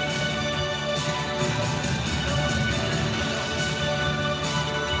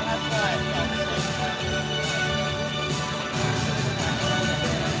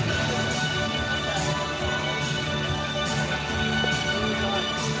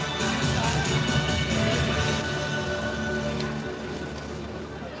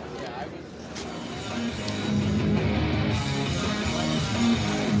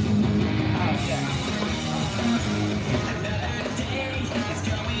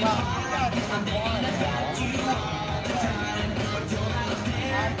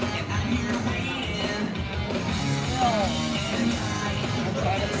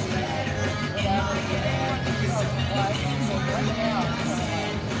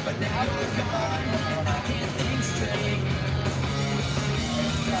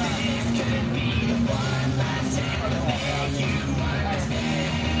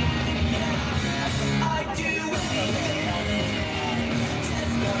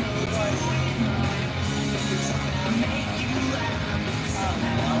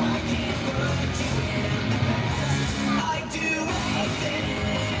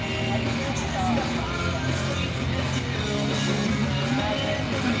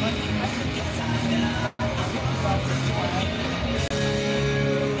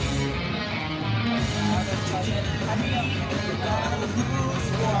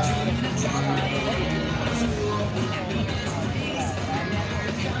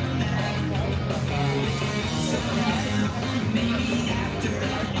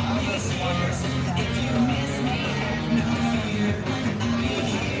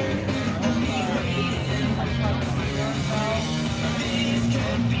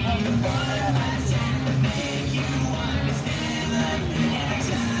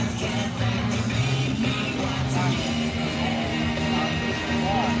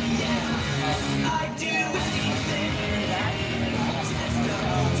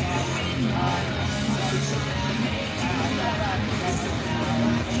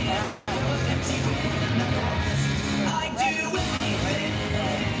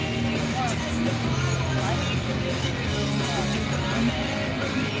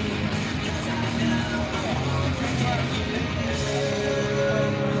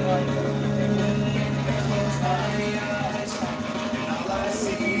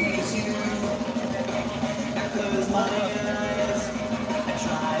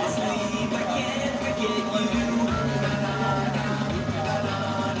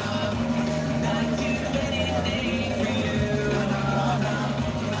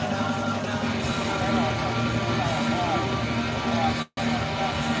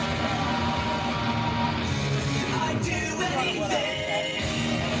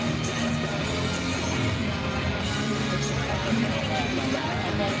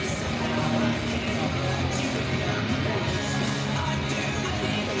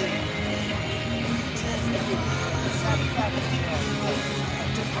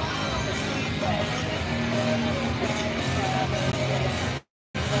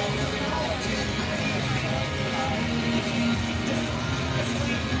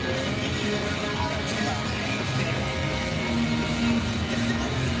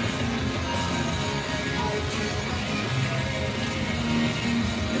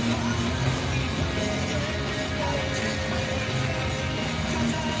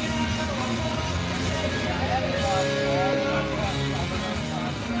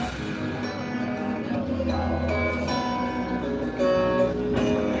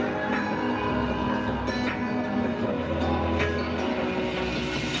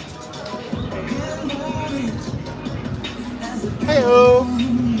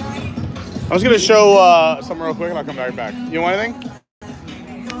 I was gonna show something real quick and I'll come right back. You want anything?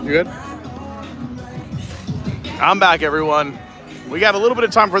 You good? I'm back, everyone. We got a little bit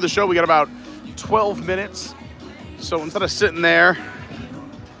of time for the show. We got about 12 minutes. So instead of sitting there,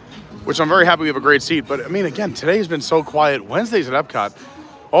 which I'm very happy we have a great seat, but I mean, again, today's been so quiet. Wednesday's at EPCOT.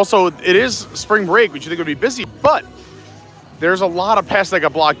 Also, it is spring break, which you think would be busy, but there's a lot of passes that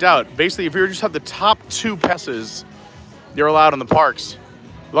got blocked out. Basically, if you just have the top 2 passes, you're allowed in the parks.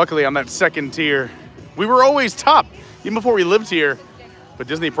 Luckily, on that second tier, we were always top, even before we lived here, but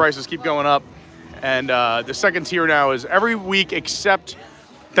Disney prices keep going up. And the second tier now is every week except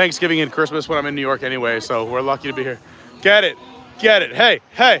Thanksgiving and Christmas when I'm in New York anyway, so we're lucky to be here. Get it, get it. Hey,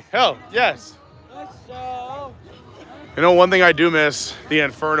 hey, hell, yes. You know, one thing I do miss, the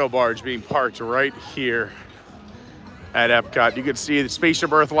Inferno barge being parked right here at EPCOT. You can see the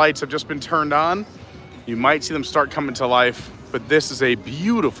Spaceship Earth lights have just been turned on. You might see them start coming to life, but this is a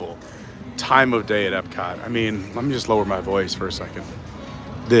beautiful time of day at EPCOT. I mean, let me just lower my voice for a second.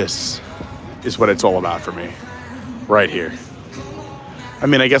 This is what it's all about for me, right here. I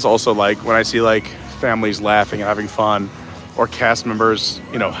mean, I guess also like when I see like families laughing and having fun, or cast members,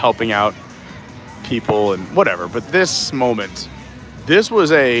 you know, helping out people and whatever. But this moment, this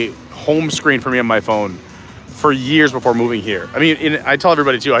was a home screen for me on my phone for years before moving here. I mean, I tell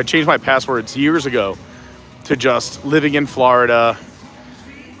everybody too, I changed my passwords years ago to just living in Florida,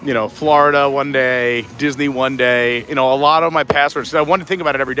 you know, Florida one day, Disney one day, you know, a lot of my passwords. I want to think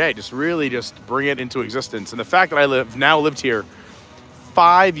about it every day, just really just bring it into existence. And the fact that I lived here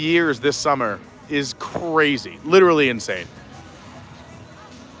 5 years this summer is crazy, literally insane.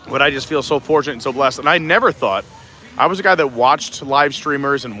 But I just feel so fortunate and so blessed. And I never thought, I was a guy that watched live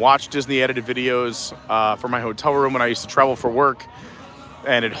streamers and watched Disney edited videos from my hotel room when I used to travel for work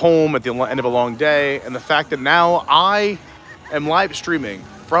and at home at the end of a long day. And the fact that now I am live streaming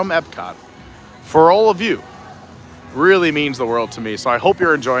from EPCOT for all of you really means the world to me. So I hope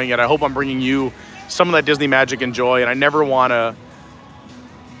you're enjoying it. I hope I'm bringing you some of that Disney magic and joy. And I never want to,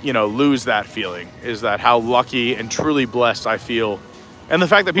 you know, lose that feeling, is that how lucky and truly blessed I feel. And the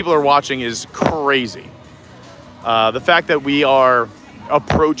fact that people are watching is crazy. The fact that we are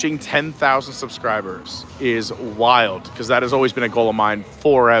approaching 10,000 subscribers is wild, because that has always been a goal of mine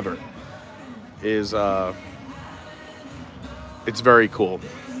forever. It's very cool.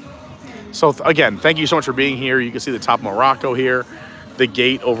 So again, thank you so much for being here. You can see the top of Morocco here, the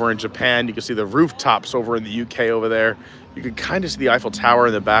gate over in Japan. You can see the rooftops over in the UK over there. You can kind of see the Eiffel Tower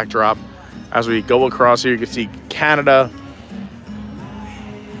in the backdrop. As we go across here, you can see Canada.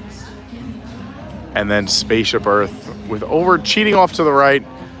 And then Spaceship Earth with cheating off to the right.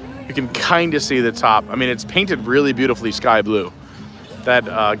 You can kind of see the top. I mean, it's painted really beautifully sky blue.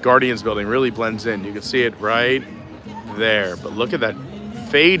 That Guardians building really blends in. You can see it right there. But look at that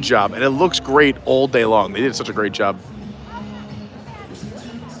fade job. And it looks great all day long. They did such a great job.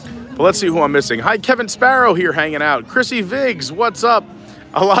 But let's see who I'm missing. Hi, Kevin Sparrow here hanging out. Chrissy Viggs, what's up?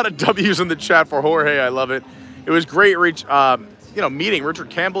 A lot of W's in the chat for Jorge. I love it. It was great meeting Richard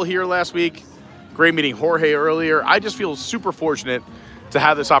Campbell here last week. Great meeting Jorge earlier. I just feel super fortunate to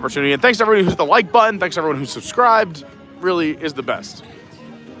have this opportunity. And thanks to everybody who's hit the like button. Thanks to everyone who subscribed. Really is the best.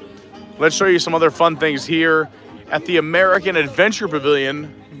 Let's show you some other fun things here at the American Adventure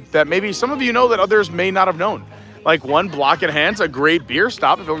Pavilion that maybe some of you know that others may not have known. Like one, Block and Hands, a great beer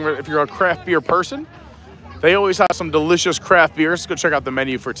stop if you're a craft beer person. They always have some delicious craft beers. Let's go check out the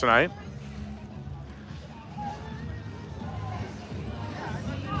menu for tonight.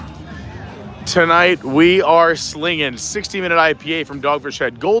 Tonight, we are slinging 60-minute IPA from Dogfish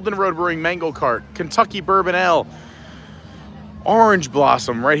Head, Golden Road Brewing Mango Cart, Kentucky Bourbon Ale, Orange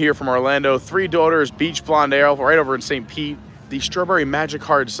Blossom right here from Orlando, Three Daughters Beach Blonde Ale right over in St. Pete, the Strawberry Magic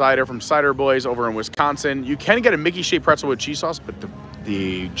Hard Cider from Cider Boys over in Wisconsin. You can get a Mickey-shaped pretzel with cheese sauce, but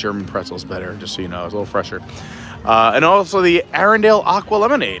the German pretzel is better, just so you know. It's a little fresher. And also the Arendelle Aqua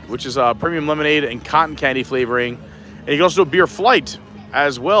Lemonade, which is a premium lemonade and cotton candy flavoring. And you can also do a beer flight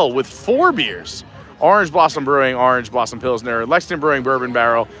as well with 4 beers. Orange Blossom Brewing, Orange Blossom Pilsner, Lexington Brewing Bourbon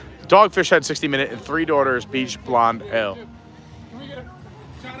Barrel, Dogfish Head 60-minute, and Three Daughters Beach Blonde Ale. Can we get a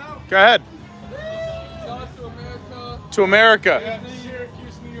shout out? Go ahead. Shout out to America. To America. Yeah,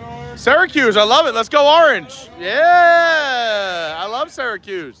 Syracuse, New York. Syracuse, I love it. Let's go Orange. Yeah, I love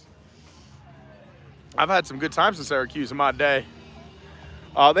Syracuse. I've had some good times in Syracuse in my day.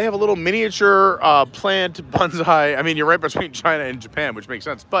 They have a little miniature plant bonsai. I mean, you're right between China and Japan, which makes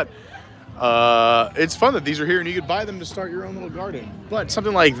sense. But it's fun that these are here, and you could buy them to start your own little garden. But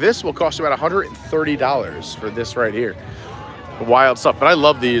something like this will cost you about $130 for this right here. Wild stuff. But I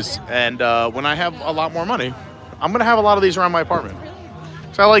love these. And when I have a lot more money, I'm going to have a lot of these around my apartment.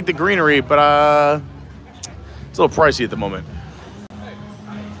 So I like the greenery, but it's a little pricey at the moment.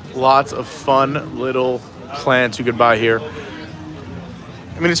 Lots of fun little plants you could buy here.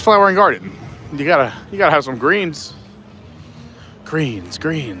 I mean, it's flower and garden. You gotta have some greens.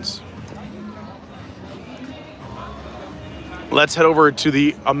 Greens. Let's head over to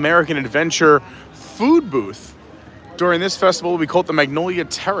the American Adventure food booth. During this festival, we call it the Magnolia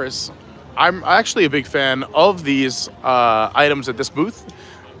Terrace. I'm actually a big fan of these items at this booth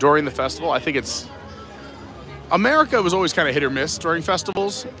during the festival. I think America was always kind of hit or miss during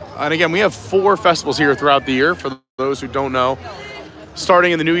festivals. And again, we have 4 festivals here throughout the year, for those who don't know.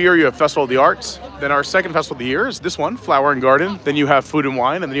 Starting in the new year, you have Festival of the Arts. Then our second festival of the year is this one, Flower and Garden. Then you have Food and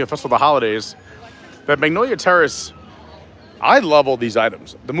Wine, and then you have Festival of the Holidays. But Magnolia Terrace, I love all these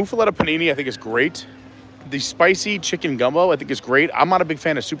items. The muffaletta panini, I think, is great. The spicy chicken gumbo, I think, is great. I'm not a big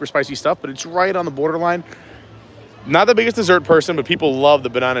fan of super spicy stuff, but it's right on the borderline. Not the biggest dessert person, but people love the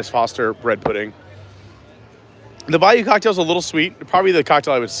Bananas Foster bread pudding. The Bayou cocktail is a little sweet. Probably the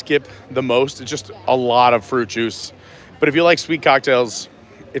cocktail I would skip the most. It's just a lot of fruit juice. But if you like sweet cocktails,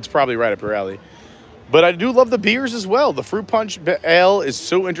 it's probably right up your alley. But I do love the beers as well. The Fruit Punch Ale is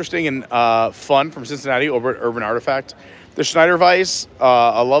so interesting and fun from Cincinnati over at Urban Artifact. The Schneider Weiss,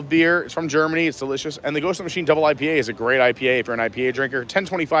 I love beer. It's from Germany. It's delicious. And the Ghost of the Machine Double IPA is a great IPA if you're an IPA drinker.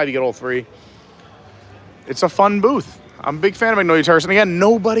 $10.25, you get all 3. It's a fun booth. I'm a big fan of Magnolia Terrace. And again,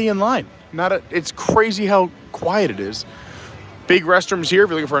 nobody in line. It's crazy how quiet it is. Big restrooms here if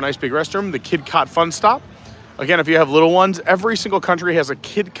you're looking for a nice big restroom. The KidCot Fun Stop. Again, if you have little ones, every single country has a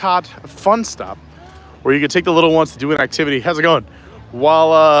KidCot Fun Stop where you can take the little ones to do an activity. How's it going?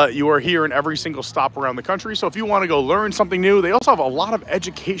 While you are here in every single stop around the country. So if you want to go learn something new, they also have a lot of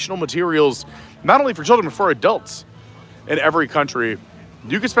educational materials, not only for children, but for adults in every country.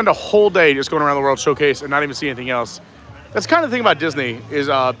 You could spend a whole day just going around the World Showcase and not even see anything else. That's kind of the thing about Disney is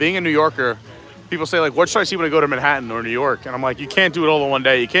being a New Yorker. People say, like, what should I see when I go to Manhattan or New York? And I'm like, you can't do it all in one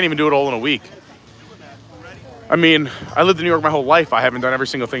day. You can't even do it all in a week. I mean, I lived in New York my whole life. I haven't done every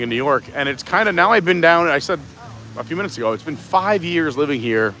single thing in New York. And it's kind of, now I've been down, I said a few minutes ago, it's been 5 years living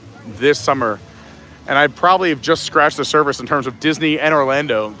here this summer. And I probably have just scratched the surface in terms of Disney and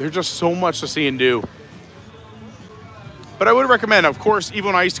Orlando. There's just so much to see and do. But I would recommend, of course, even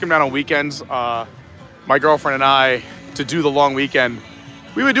when I used to come down on weekends, my girlfriend and I, to do the long weekend,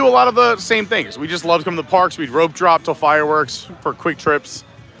 we would do a lot of the same things. We just loved coming to the parks. We'd rope drop till fireworks for quick trips.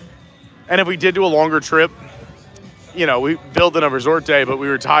 And if we did do a longer trip, you know, we built in a resort day, but we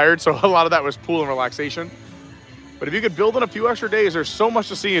were tired, so a lot of that was pool and relaxation. But if you could build in a few extra days, there's so much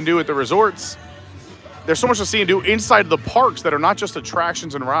to see and do at the resorts. There's so much to see and do inside the parks that are not just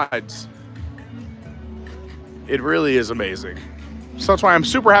attractions and rides. It really is amazing. So that's why I'm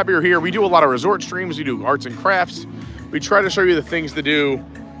super happy you're here. We do a lot of resort streams. We do arts and crafts. We try to show you the things to do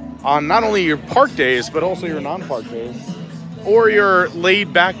on not only your park days, but also your non-park days. Or your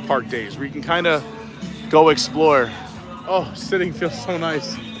laid-back park days, where you can kind of go explore. Oh, sitting feels so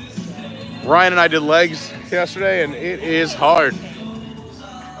nice. Ryan and I did legs yesterday, and it is hard.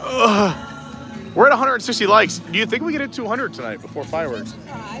 Ugh. We're at 160 likes. Do you think we get hit 200 tonight before fireworks?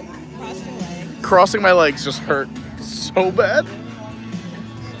 Crossing my legs just hurt so bad.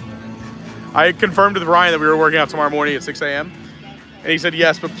 I confirmed with Ryan that we were working out tomorrow morning at 6 a.m. And he said,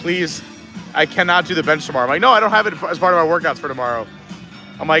 yes, but please, I cannot do the bench tomorrow. I'm like, no, I don't have it as part of my workouts for tomorrow.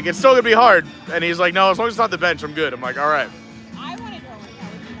 I'm like, it's still gonna be hard. And he's like, no, as long as it's not the bench, I'm good. I'm like, all right. I want to go work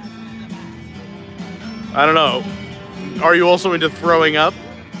out with you guys on the back. I don't know. Are you also into throwing up?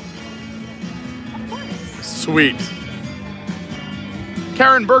 Of course. Sweet.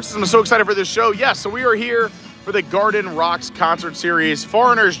 Karen Burks says, I'm so excited for this show. Yes, so we are here for the Garden Rocks concert series,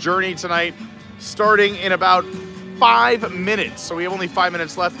 Foreigner's Journey tonight, starting in about 5 minutes. So we have only 5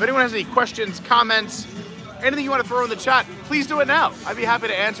 minutes left. If anyone has any questions, comments, anything you want to throw in the chat, please do it now. I'd be happy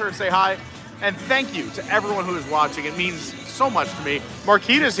to answer and say hi. And thank you to everyone who is watching. It means so much to me.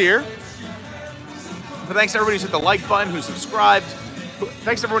 Marquita's here. But thanks to everybody who's hit the like button, who subscribed.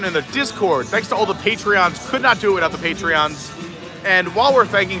 Thanks to everyone in the Discord. Thanks to all the Patreons. Could not do it without the Patreons. And while we're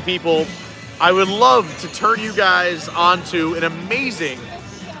thanking people, I would love to turn you guys onto an amazing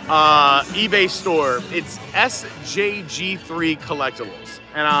eBay store. It's SJG3 Collectibles.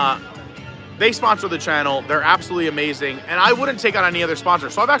 And they sponsor the channel. They're absolutely amazing. And I wouldn't take on any other sponsor.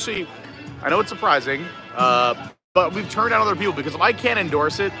 So I've actually, I know it's surprising, but we've turned down other people because if I can't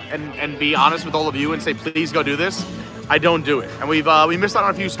endorse it and be honest with all of you and say, please go do this, I don't do it. And we missed out on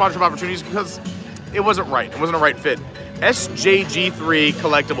a few sponsorship opportunities because it wasn't right. It wasn't a right fit. SJG3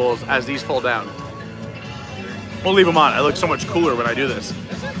 Collectibles as these fold down. We'll leave them on. I look so much cooler when I do this.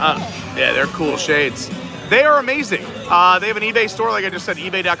 Yeah, they're cool shades. They are amazing. They have an eBay store, like I just said,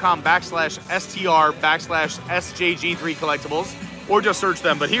 ebay.com/str/SJG3 collectibles, or just search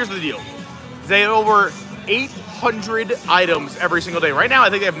them. But here's the deal. They have over 800 items every single day. Right now, I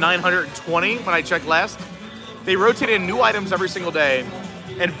think they have 920 when I checked last. They rotate in new items every single day.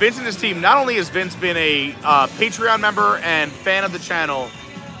 And Vince and his team, not only has Vince been a Patreon member and fan of the channel,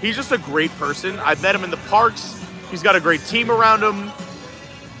 he's just a great person. I've met him in the parks. He's got a great team around him.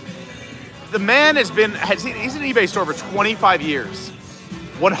 The man he's in an eBay store for 25 years.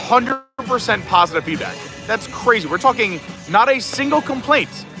 100% positive feedback. That's crazy. We're talking not a single complaint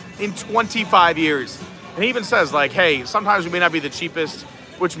in 25 years. And he even says, like, hey, sometimes we may not be the cheapest,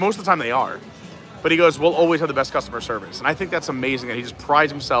 which most of the time they are. But he goes, we'll always have the best customer service. And I think that's amazing that he just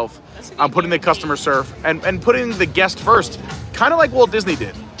prides himself on putting the customer service and putting the guest first, kind of like Walt Disney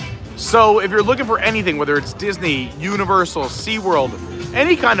did. So if you're looking for anything, whether it's Disney, Universal, SeaWorld,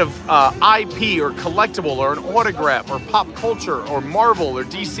 any kind of IP or collectible or an autograph or pop culture or Marvel or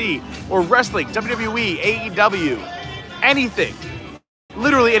DC or wrestling, WWE, AEW, anything,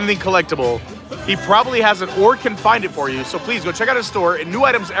 literally anything collectible, he probably has it or can find it for you. So please go check out his store and new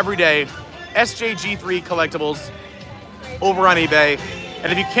items every day. SJG3 Collectibles over on eBay.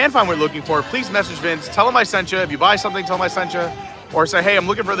 And if you can't find what you're looking for, please message Vince. Tell him I sent you. If you buy something, tell him I sent you. Or say, hey, I'm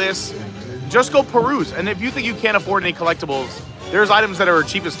looking for this. Just go peruse. And if you think you can't afford any collectibles, there's items that are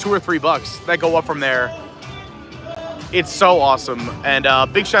cheap as $2 or $3 that go up from there. It's so awesome. And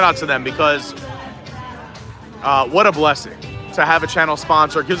big shout out to them because what a blessing to have a channel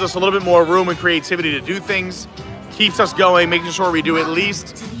sponsor. It gives us a little bit more room and creativity to do things. Keeps us going, making sure we do at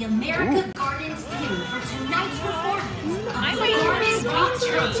least. To the America Gardens Theater for tonight's performance. I might do a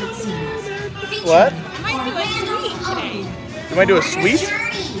sweet treat. What? I might do a sweet today. You might do a sweet?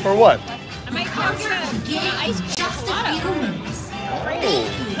 For what? I might do a ice cream gelato.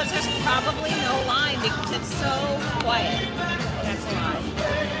 Because there's probably no line because it's so quiet. That's a lie.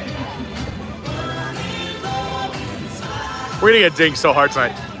 We're gonna get dinged so hard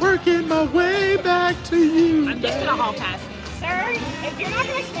tonight. Working my way back to you. I'm just gonna hall pass. Sir, if you're not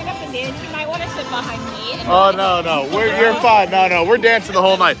gonna stand up and dance, you might want to sit behind me. Oh no, you're fine. No, we're dancing the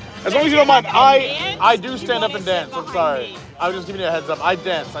whole night. As long as you don't mind, I do stand up and dance. I'm sorry. I was just giving you a heads up. I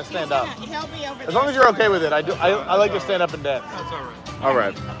dance. I stand up. As long as you're okay with it, I do. I like to stand up and dance. That's all right. All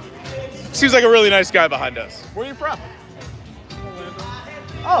right. Seems like a really nice guy behind us. Where are you from? Orlando.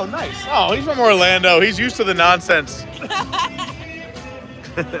 Oh, nice. Oh, he's from Orlando. He's used to the nonsense.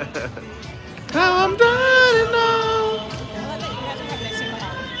 Now I'm dying now.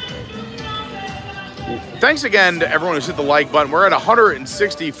 Thanks again to everyone who's hit the like button. We're at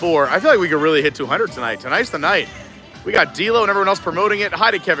 164. I feel like we could really hit 200 tonight. Tonight's the night. We got D-Lo and everyone else promoting it. Hi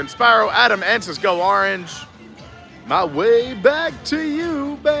to Kevin Sparrow, Adam Ensis, Go Orange. My way back to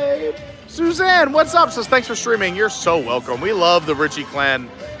you, babe. Suzanne, what's up? Says, thanks for streaming. You're so welcome. We love the Richie clan.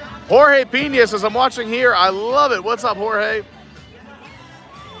 Jorge Pena says, I'm watching here. I love it. What's up, Jorge?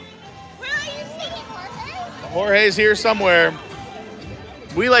 Where are you singing, Jorge? Jorge's here somewhere.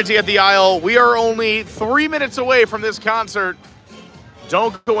 We like to get the aisle. We are only 3 minutes away from this concert.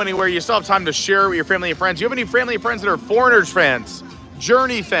 Don't go anywhere. You still have time to share with your family and friends. You have any family and friends that are Foreigners fans,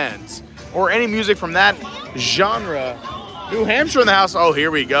 Journey fans, or any music from that genre? New Hampshire in the house. Oh,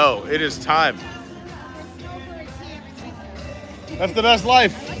 here we go. It is time. That's the best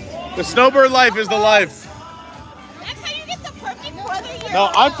life. The snowbird life is the life. That's how you get the perfect weather. No,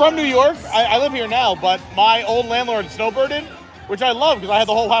 I'm from New York. I live here now, but my old landlord snowbirded, which I love because I had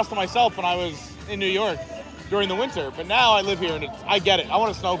the whole house to myself when I was in New York during the winter. But now I live here and I get it. I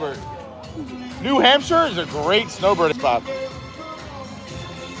want a snowbird. New Hampshire is a great snowbird spot.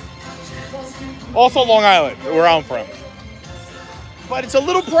 Also Long Island, where I'm from. But it's a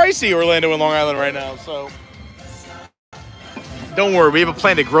little pricey, Orlando and Long Island right now, so don't worry, we have a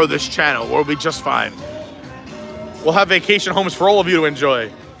plan to grow this channel. We'll be just fine. We'll have vacation homes for all of you to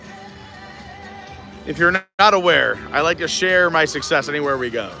enjoy. If you're not aware, I like to share my success anywhere we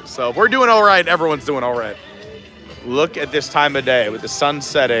go. So if we're doing all right, everyone's doing all right. Look at this time of day with the sun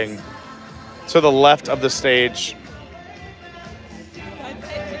setting to the left of the stage.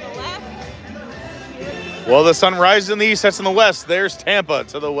 Well, the sun rises in the east, sets in the west. There's Tampa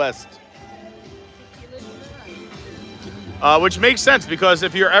to the west. Which makes sense because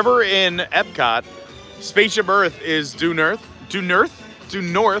if you're ever in EPCOT, Spaceship Earth is due north.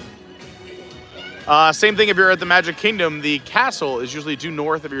 Same thing if you're at the Magic Kingdom, the castle is usually due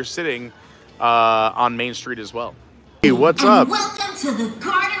north if you're sitting on Main Street as well. Hey, what's up? Welcome to the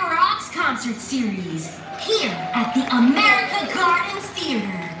Garden Rocks concert series here at the America Gardens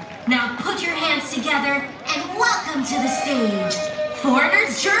Theater. Now put your hands together and welcome to the stage,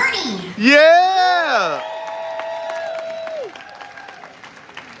 Foreigner's Journey. Yeah!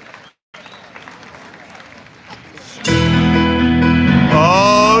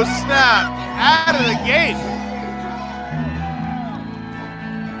 of the gate.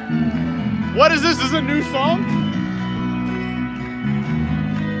 What is this? Is this a new song?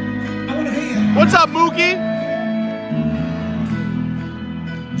 What's up, Mookie?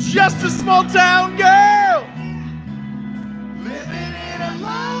 Just a small town girl living in a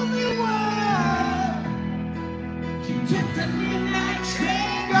lonely world. She took the midnight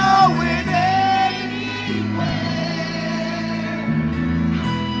train going anywhere.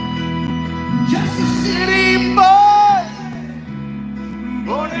 Just a city boy,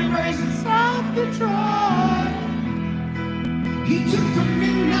 born and raised in South Detroit. He took the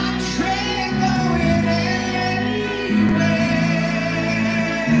midnight train going anywhere.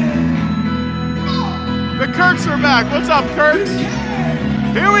 The Kirks are back. What's up, Kirks?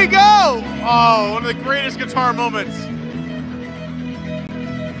 Here we go. Oh, one of the greatest guitar moments.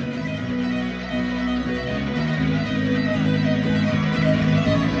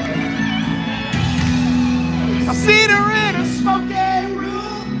 I seen her in a smoky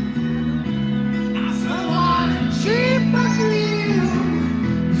room. I saw her cheap perfume.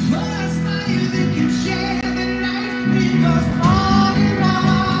 First night you can share the night because on and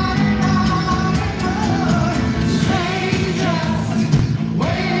on and on and on. Strangers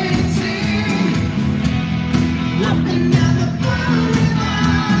waiting, looking down the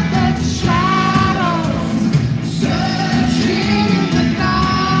boulevard, that shadows searching in the dark.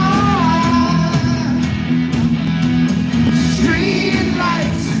 Street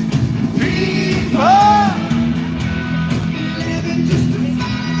lights, people living just to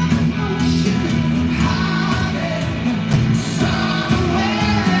find emotion, hiding somewhere.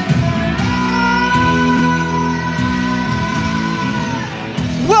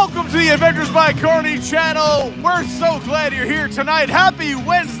 Welcome to the Adventures by Carney channel. We're so glad you're here tonight. Happy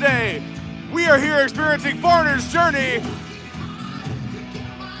Wednesday. We are here experiencing Foreigner's Journey.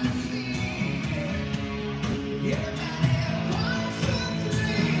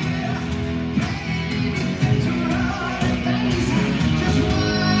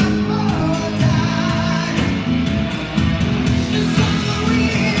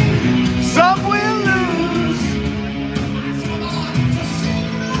 Some will lose.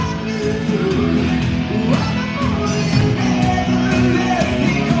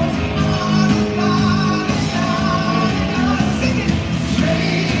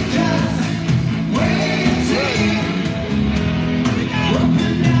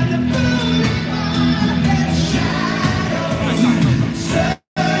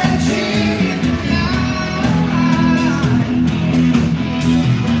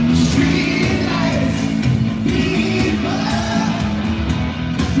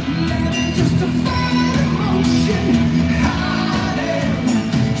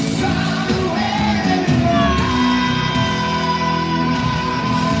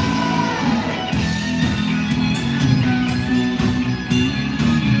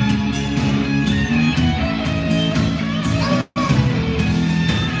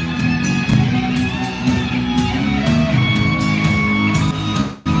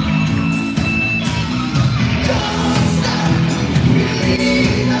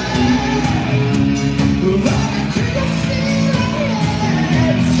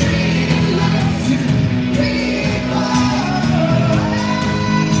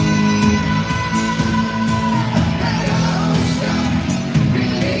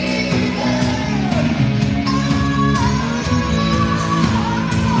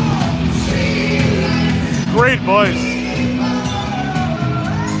 Great voice.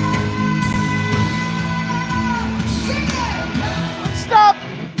 Stop!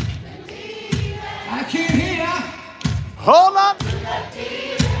 I can't hear. Hold on.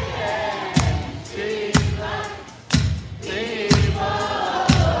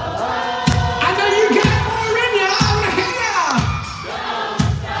 I know you got more in you. I want to hear ya.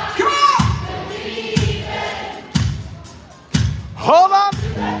 Come on. Hold on.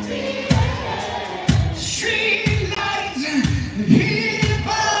 Street lights.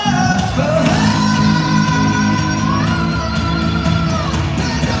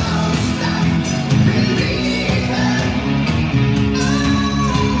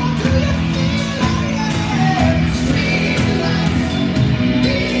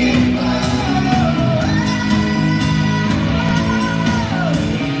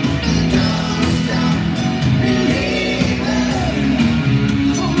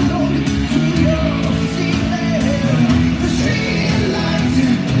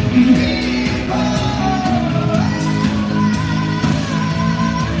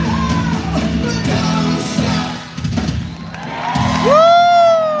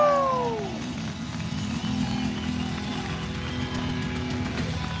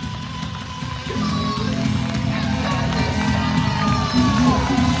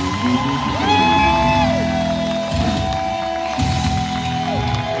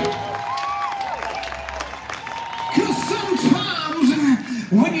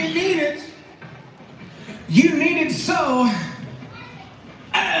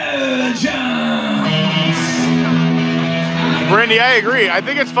 Brandy, I agree. I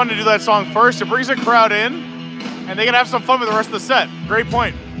think it's fun to do that song first. It brings a crowd in, and they can have some fun with the rest of the set. Great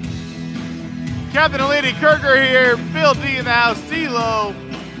point. Captain and Lady Kirk are here. Bill D in the house. D-Lo.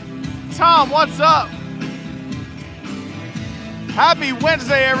 Tom, what's up? Happy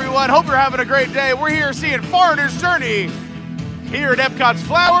Wednesday, everyone. Hope you're having a great day. We're here seeing Foreigner's Journey here at EPCOT's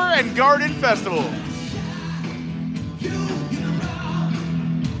Flower and Garden Festival.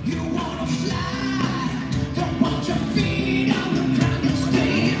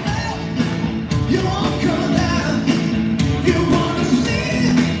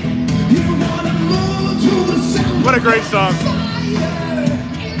 What a great song.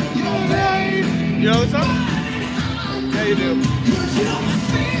 You know this song? Yeah, you do.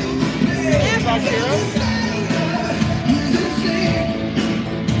 About Heroes?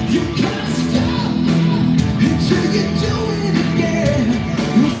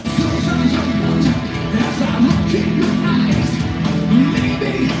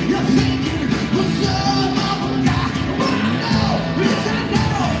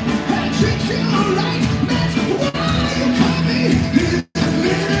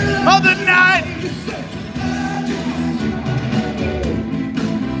 Other night.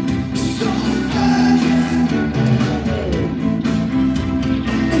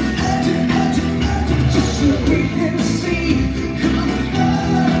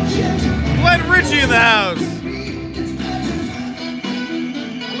 Glenn Ritchie in the house.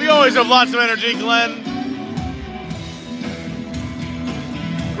 We always have lots of energy, Glenn.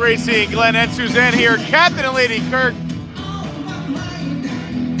 Great seeing Glenn and Suzanne here. Captain and Lady Kirk.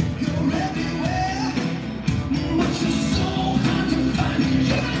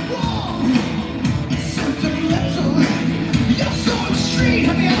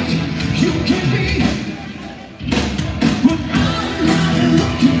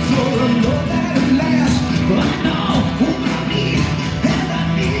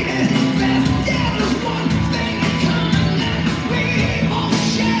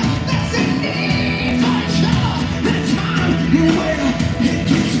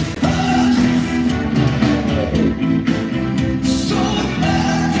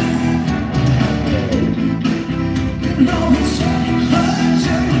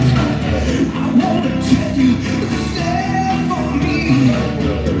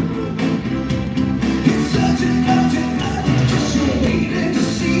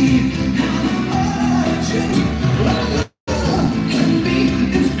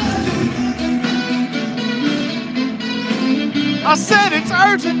 I said it's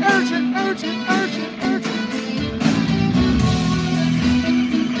urgent, urgent, urgent, urgent, urgent.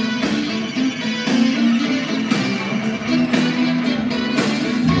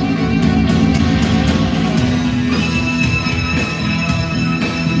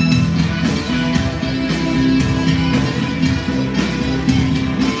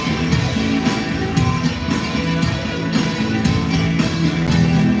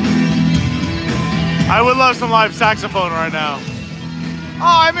 I would love some live saxophone right now. Oh,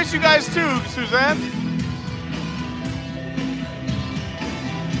 I miss you guys too, Suzanne.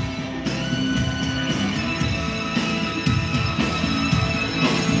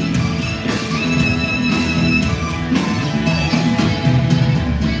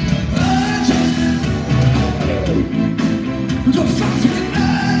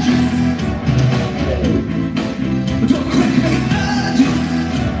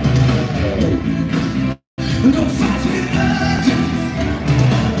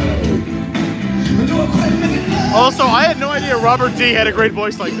 Also, I had no idea Robert D had a great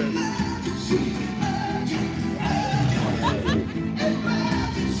voice like this.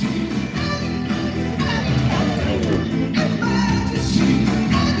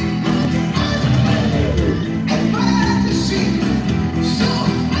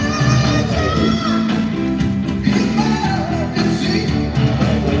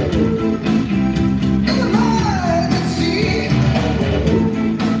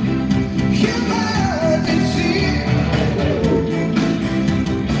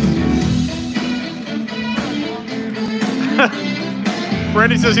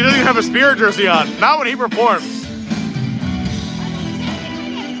 Brandy says he doesn't even have a Spirit jersey on. Not when he performs.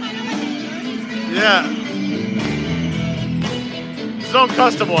 Yeah. His own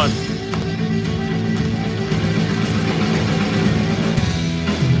custom one.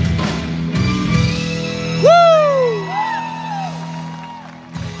 Woo!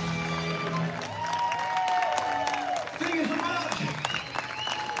 Thank you so much.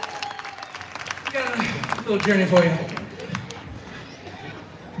 Got a little journey for you.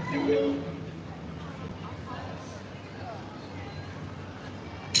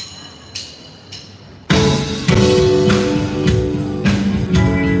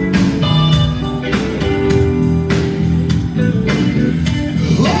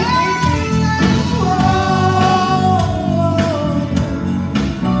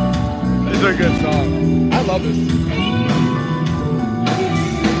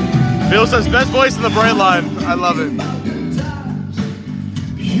 Bill says best voice in the Bright line. I love it.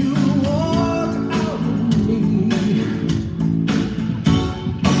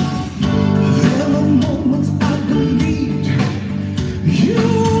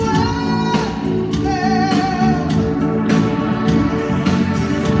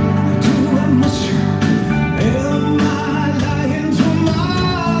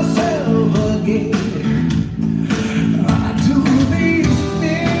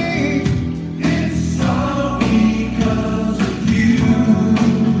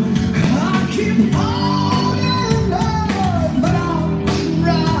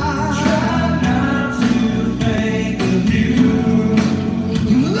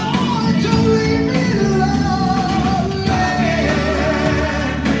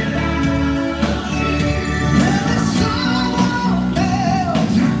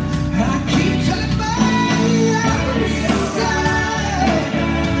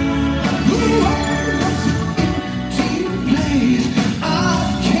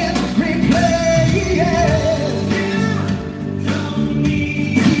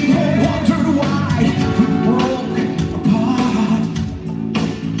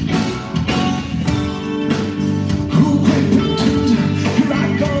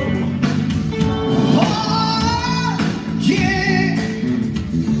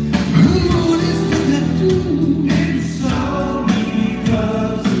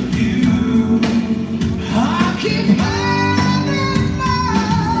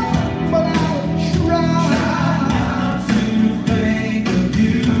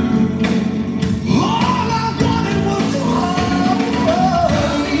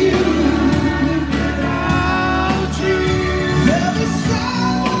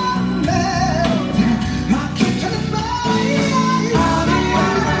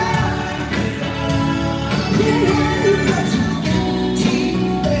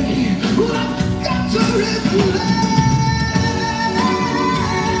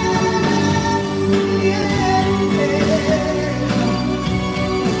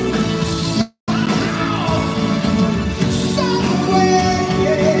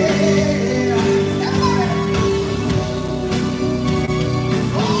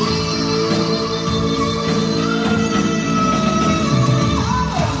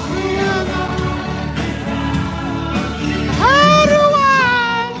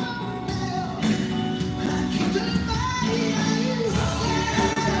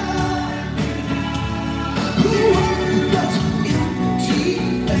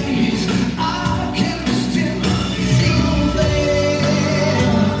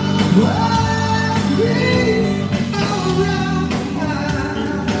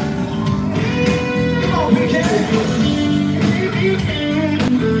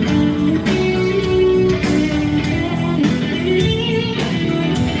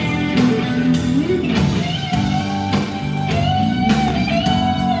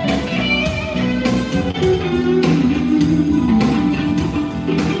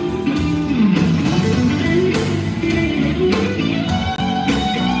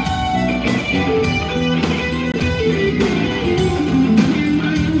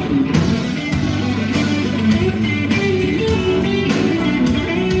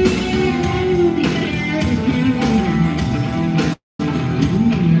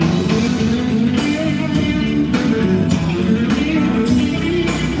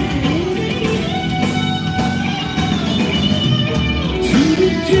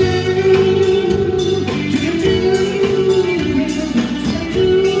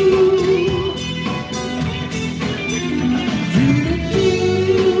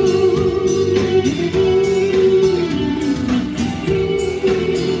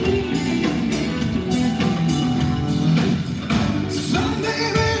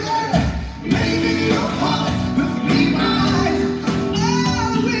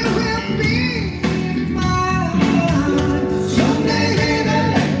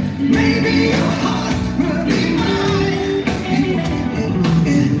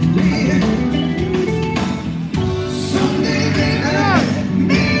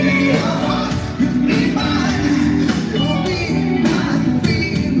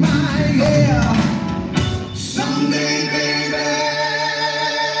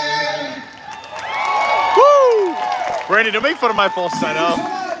 Randy, don't make fun of my falsetto.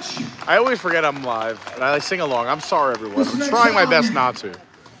 I always forget I'm live, and I sing along. I'm sorry, everyone. I'm trying my best not to.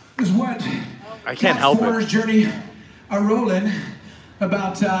 Is what I can't help it. Journey rolling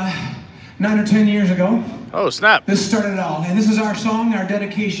about 9 or 10 years ago. Oh, snap. This started it all, and this is our song, our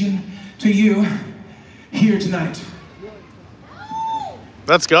dedication to you here tonight.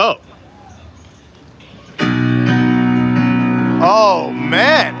 Let's go. Oh,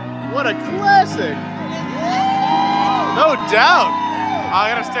 man. What a classic. No doubt.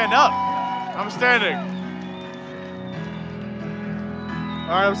 I gotta stand up. I'm standing.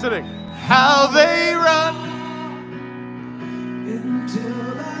 All right, I'm sitting. How they run into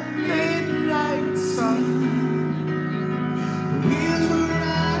the midnight sun. Wheels were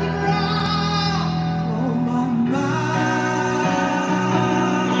riding round for my mind.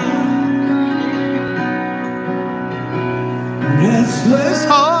 Restless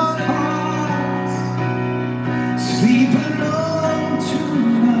hearts sleeping on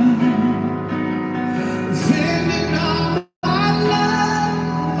tonight, sending all my love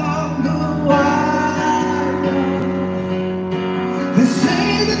along the wire. They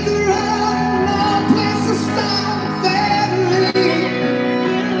say that there are no place to stop family.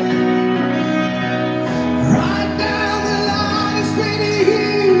 Right down the line is between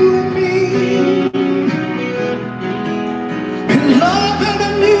you and me, and love and the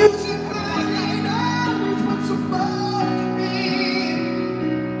music ain't always what's supposed to be.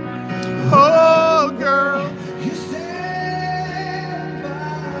 Oh, girl, you stand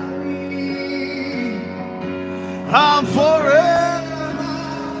by me. I'm forever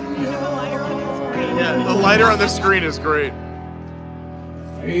yours. Yeah, the lighter on the screen is great.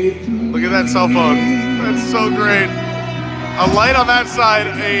 Look at that cell phone. That's so great. A light on that side,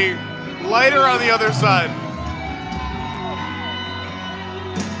 a lighter on the other side.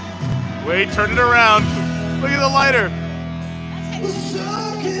 Wait, turn it around. Look at the lighter.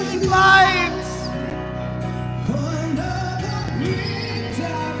 Lights!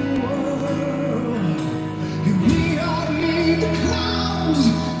 We all need the clouds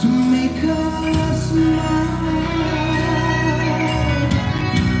to make us smile.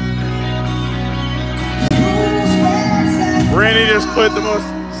 Randy just put the most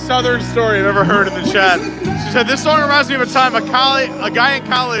southern story I've ever heard in the chat. She said, this song reminds me of a time a guy in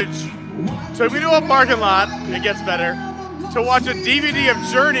college took me to a parking lot, it gets better, to watch a DVD of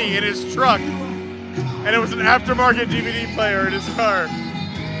Journey in his truck. And it was an aftermarket DVD player in his car.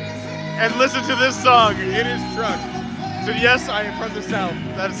 And listen to this song in his truck. He said, yes, I am from the South.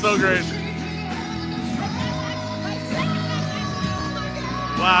 That's so great.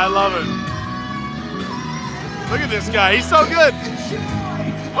 Wow, I love it. Look at this guy, he's so good.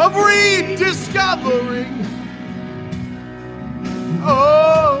 Of rediscovering.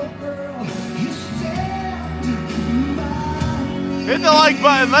 Oh. Hit the like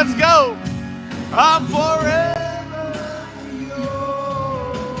button, let's go. I'm forever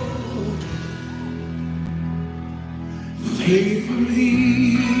yours.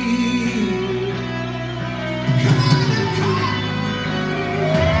 Faithfully.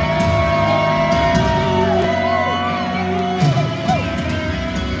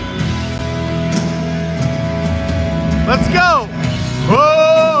 Let's go. Whoa.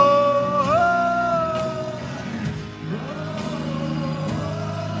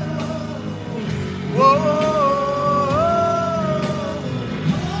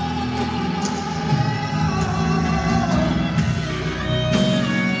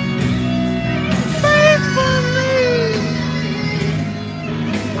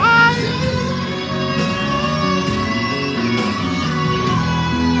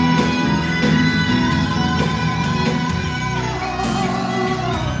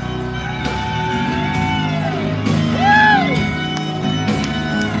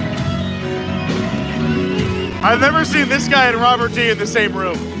 I've never seen this guy and Robert D in the same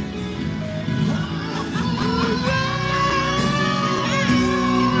room.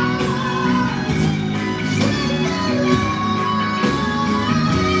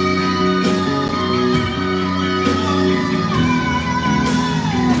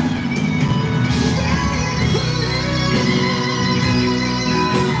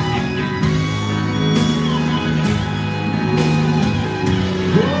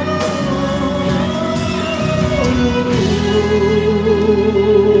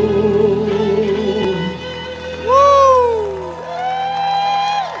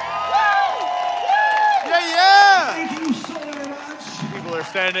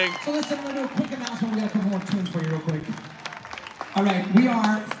 So listen, I'm going to do a quick announcement. We got a couple more tunes for you real quick. All right, we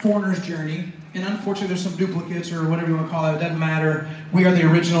are Foreigner's Journey, and unfortunately there's some duplicates or whatever you want to call it. It doesn't matter. We are the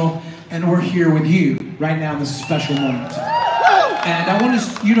original, and we're here with you right now in this special moment. And I want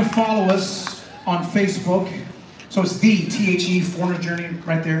you to follow us on Facebook. So it's the THE Foreigner's Journey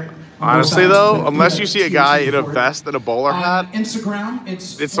right there. Honestly though, unless you see a guy in a vest and a bowler hat, Instagram,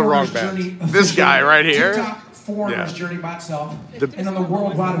 it's the wrong band. This guy right here. TikTok, Foreigner's Journey by itself. And on the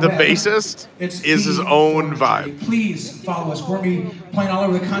World Wide The Web, bassist it's is his own vibe. Please follow us. We're going to be playing all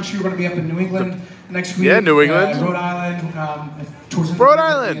over the country. We're going to be up in New England next week. Yeah, New England. Rhode Island. Towards Rhode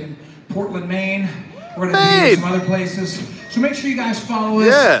Island. Portland, Maine. We're going to be in some other places. So make sure you guys follow us.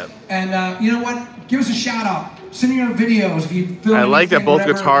 Yeah. And you know what? Give us a shout out. Send me your videos if you feel I like that both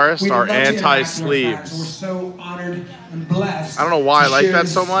whatever. guitarists We'd are love to interact with our anti-sleeves. fans. We're so honored and blessed. I don't know why I to like share that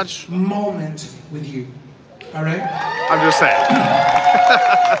this so much. Moment with you. All right? I'm just saying.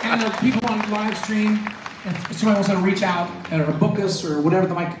 And people on live stream, if somebody wants to reach out or book us or whatever,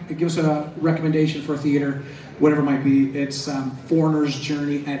 they might give us a recommendation for a theater, whatever it might be, it's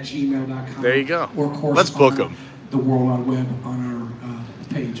foreignersjourney@gmail.com. There you go. Or of course, let's book them. The World Wide Web on our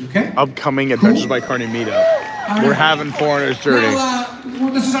page, okay? Upcoming Adventures by Carney meetup. We're having Foreigner's Journey. Well,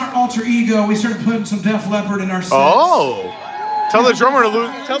 this is our alter ego. We started putting some Def Leppard in our sets. Oh! Tell the drummer to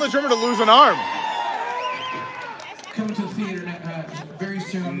lose an arm. Coming to the theater very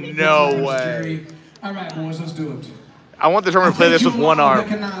soon. No way. All right, boys, let's do it. I want the drummer to play this with one arm.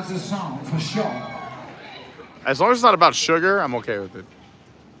 Recognize this song for sure. As long as it's not about sugar, I'm okay with it.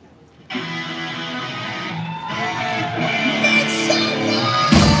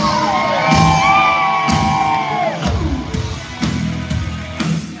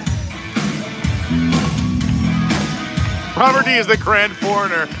 Robert D is the grand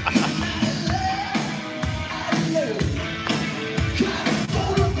foreigner.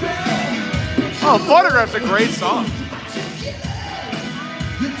 Oh, Photograph's a great song.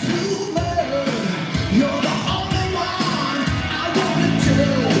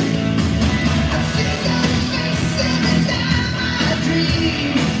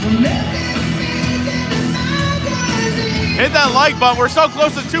 Hit that like button. We're so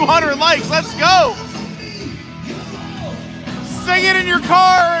close to 200 likes. Let's go. Sing it in your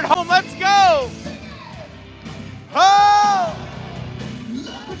car at home. Let's go. Oh!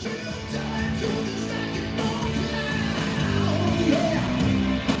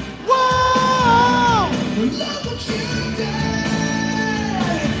 Whoa!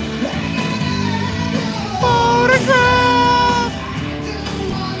 Photograph!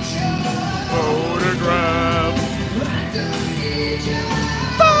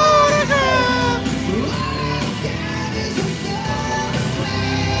 Photograph! Photograph!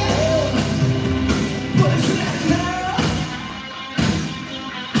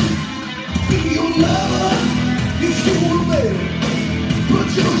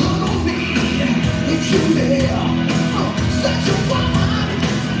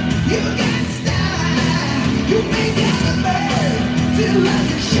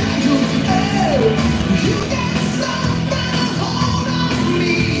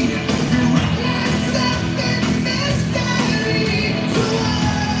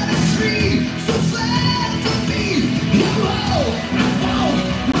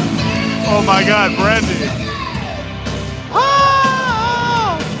 Oh my God, Brandy. Oh!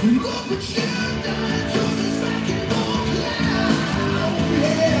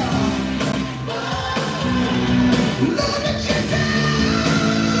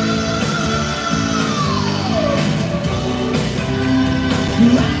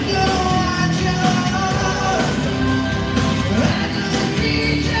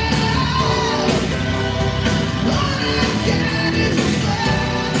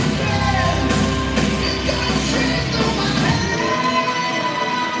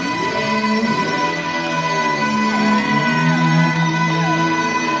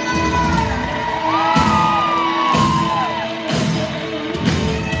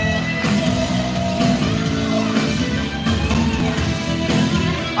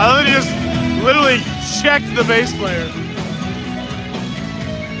 I love that he just literally checked the bass player.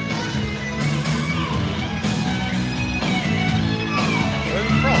 Where's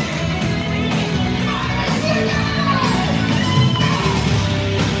he from?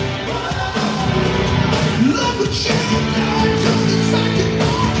 Look what you've done to this fucking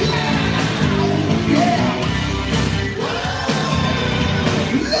clown. Yeah.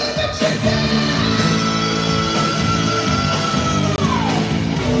 Look what you've done.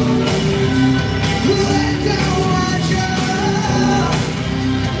 Let down, watch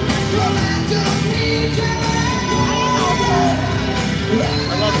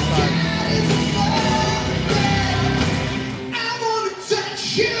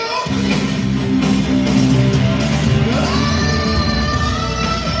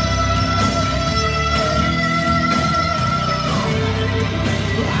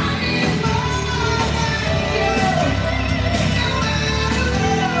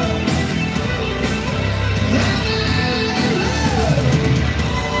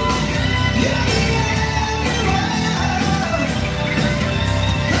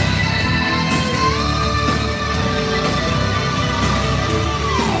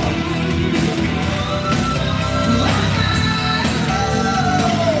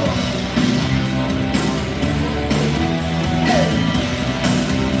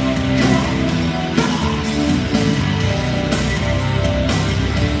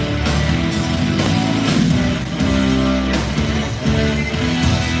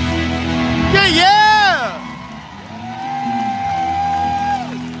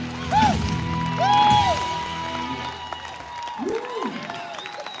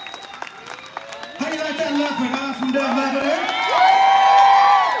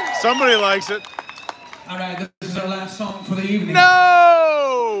Somebody likes it. All right, this is our last song for the evening.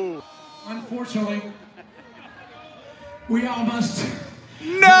 No! Unfortunately, we all must.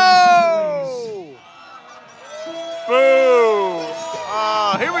 No! Boo!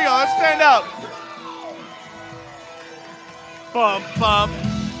 Here we go. Let's stand up. Bump, bump.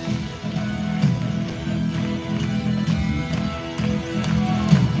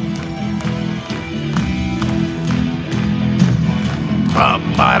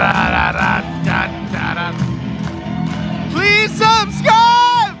 Please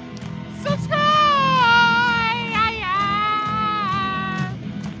subscribe!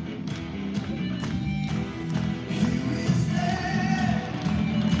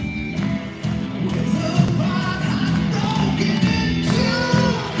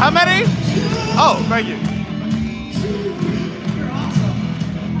 How many? Oh, thank you.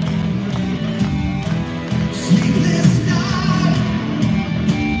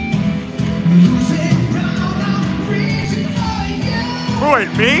 Wait,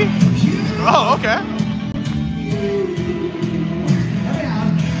 me? Oh, okay.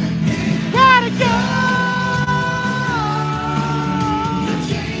 Gotta go.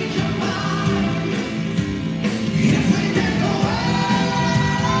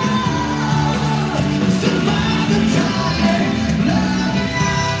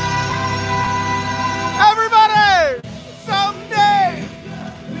 Everybody, someday.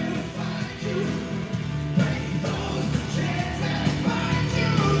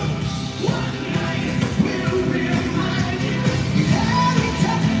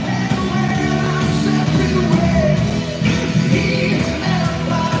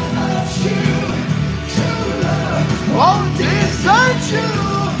 Won't desert you.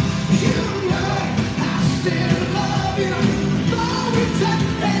 I still love you. Though we touch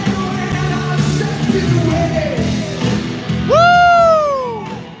and I'll set you away. Woo!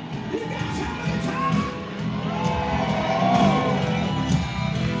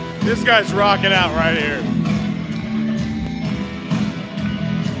 This guy's rocking out right here.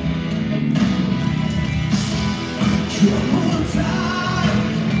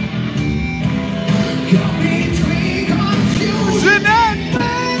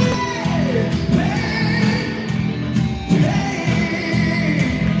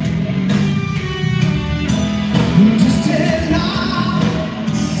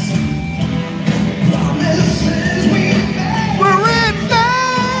 We're in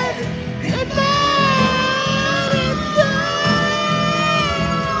bed.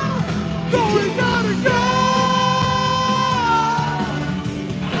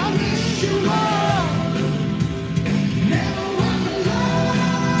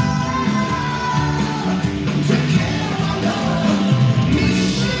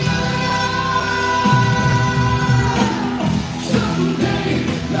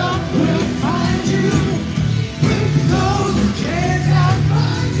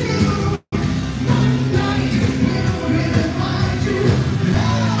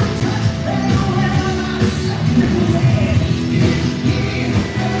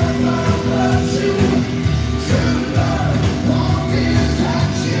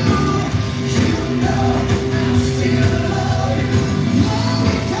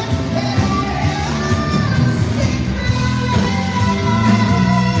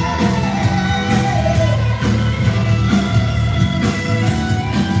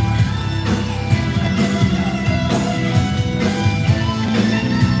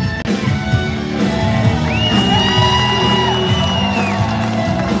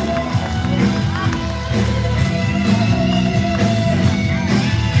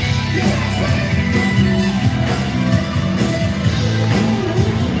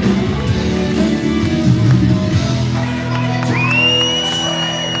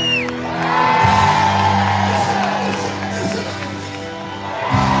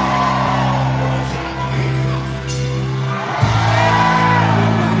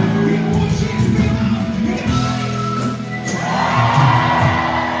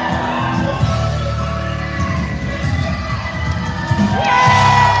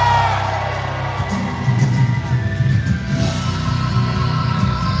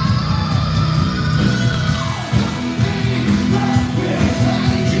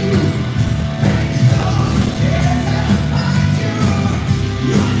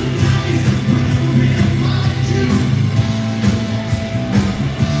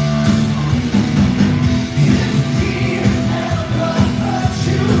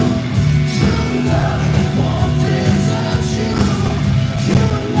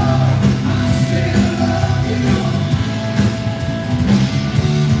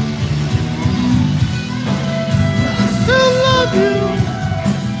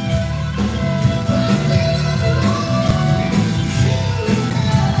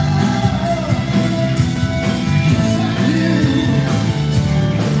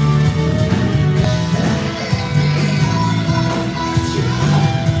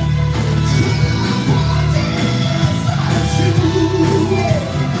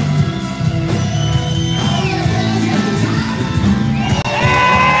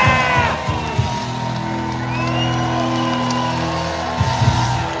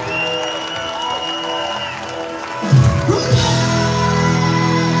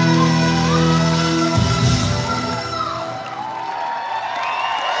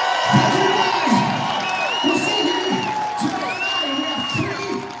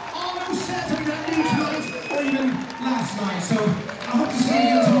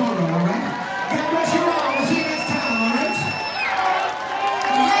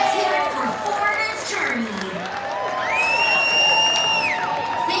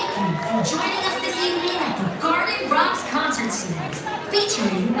 for joining us this evening at the Garden Rocks Concert Series,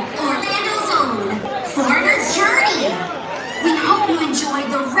 featuring Orlando's own Foreigner's Journey. We hope you enjoy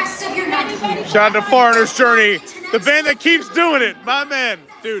the rest of your night here. Shout out to Foreigner's Journey, the band that keeps doing it. My man.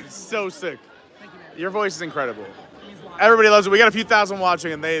 Dude, it's so sick. Your voice is incredible. Everybody loves it. We got a few thousand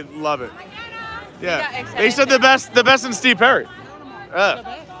watching and they love it. Yeah. They said the best in Steve Perry.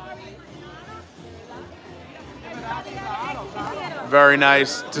 Very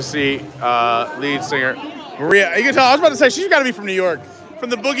nice to see lead singer Maria. You can tell, I was about to say, she's got to be from New York. From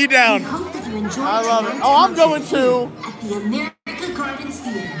the boogie down. I love it. Oh, I'm going to. At the America Gardens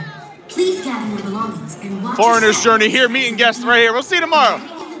Theater. Please gather your belongings and watch Foreigner's Journey here, meeting guests right here. We'll see you tomorrow.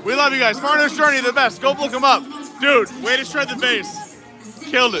 We love you guys. Foreigner's Journey, the best. Go look them up. Dude, way to shred the bass.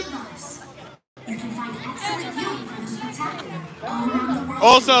 Killed it. You can find excellent viewing from the spectacular all around the world.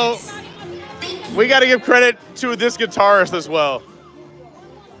 Also, we got to give credit to this guitarist as well.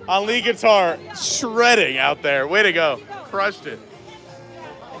 On lead guitar, shredding out there. Way to go. Crushed it.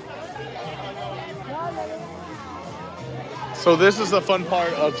 So this is the fun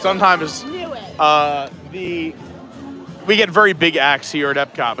part of sometimes we get very big acts here at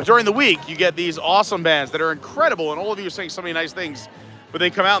EPCOT. But during the week, you get these awesome bands that are incredible, and all of you are saying so many nice things, but they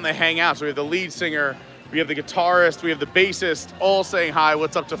come out and they hang out. So we have the lead singer, we have the guitarist, we have the bassist, all saying hi,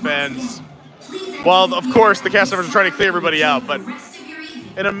 what's up to fans. Well, of course, the cast members are trying to clear everybody out, but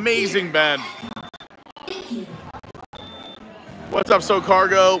an amazing band. What's up, So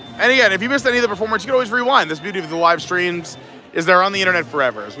Cargo? And again, if you missed any of the performance, you can always rewind. This beauty of the live streams is they're on the internet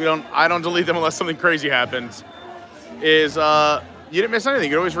forever. So I don't delete them unless something crazy happens. You didn't miss anything.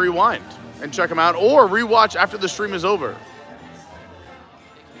 You can always rewind and check them out or rewatch after the stream is over.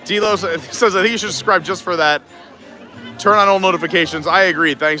 D-Lo says, I think you should subscribe just for that. Turn on all notifications. I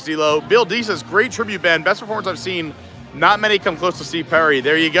agree. Thanks, D-Lo. Bill D says, great tribute band. Best performance I've seen. Not many come close to Steve Perry.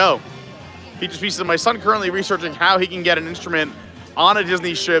 There you go. He just pieces. My son currently researching how he can get an instrument on a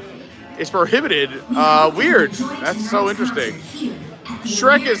Disney ship. It's prohibited. Weird. That's so interesting.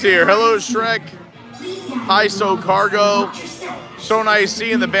 Shrek is here. Hello, Shrek. Hi, So Cargo. So nice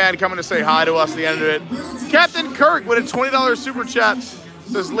seeing the band coming to say hi to us at the end of it. Captain Kirk with a $20 super chat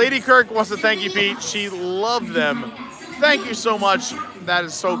says, Lady Kirk wants to thank you, Pete. She loved them. Thank you so much. That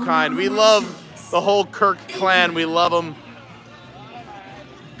is so kind. We love the whole Kirk clan. We love them.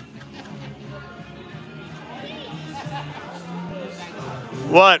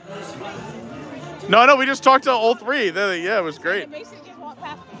 What? No, we just talked to all three. Yeah, it was great.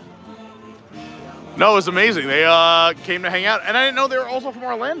 No, it was amazing. They came to hang out, and I didn't know they were also from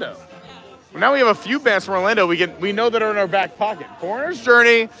Orlando. Well, now we have a few bands from Orlando. We know that are in our back pocket. Foreigner's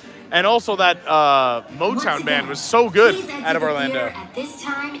Journey, and also that Motown band was so good out of Orlando. At this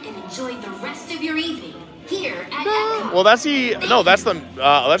time and enjoy the rest of your evening here at EPCOT. Well, that's the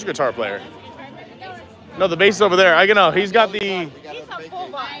electric guitar player. No, the bass is over there. I can know. He's got the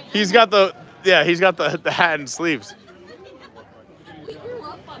hat and sleeves. We grew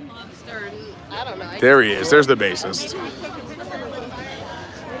up on Monster, and I don't know. There he is. There's the bassist.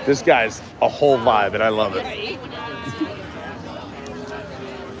 This guy's a whole vibe, and I love it.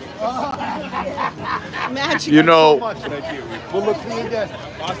 You know, We'll look for you again.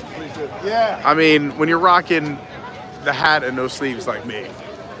 Awesome, please do. Yeah. I mean, when you're rocking the hat and no sleeves like me,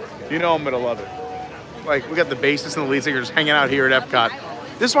 you know I'm gonna love it. Like, we got the bassist and the lead singer just hanging out here at EPCOT.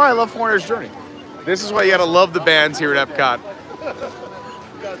 This is why I love Foreigner's Journey. This is why you gotta love the bands here at EPCOT.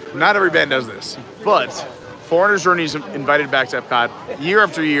 Not every band does this, but Foreigner's Journey is invited back to EPCOT year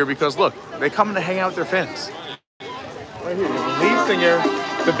after year because, look, they come to hang out with their fans. Right here, the lead singer,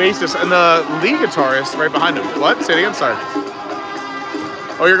 the bassist, and the lead guitarist right behind him. What? Say it again, sorry.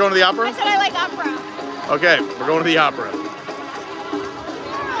 Oh, you're going to the opera? I said I like opera. Okay, we're going to the opera.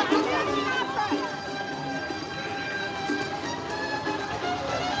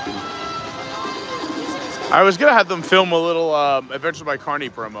 I was gonna have them film a little Adventure by Carney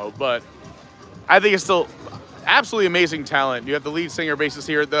promo, but I think it's still absolutely amazing talent. You have the lead singer, bassist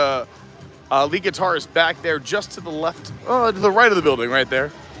here, the lead guitarist back there, just to the left, to the right of the building, right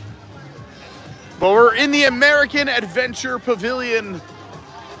there. But we're in the American Adventure Pavilion.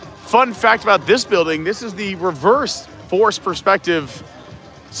 Fun fact about this building: this is the reverse forced perspective.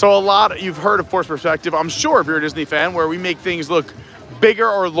 So you've heard of forced perspective, I'm sure, if you're a Disney fan, where we make things look bigger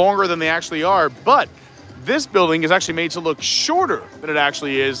or longer than they actually are, but this building is actually made to look shorter than it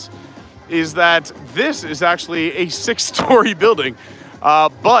actually is that this is actually a 6-story building,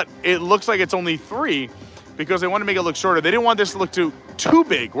 but it looks like it's only 3 because they want to make it look shorter. They didn't want this to look too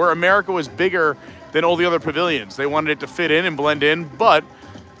big, where America was bigger than all the other pavilions. They wanted it to fit in and blend in, but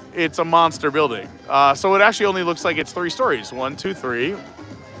it's a monster building. So it actually only looks like it's 3 stories, 1, 2, 3.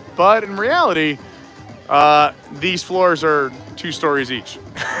 but in reality, these floors are 2 stories each.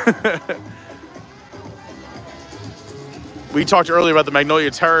 We talked earlier about the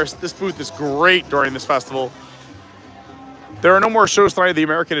Magnolia Terrace. This booth is great during this festival. There are no more shows tonight at the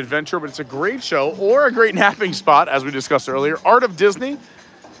American Adventure, but it's a great show or a great napping spot, as we discussed earlier. Art of Disney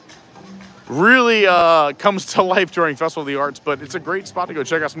really comes to life during Festival of the Arts, but it's a great spot to go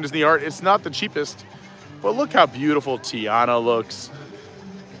check out some Disney art. It's not the cheapest, but look how beautiful Tiana looks.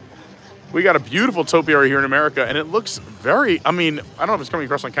 We got a beautiful topiary here in America, and it looks very, I mean, I don't know if it's coming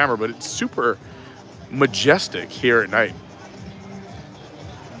across on camera, but it's super majestic here at night.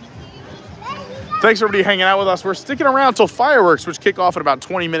 Thanks everybody hanging out with us. We're sticking around till fireworks, which kick off in about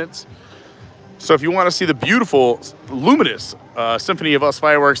 20 minutes. So if you want to see the beautiful, luminous Symphony of Us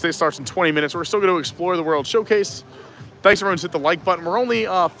fireworks, they start in 20 minutes. We're still going to explore the World Showcase. Thanks everyone who's hit the like button. We're only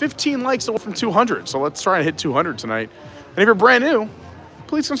 15 likes away from 200, so let's try and hit 200 tonight. And if you're brand new,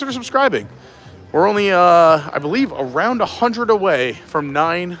 please consider subscribing. We're only, I believe, around 100 away from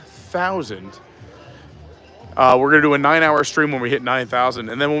 9,000. We're going to do a 9-hour stream when we hit 9,000.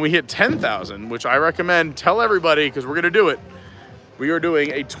 And then when we hit 10,000, which I recommend, tell everybody, because we're going to do it. We are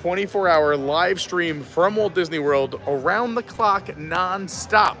doing a 24-hour live stream from Walt Disney World around the clock,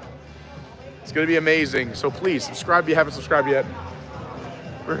 non-stop. It's going to be amazing. So please subscribe if you haven't subscribed yet.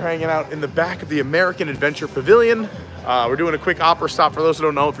 We're hanging out in the back of the American Adventure Pavilion. We're doing a quick opera stop. For those who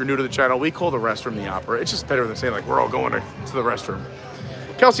don't know, if you're new to the channel, we call the restroom the opera. It's just better than saying, like, we're all going to the restroom.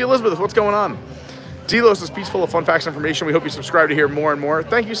 Kelsey Elizabeth, what's going on? Delos is peaceful of fun facts and information. We hope you subscribe to hear more and more.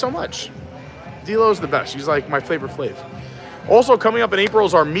 Thank you so much. Delos the best. She's like my favorite flav. Also coming up in April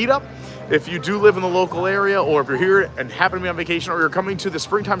is our meetup. If you do live in the local area, or if you're here and happen to be on vacation, or you're coming to the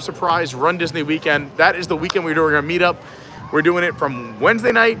Springtime Surprise Run Disney weekend, that is the weekend we're doing our meetup. We're doing it from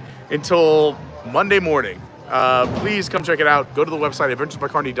Wednesday night until Monday morning. Please come check it out. Go to the website,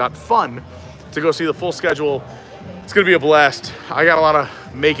 adventuresbycarney.fun, to go see the full schedule. It's going to be a blast. I got a lot of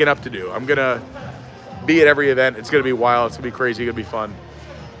making up to do. I'm going to be at every event. It's going to be wild. It's going to be crazy. It's going to be fun.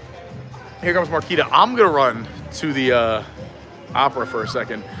 Here comes Marquita. I'm going to run to the opera for a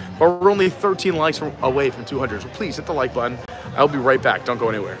second, but we're only 13 likes away from 200. So please hit the like button. I'll be right back. Don't go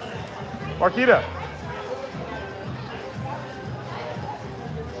anywhere. Marquita.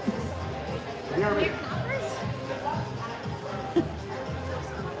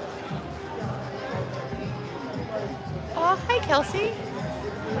 Oh, hi, Kelsey.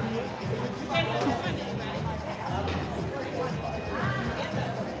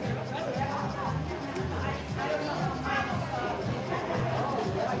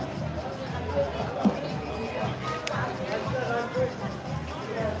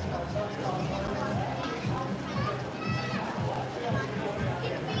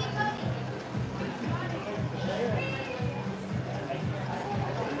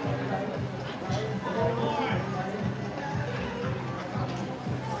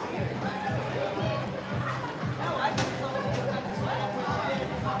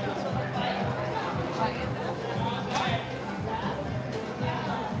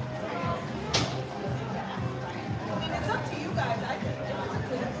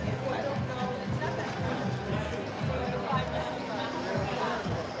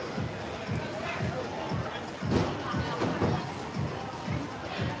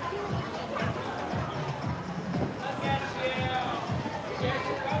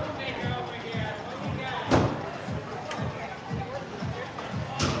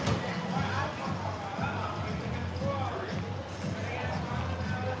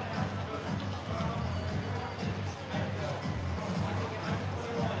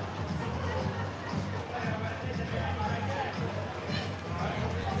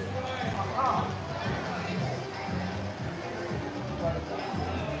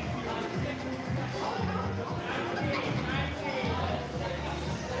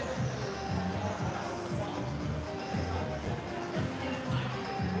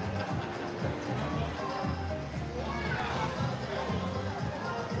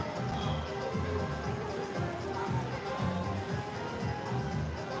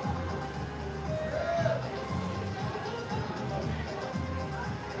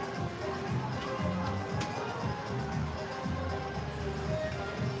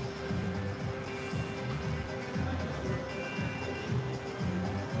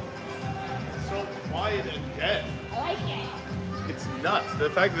 Dead. I like it. It's nuts. The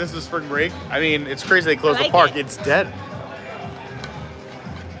fact that this is spring break, I mean, it's crazy they closed the park. It's dead.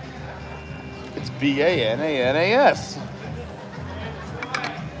 It's B-A-N-A-N-A-S.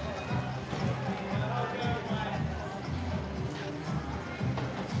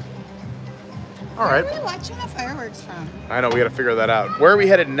 All right. Where are we watching the fireworks from? I know, we got to figure that out. Where are we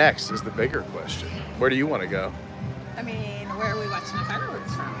headed next is the bigger question. Where do you want to go? I mean, where are we watching the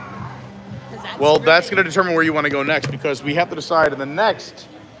fireworks from? 'Cause That's going to determine where you want to go next because we have to decide in the next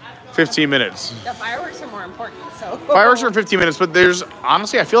 15 minutes. The fireworks are more important, so. Fireworks are in 15 minutes, but there's,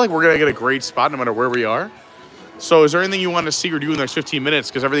 honestly, I feel like we're going to get a great spot no matter where we are. So is there anything you want to see or do in the next 15 minutes?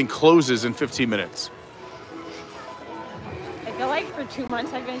 Because everything closes in 15 minutes. I feel like for 2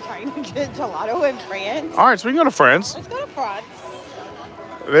 months I've been trying to get gelato in France. All right, so we can go to France. Let's go to France.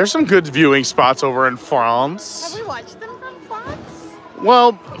 There's some good viewing spots over in France. Have we watched them from France?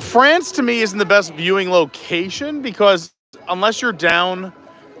 Well, France to me isn't the best viewing location because unless you're down,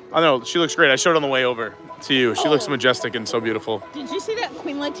 I don't know, she looks great. I showed on the way over to you. She looks majestic and so beautiful. Did you see that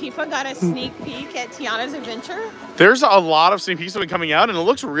Queen Latifah got a sneak peek at Tiana's adventure? There's a lot of sneak peeks that have been coming out and it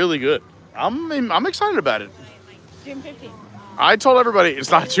looks really good. I'm excited about it. June 15th. I told everybody it's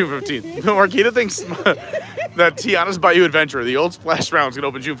not June 15th. Marquita thinks that Tiana's Bayou Adventure, the old splash mountain, is going to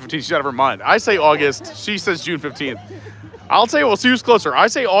open June 15th. She's out of her mind. I say August. She says June 15th. I'll tell you, we'll see who's closer. I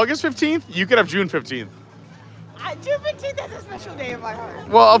say August 15th. You could have June 15th. June 15th is a special day in my heart.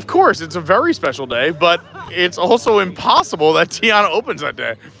 Well, of course, it's a very special day, but it's also impossible that Tiana opens that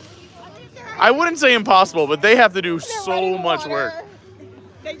day. I wouldn't say impossible, but they have to do so much work.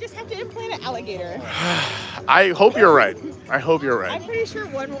 They just have to implant an alligator. I hope you're right. I hope you're right. I'm pretty sure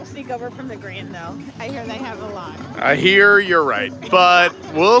one will sneak over from the Grand, though. I hear they have a lot. I hear you're right, but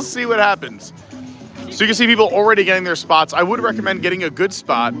we'll see what happens. So you can see people already getting their spots. I would recommend getting a good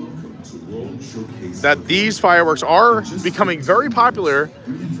spot. That these fireworks are becoming very popular.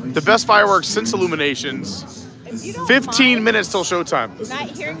 The best fireworks since Illuminations. 15 minutes till showtime. Not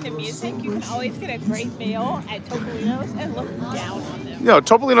hearing the music, you can always get a great meal at Topolino's and look down on them. You know,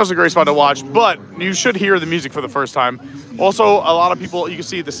 Topolino's a great spot to watch, but you should hear the music for the first time. Also, a lot of people, you can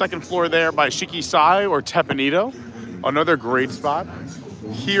see the second floor there by Shiki Sai or Tepanito. Another great spot.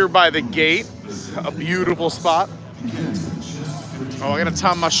 Here by the gate, a beautiful spot. Oh, I gotta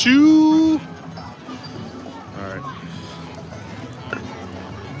tie my shoe. All right.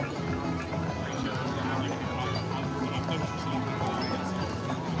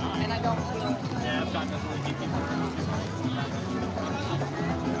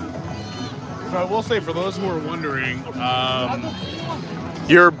 So I will say, for those who are wondering,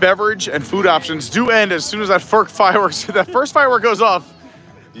 your beverage and food options do end as soon as that first firework goes off.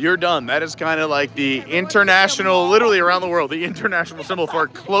 You're done. That is kind of like the international, literally around the world, the international symbol for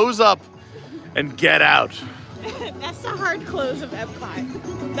close up and get out. That's the hard close of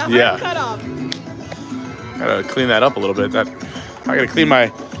Epcot. The hard cutoff. Gotta clean that up a little bit. I gotta clean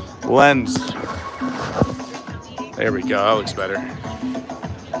my lens. There we go. That looks better.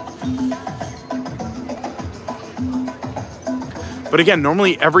 But again,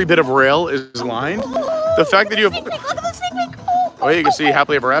 normally every bit of rail is lined. The fact that you have... Look at the sneak peek. Oh, yeah, you can see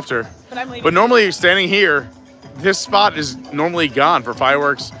happily ever after. But normally standing here, this spot is normally gone for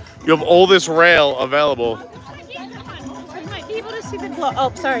fireworks. You have all this rail available. We might be able to see the globe.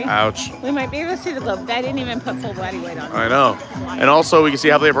 Oh, sorry. Ouch. We might be able to see the globe. I didn't even put full body weight on it. I know. And also we can see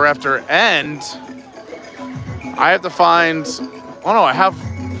happily ever after. And I have to find... Oh, no, I have...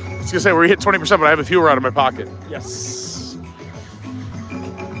 I was going to say we hit 20%, but I have a fuel rod in my pocket. Yes.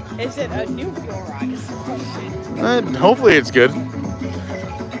 Is it a new fuel rod? Is the question. Hopefully it's good.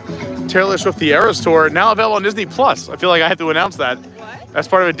 Taylor Swift The Eras Tour, now available on Disney Plus. I feel like I have to announce that. What? That's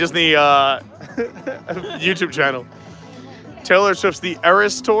part of a Disney YouTube channel. Taylor Swift's The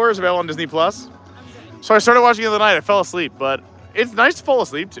Eras Tour is available on Disney Plus. So I started watching it the other night. I fell asleep, but it's nice to fall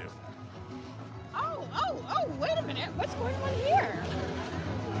asleep to. Oh, wait a minute. What's going on here?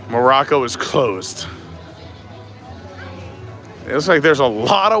 Morocco is closed. It looks like there's a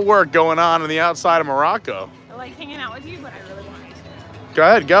lot of work going on the outside of Morocco. I like hanging out with you, but I really want to. Go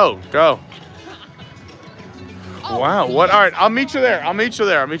ahead, go. Wow, what? All right, I'll meet you there.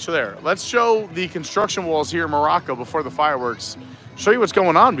 Let's show the construction walls here in Morocco before the fireworks. Show you what's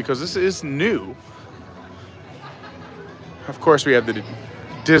going on because this is new. Of course, we have the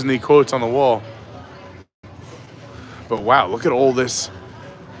Disney quotes on the wall. But wow, look at all this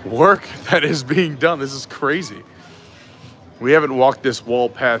work that is being done. This is crazy. We haven't walked this wall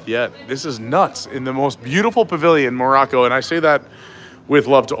path yet. This is nuts. In the most beautiful pavilion in Morocco, and I say that with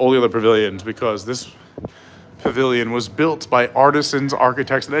love to all the other pavilions because this pavilion was built by artisans,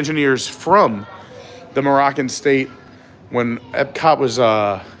 architects, and engineers from the Moroccan state when EPCOT was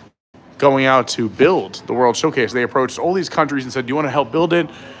going out to build the World Showcase. They approached all these countries and said, do you want to help build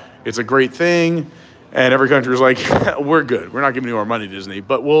it? It's a great thing. And every country was like, we're good. We're not giving you our money, Disney,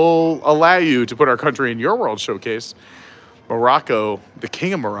 but we'll allow you to put our country in your World Showcase. Morocco, the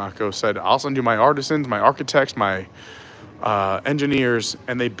king of Morocco, said, I'll send you my artisans, my architects, my engineers,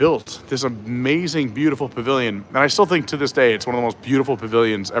 and they built this amazing, beautiful pavilion. And I still think to this day, it's one of the most beautiful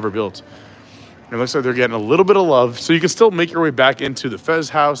pavilions ever built. It looks like they're getting a little bit of love, so you can still make your way back into the Fez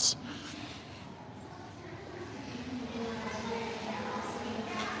house.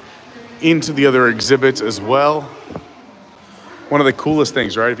 Into the other exhibits as well. One of the coolest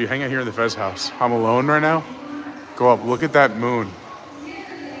things, right? If you hang out here in the Fez house, I'm alone right now. Go up, look at that moon.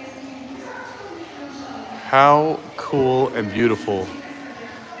 How cool and beautiful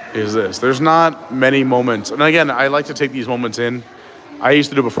is this? There's not many moments. And again, I like to take these moments in. I used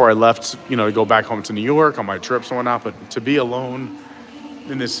to do it before I left, you know, to go back home to New York on my trips and whatnot, but to be alone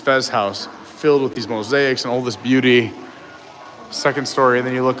in this Fez house filled with these mosaics and all this beauty. Second story, and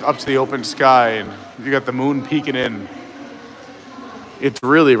then you look up to the open sky and you got the moon peeking in. It's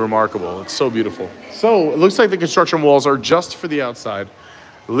really remarkable. It's so beautiful. So it looks like the construction walls are just for the outside,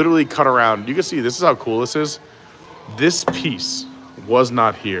 literally cut around. You can see, this is how cool this is. This piece was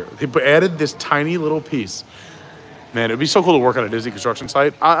not here. They added this tiny little piece. Man, it'd be so cool to work on a Disney construction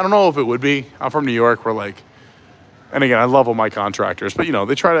site. I don't know if it would be. I'm from New York. We're like, and again, I love all my contractors, but you know,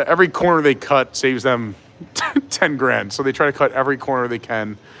 they try to, every corner they cut saves them 10 grand. So they try to cut every corner they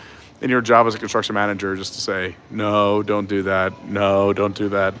can in your job as a construction manager, just to say, no, don't do that. No, don't do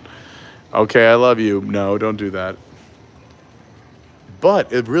that. Okay, I love you. No, don't do that.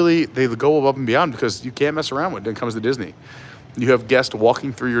 But it really, they go above and beyond because you can't mess around when it comes to Disney. You have guests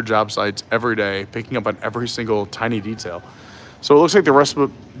walking through your job sites every day, picking up on every single tiny detail. So it looks like the rest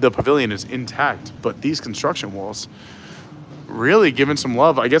of the pavilion is intact, but these construction walls, really giving some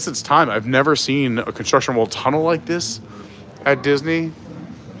love. I guess it's time. I've never seen a construction wall tunnel like this at Disney.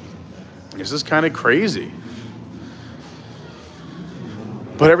 This is kind of crazy.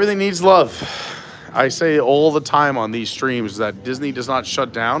 But everything needs love. I say all the time on these streams that Disney does not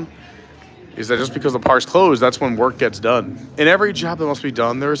shut down. Is that just because the park's closed, that's when work gets done. In every job that must be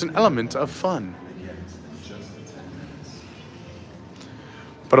done, there is an element of fun.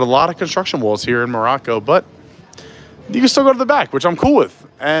 But a lot of construction walls here in Morocco, but you can still go to the back, which I'm cool with.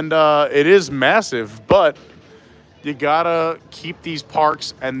 And it is massive, but you gotta keep these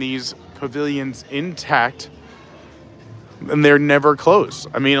parks and these pavilions intact, and they're never closed.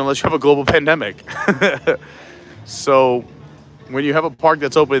 I mean, unless you have a global pandemic. So when you have a park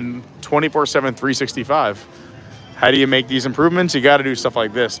that's open 24/7, 365, how do you make these improvements? You got to do stuff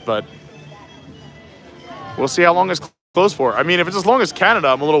like this, but we'll see how long it's closed for. I mean, if it's as long as Canada,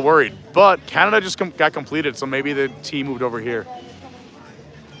 I'm a little worried, but Canada just got completed, so maybe the team moved over here.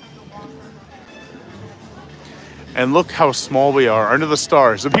 And look how small we are under the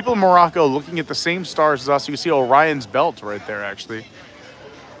stars. The people in Morocco looking at the same stars as us. You can see Orion's belt right there, actually.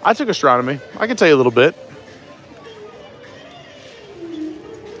 I took astronomy. I can tell you a little bit.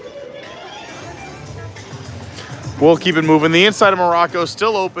 We'll keep it moving. The inside of Morocco is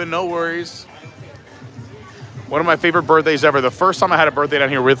still open, no worries. One of my favorite birthdays ever. The first time I had a birthday down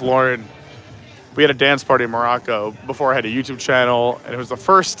here with Lauren, we had a dance party in Morocco before I had a YouTube channel, and it was the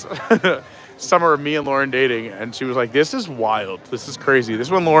first summer of me and Lauren dating, and she was like, this is wild. This is crazy. This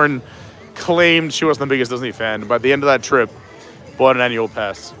is when Lauren claimed she wasn't the biggest Disney fan. By the end of that trip, bought an annual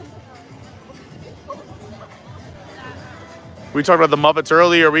pass. We talked about the Muppets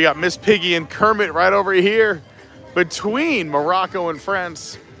earlier. We got Miss Piggy and Kermit right over here between Morocco and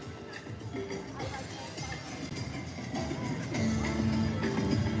France.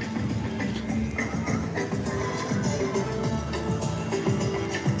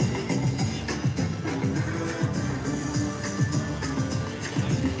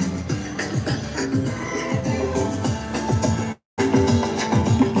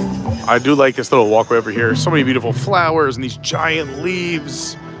 I do like this little walkway over here. So many beautiful flowers and these giant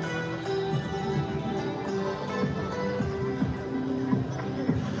leaves.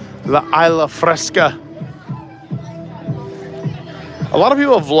 La Isla Fresca. A lot of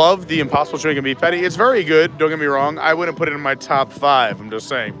people have loved the Impossible Chicken Beef Patty. It's very good, don't get me wrong. I wouldn't put it in my top 5, I'm just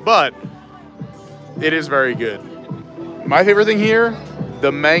saying. But it is very good. My favorite thing here,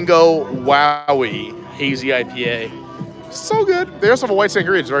 the Mango Wowie Hazy IPA. So good. They also have a white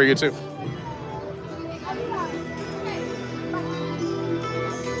sangria. It's very good too.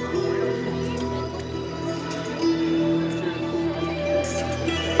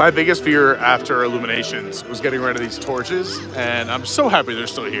 My biggest fear after Illuminations was getting rid of these torches, and I'm so happy they're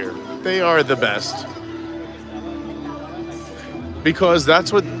still here. They are the best. Because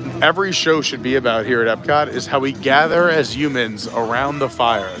that's what every show should be about here at EPCOT, is how we gather as humans around the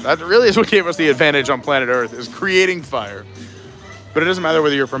fire. That really is what gave us the advantage on planet Earth, is creating fire. But it doesn't matter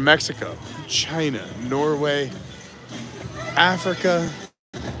whether you're from Mexico, China, Norway, Africa,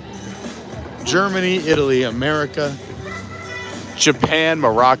 Germany, Italy, America, Japan,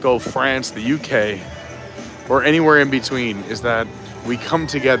 Morocco, France, the UK, or anywhere in between, is that we come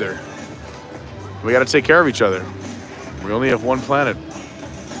together. We got to take care of each other. We only have one planet.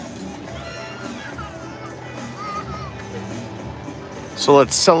 So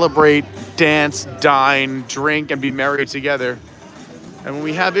let's celebrate, dance, dine, drink, and be merry together. And when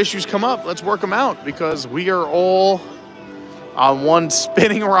we have issues come up, let's work them out, because we are all on one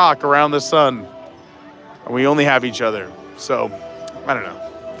spinning rock around the sun. And we only have each other. So, I don't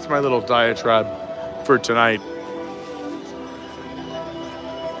know. It's my little diatribe for tonight.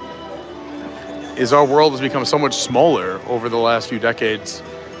 Is our world has become so much smaller over the last few decades.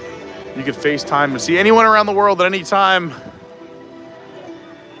 You could FaceTime and see anyone around the world at any time.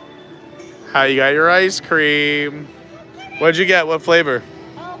 How you got your ice cream? What'd you get? What flavor?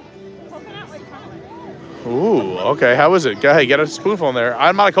 Coconut right front. Ooh, okay. How is it? Go ahead, get a spoonful in there.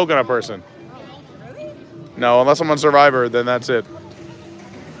 I'm not a coconut person. Really? No, unless I'm on Survivor, then that's it.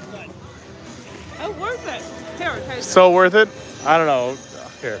 Oh, worth it. Here, taste it. So worth it? I don't know.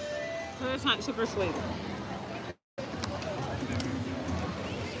 Here. So it's not super sweet.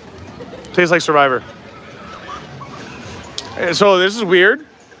 Tastes like Survivor. So this is weird.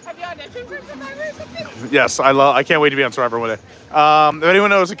 Have you auditioned for Survivor or something? Yes, I can't wait to be on Survivor one day. If anyone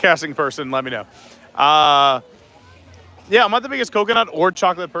knows a casting person, let me know. Yeah, I'm not the biggest coconut or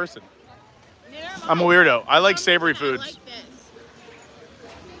chocolate person. I'm a weirdo. I like savory foods. I like this.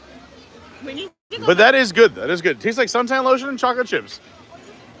 We need to go But that is good. That is good. It tastes like suntan lotion and chocolate chips.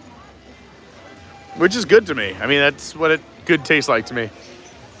 Which is good to me. I mean, that's what it good tastes like to me.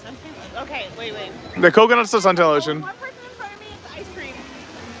 Okay, wait. The coconut's the suntan lotion. One person in front of me is ice cream.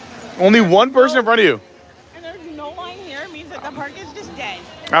 Only one person in front of you. And there's no line here. It means that the park is just dead.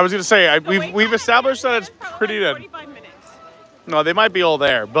 I was going to say, we've established that it's pretty dead. 45 minutes. No, they might be all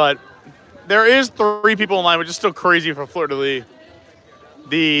there, but there is 3 people in line, which is still crazy for Fleur de Lis.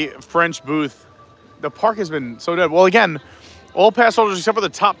 The French booth. The park has been so dead. Well, again, all pass holders except for the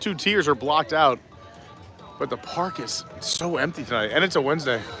top 2 tiers are blocked out. But the park is so empty tonight, and it's a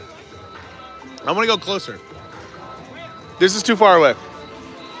Wednesday. I want to go closer. This is too far away.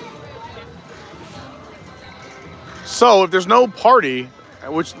 So if there's no party,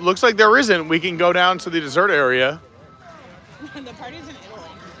 which looks like there isn't, we can go down to the dessert area. The party's in Italy.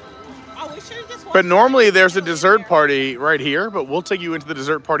 Oh, we should have just watched. But normally there's a dessert party right here, but we'll take you into the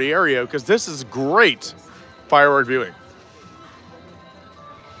dessert party area because this is great firework viewing.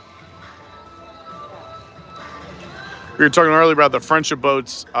 We were talking earlier about the friendship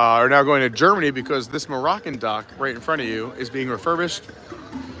boats are now going to Germany because this Moroccan dock right in front of you is being refurbished.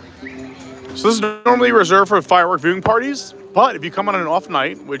 So this is normally reserved for firework viewing parties, but if you come on an off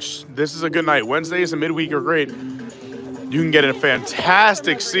night, which this is a good night, Wednesdays and midweek are great, you can get a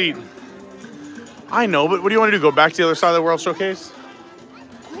fantastic seat. I know, but what do you want to do? Go back to the other side of the World Showcase?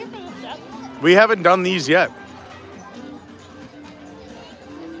 We haven't done these yet.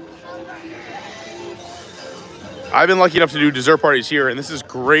 I've been lucky enough to do dessert parties here, and this is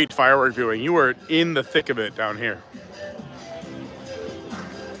great firework viewing. You are in the thick of it down here.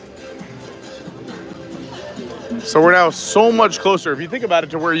 So we're now so much closer. If you think about it,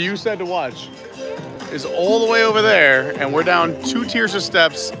 to where you said to watch is all the way over there, and we're down 2 tiers of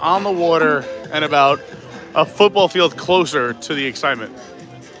steps on the water and about a football field closer to the excitement.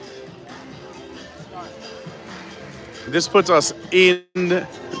 This puts us in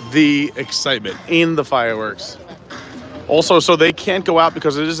the excitement, in the fireworks. Also, so they can't go out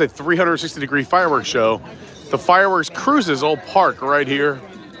because it is a 360-degree fireworks show. The fireworks cruises all park right here.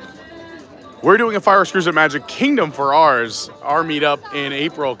 We're doing a fireworks cruise at Magic Kingdom for our meetup in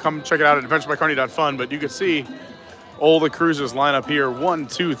April. Come check it out at adventurebycarney.fun. But you can see all the cruises line up here. 1,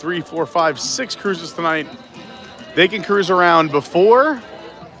 2, 3, 4, 5, 6 cruises tonight. They can cruise around before,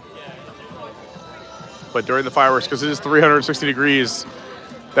 but during the fireworks, because it is 360 degrees,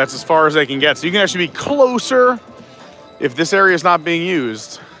 that's as far as they can get. So you can actually be closer if this area is not being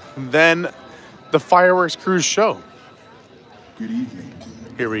used than the fireworks cruise show. Good evening.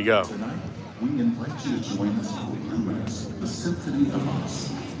 Here we go. Tonight, we invite you to join us for Luminous, the Symphony of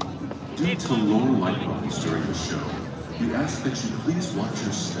Us. Due to low light levels during the show, we ask that you please watch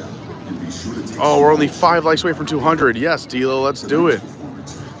your step and be sure to take. Oh, we're only 5 likes away from 200. Yes, Dilo, let's do it.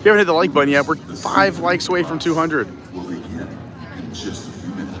 If you haven't hit the like button yet, we're 5 likes away from 200. We'll begin in just a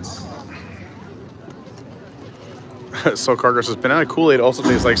few minutes. So Cargo says, banana Kool-Aid also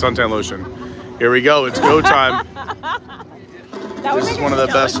tastes like suntan lotion. Here we go, it's go time. This is one of the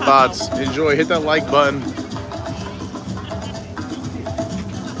best spots. Enjoy, hit that like button.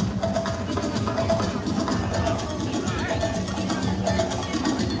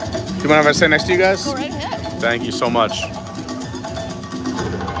 mind if I stay next to you guys? Go right ahead. Thank you so much. The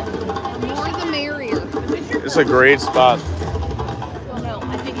more the merrier. It's a great spot. No,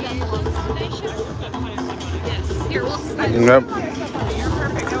 I think that belongs to the foundation. Yes. Here, we'll see. Yep. You're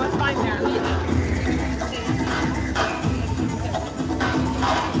perfect. I was fine there.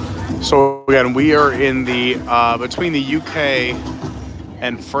 So again, we are in the between the UK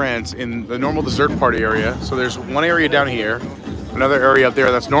and France in the normal dessert party area. So there's one area down here, another area up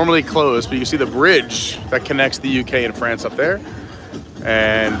there that's normally closed, but you see the bridge that connects the UK and France up there.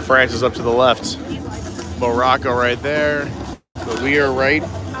 And France is up to the left. Morocco right there. But we are right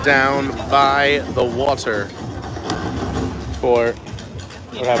down by the water for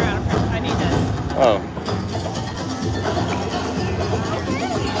what happened? I need this. Oh.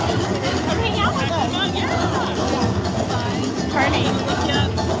 Carney.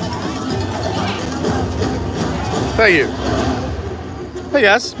 Thank you. Hey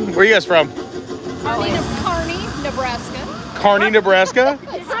guys, where are you guys from? Carney, Nebraska. Carney, Nebraska?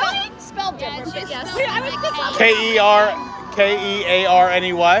 Spelled different, but yes.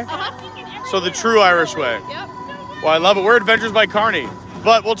 Kearney. So the true Irish way. Yep. Well, I love it. We're Adventures by Carney.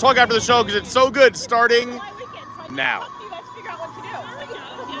 But we'll talk after the show because it's so good starting now.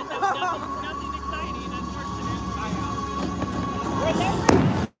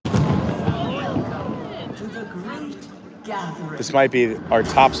 This might be our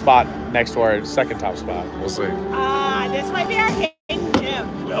top spot next to our second top spot. We'll see. This might be our hidden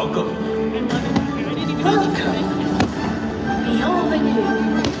gym. Welcome.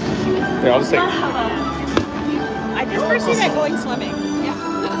 Yeah, I'll just take it. I just perceive it going swimming. Yeah.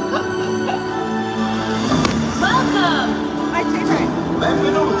 Welcome! My favorite.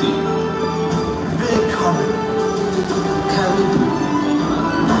 Benvenuti. Willkommen. Karibu.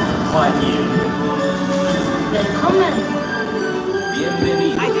 Willkommen!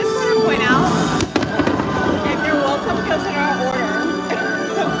 Bienvenido. I just want to point out that they're welcome because in our order.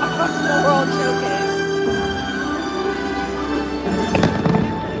 The World Showcase.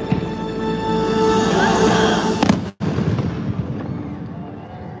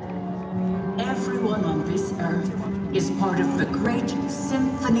 Everyone on this earth is part of the great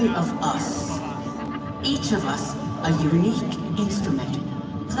symphony of us. Each of us a unique instrument,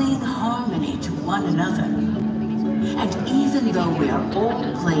 playing harmony to one another. And even though we are all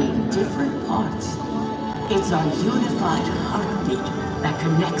playing different parts, it's our unified heartbeat that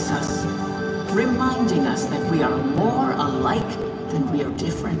connects us, reminding us that we are more alike than we are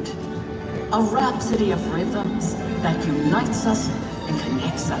different. A rhapsody of rhythms that unites us and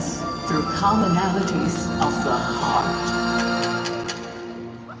connects us through commonalities of the heart.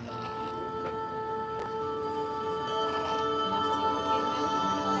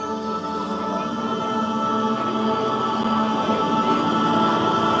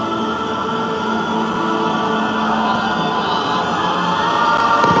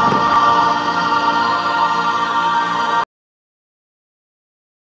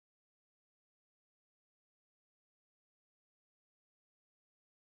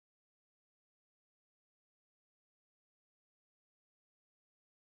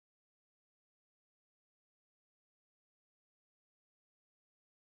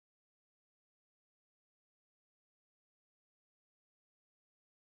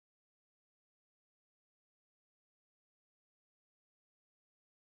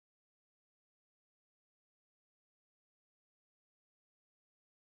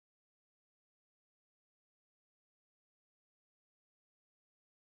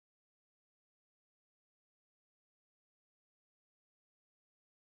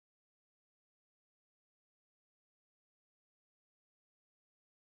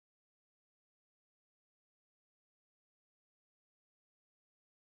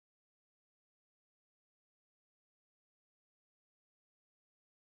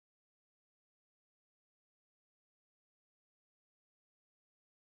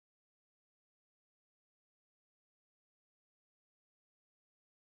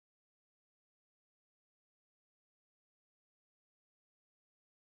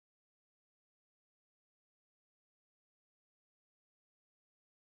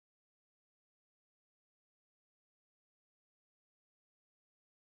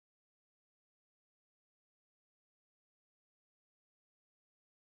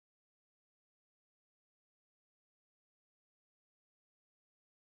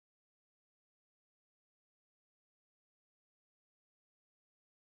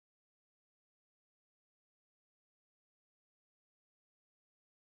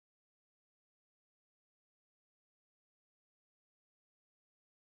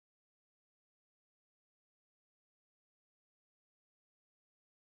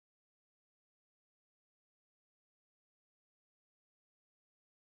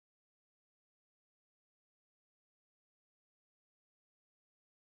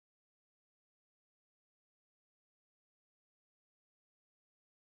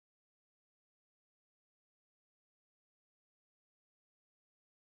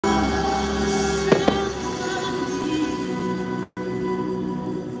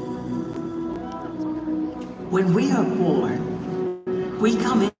 When we are born, we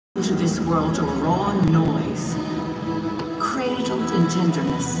come into this world a raw noise. Cradled in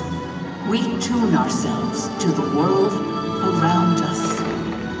tenderness, we tune ourselves to the world around us.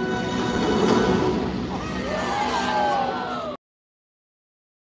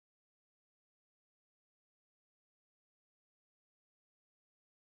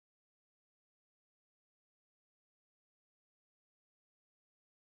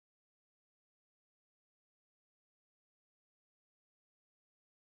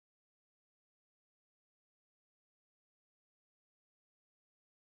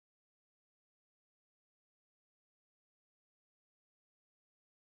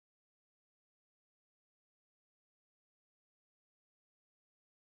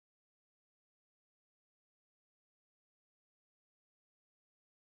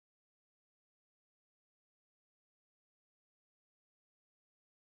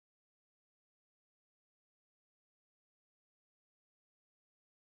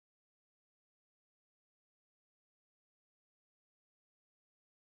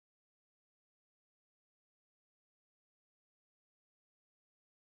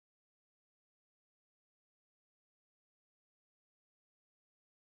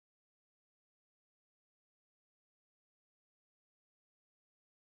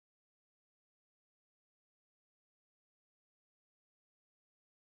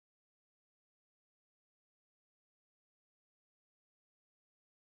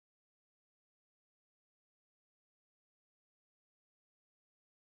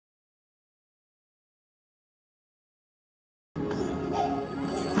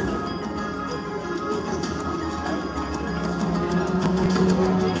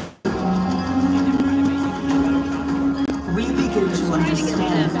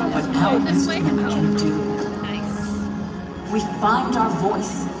 Understand what our instrument can do. We find our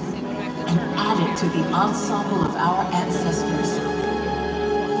voice and add it to the ensemble of our ancestors,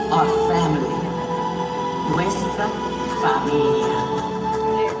 our family, nuestra familia.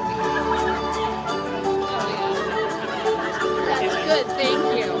 That's good, thank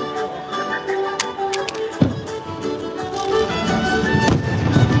you.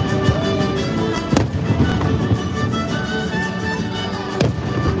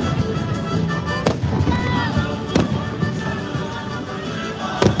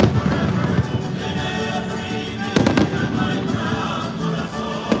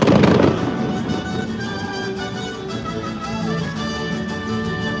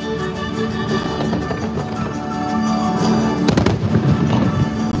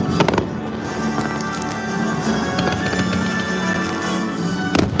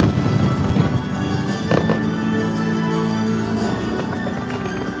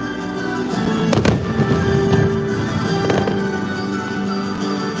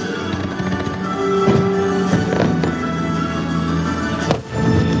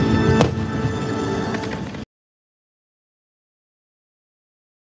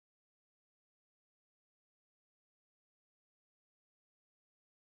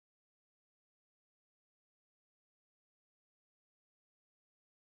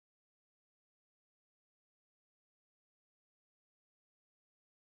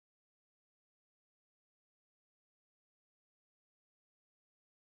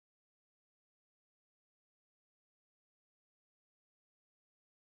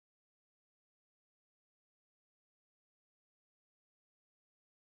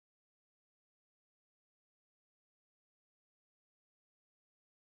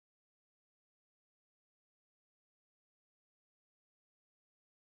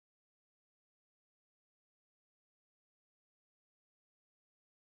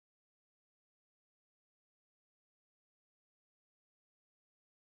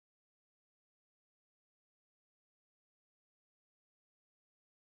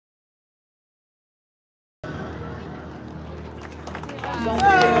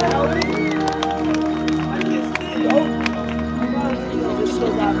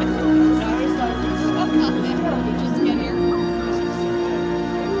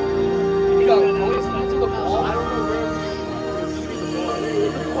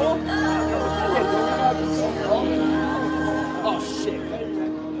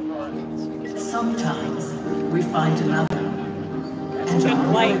 Sometimes we find another, and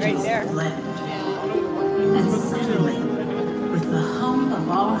our melodies blend. And suddenly, with the hum of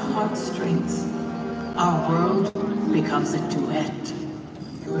our heartstrings, our world becomes a duet.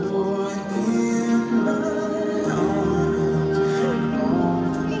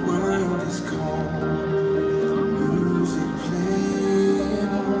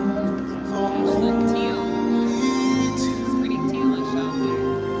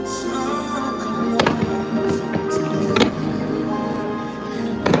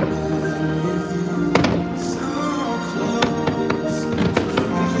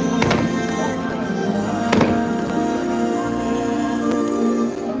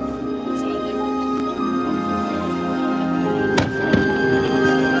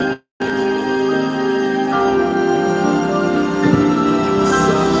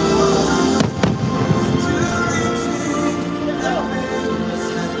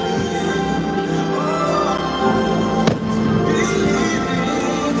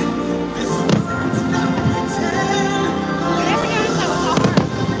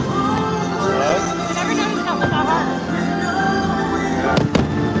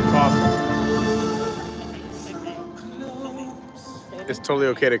 totally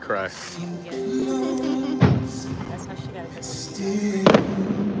okay to cry. That's how she got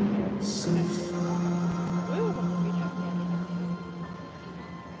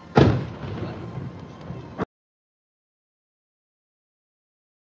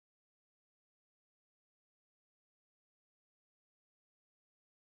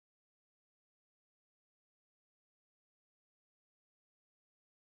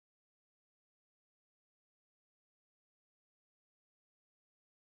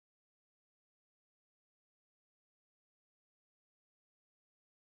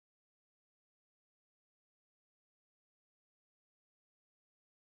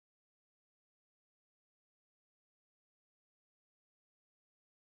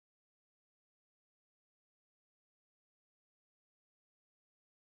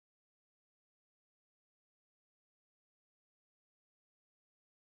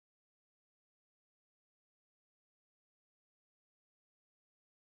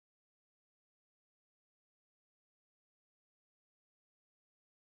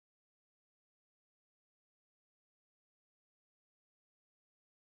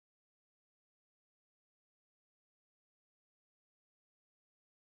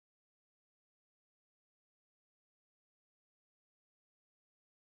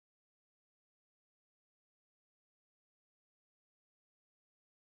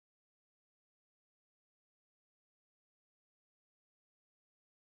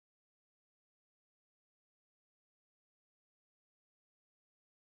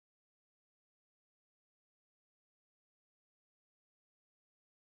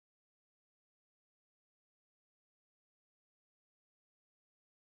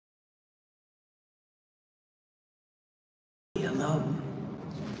alone.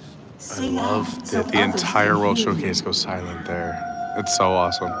 I love that the entire World Showcase goes silent there. It's so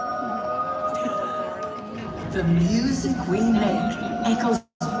awesome. The music we make echoes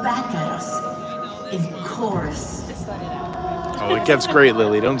back at us in chorus. Oh, it gets great,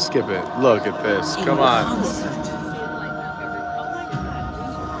 Lily. Don't skip it. Look at this. Come on.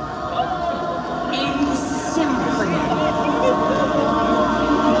 In symphony.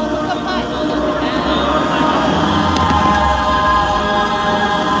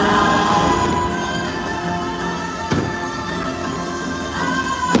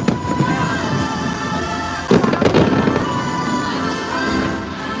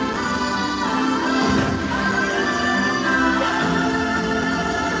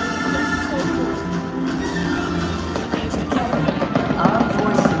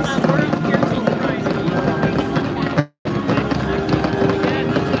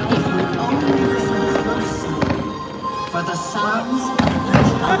 For the sounds of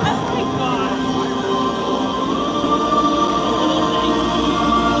each other.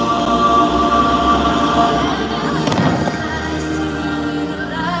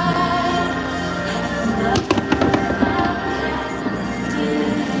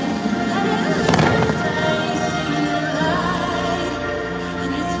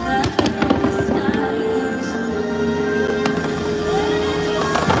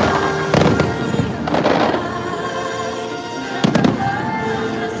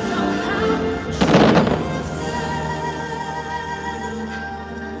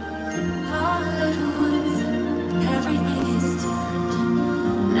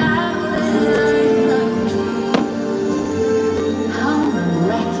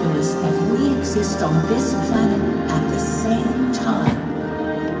 Exist on this planet at the same time.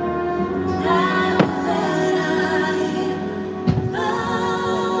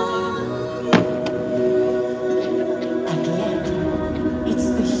 And yet, it's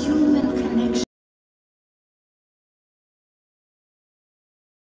the human connection.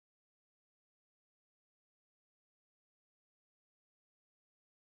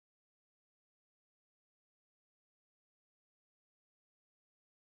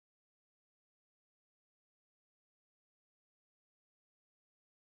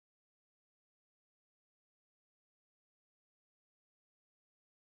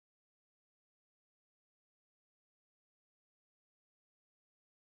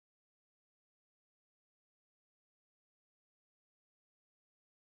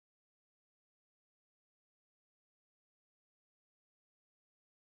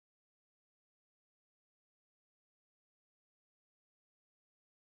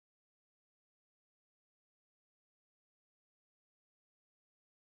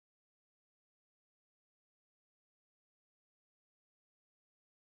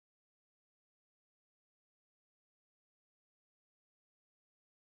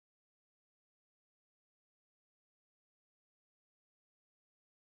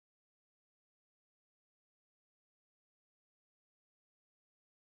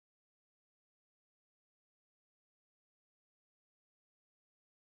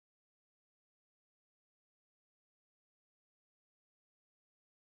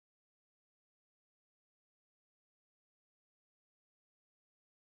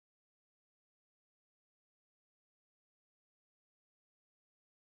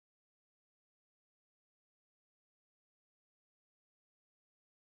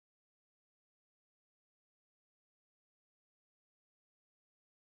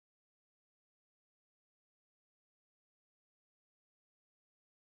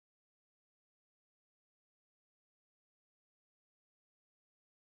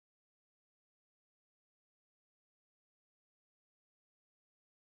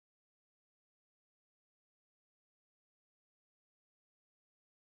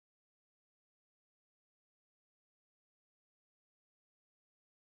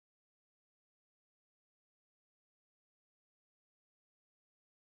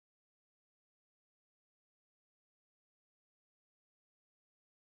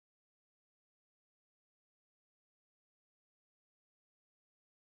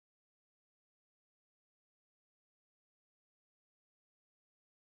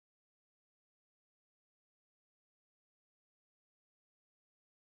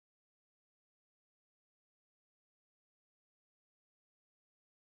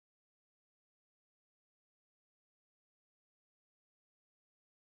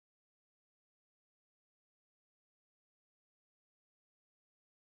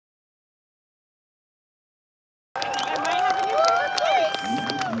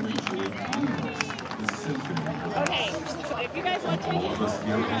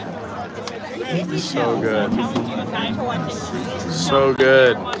 So good. Time to watch it. So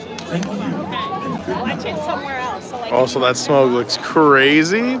good. Watch it somewhere else. So like Also, that smoke looks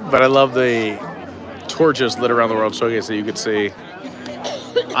crazy, but I love the torches lit around the World Showcase that you could see.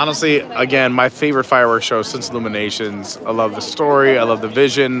 Honestly, again, my favorite fireworks show since Illuminations. I love the story. I love the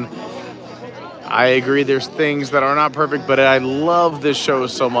vision. I agree there's things that are not perfect, but I love this show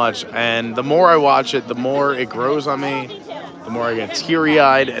so much. And the more I watch it, the more it grows on me, the more I get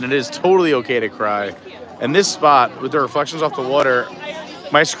teary-eyed, and it is totally okay to cry. And this spot, with the reflections off the water,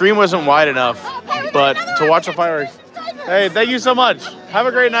 my screen wasn't wide enough, but to watch the fireworks, hey, thank you so much. Have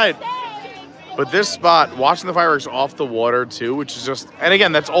a great night. But this spot, watching the fireworks off the water too, which is just, and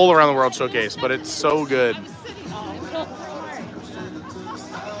again, that's all around the World Showcase, but it's so good.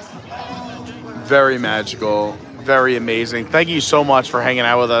 Very magical, very amazing. Thank you so much for hanging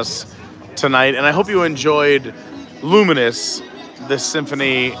out with us tonight, and I hope you enjoyed Luminous, the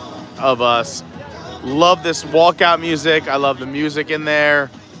symphony of us. Love this walkout music. I love the music in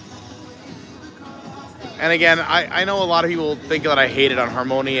there. And again, I know a lot of people think that I hated on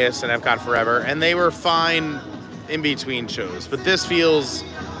Harmonious and EPCOT Forever, and they were fine in between shows. But this feels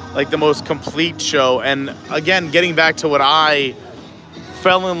like the most complete show. And again, getting back to what I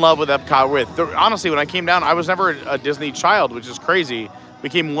fell in love with EPCOT with. Honestly, when I came down, I was never a Disney child, which is crazy. We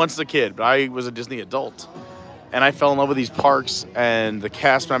came once as a kid, but I was a Disney adult. And I fell in love with these parks and the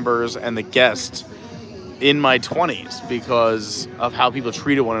cast members and the guests in my 20s because of how people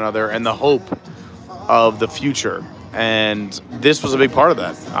treated one another and the hope of the future. And this was a big part of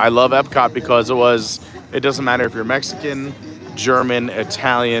that. I love EPCOT because it doesn't matter if you're Mexican, German,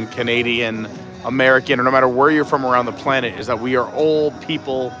 Italian, Canadian, American, or no matter where you're from around the planet, is that we are all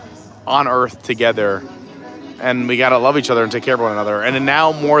people on Earth together, and we gotta love each other and take care of one another, and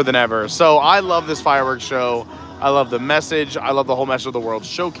now more than ever. So I love this fireworks show. I love the message. I love the whole message of the World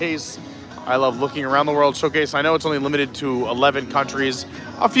Showcase. I love looking around the World Showcase. I know it's only limited to 11 countries,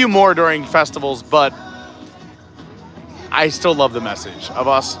 a few more during festivals, but I still love the message of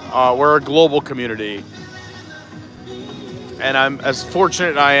us. We're a global community. And I'm as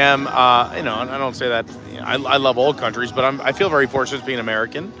fortunate I am, and I don't say that, I love all countries, but I feel very fortunate being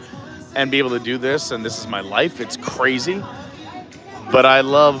American and be able to do this, and this is my life. It's crazy, but I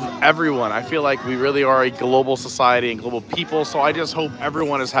love everyone. I feel like we really are a global society and global people, so I just hope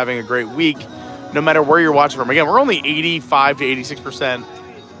everyone is having a great week, no matter where you're watching from. Again, we're only 85 to 86%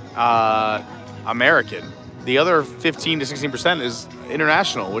 American. The other 15 to 16% is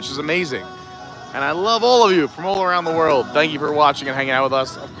international, which is amazing. And I love all of you from all around the world. Thank you for watching and hanging out with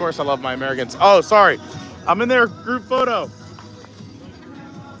us. Of course, I love my Americans. Oh, sorry. I'm in their group photo.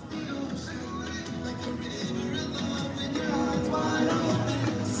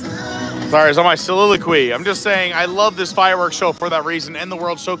 Sorry, it's on my soliloquy. I'm just saying I love this fireworks show for that reason and the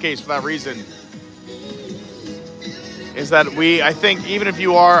World Showcase for that reason. Is that I think even if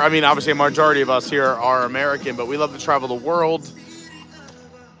you are, obviously a majority of us here are American, but we love to travel the world,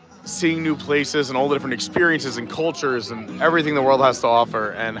 seeing new places and all the different experiences and cultures and everything the world has to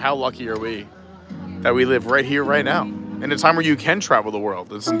offer. And how lucky are we that we live right here, right now, in a time where you can travel the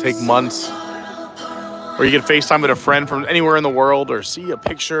world. It doesn't take months, or you can FaceTime with a friend from anywhere in the world or see a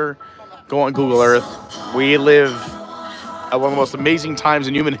picture, go on Google Earth. We live at one of the most amazing times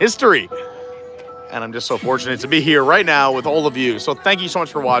in human history. And I'm just so fortunate to be here right now with all of you. So thank you so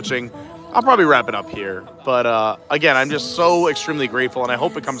much for watching. I'll probably wrap it up here. But again, I'm just so extremely grateful, and I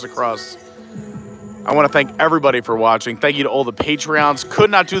hope it comes across. I want to thank everybody for watching. Thank you to all the Patreons.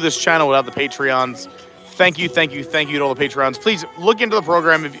 Could not do this channel without the Patreons. Thank you, thank you, thank you to all the Patreons. Please look into the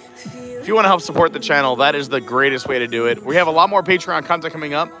program. If you want to help support the channel, that is the greatest way to do it. We have a lot more Patreon content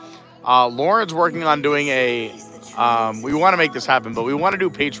coming up. Lauren's working on doing we want to make this happen, but we want to do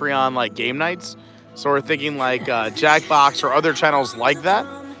Patreon like game nights. So we're thinking like Jackbox or other channels like that.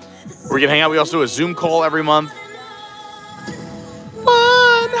 We're going to hang out. We also do a Zoom call every month.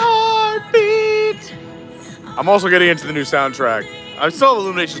 One heartbeat. I'm also getting into the new soundtrack. I still have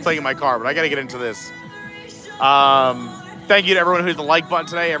Illuminations playing in my car, but I got to get into this. Thank you to everyone who hit the like button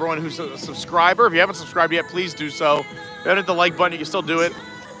today, everyone who's a subscriber. If you haven't subscribed yet, please do so. If you haven't hit the like button, you can still do it.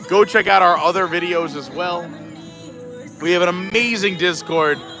 Go check out our other videos as well. We have an amazing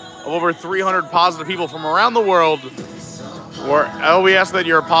Discord of over 300 positive people from around the world. We ask that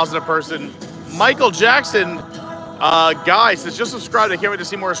you're a positive person. Michael Jackson, guys, says just subscribed. I can't wait to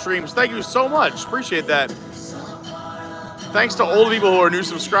see more streams. Thank you so much. Appreciate that. Thanks to all the people who are new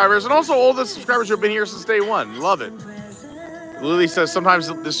subscribers, and also all the subscribers who have been here since day one. Love it. Lily says sometimes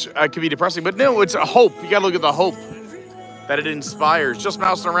this can be depressing, but no, it's a hope. You gotta look at the hope that it inspires. Just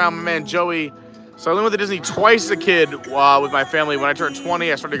mousing around, my man Joey. So I went to Disney twice as a kid with my family. When I turned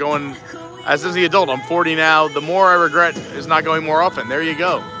 20, I started going As is the adult, I'm 40 now. The more I regret is not going more often. There you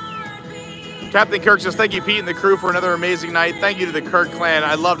go. Captain Kirk says, thank you, Pete and the crew, for another amazing night. Thank you to the Kirk clan.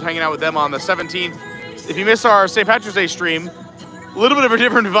 I loved hanging out with them on the 17th. If you missed our St. Patrick's Day stream, a little bit of a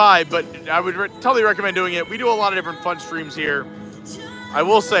different vibe, but I would totally recommend doing it. We do a lot of different fun streams here. I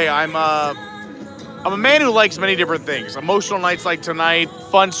will say I'm a man who likes many different things. Emotional nights like tonight,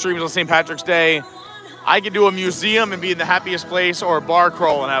 fun streams on St. Patrick's Day. I could do a museum and be in the happiest place, or a bar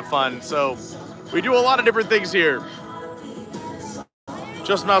crawl and have fun. So we do a lot of different things here.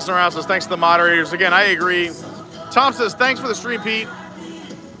 Just mousing around says, thanks to the moderators. Again, I agree. Tom says, thanks for the stream, Pete.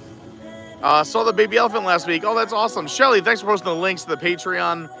 Saw the baby elephant last week. Oh, that's awesome. Shelly, thanks for posting the links to the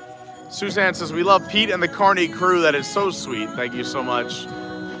Patreon. Suzanne says, we love Pete and the Carney crew. That is so sweet. Thank you so much.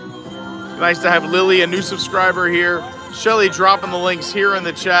 Nice to have Lily, a new subscriber here. Shelly dropping the links here in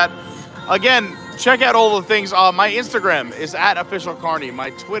the chat. Again, check out all the things. My Instagram is @officialcarney.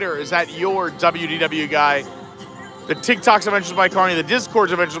 My Twitter is @yourWDWguy. The TikTok's Adventures by Carney. The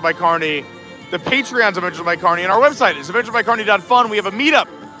Discord's Adventures by Carney. The Patreon's Adventures by Carney. And our website is adventuresbycarney.fun. We have a meetup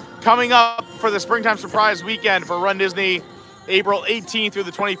coming up for the Springtime Surprise Weekend for Run Disney, April 18th through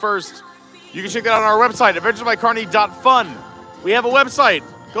the 21st. You can check that out on our website, adventuresbycarney.fun. We have a website.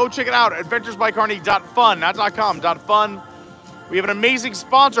 Go check it out, adventuresbycarney.fun, not .com, .fun. We have an amazing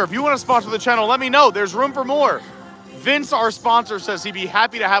sponsor. If you want to sponsor the channel, let me know. There's room for more. Vince, our sponsor, says he'd be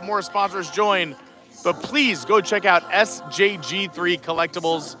happy to have more sponsors join. But please go check out SJG3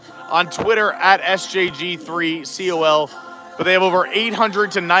 Collectibles on Twitter @SJG3COL. But they have over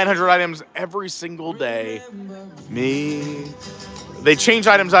 800 to 900 items every single day. They change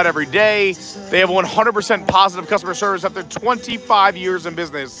items out every day. They have 100% positive customer service after 25 years in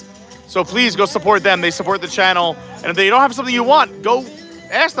business. So please go support them. They support the channel. And if they don't have something you want, go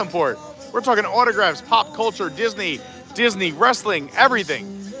ask them for it. We're talking autographs, pop culture, Disney, wrestling,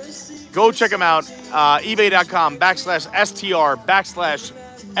 everything. Go check them out.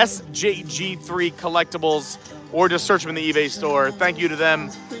 ebay.com/STR/SJG3 Collectibles, or just search them in the eBay store. Thank you to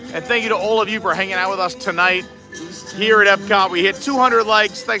them. And thank you to all of you for hanging out with us tonight here at EPCOT. We hit 200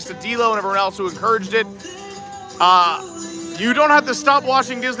 likes, thanks to D-Lo and everyone else who encouraged it. You don't have to stop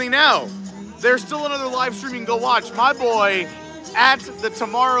watching Disney now. There's still another live stream you can go watch. My boy at the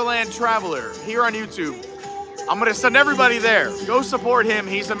Tomorrowland Traveler here on YouTube. I'm going to send everybody there. Go support him.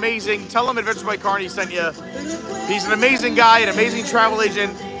 He's amazing. Tell him Adventures by Carney sent you. He's an amazing guy, an amazing travel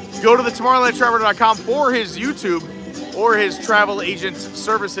agent. Go to the TomorrowlandTraveler.com for his YouTube or his travel agent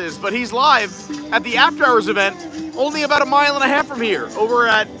services. But he's live at the After Hours event, only about 1.5 miles from here, over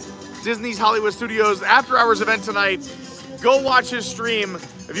at Disney's Hollywood Studios After Hours event tonight. Go watch his stream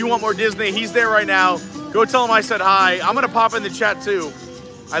if you want more Disney. He's there right now. Go tell him I said hi. I'm going to pop in the chat too.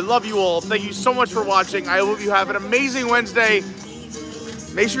 I love you all. Thank you so much for watching. I hope you have an amazing Wednesday.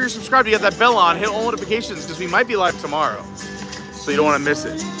 Make sure you're subscribed. You got that bell on. Hit all notifications because we might be live tomorrow. So you don't want to miss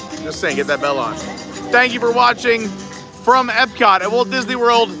it. Just saying, get that bell on. Thank you for watching from EPCOT at Walt Disney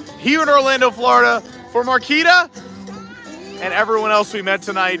World here in Orlando, Florida. For Marquita and everyone else we met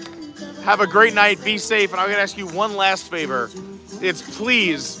tonight, have a great night. Be safe. And I'm going to ask you one last favor. It's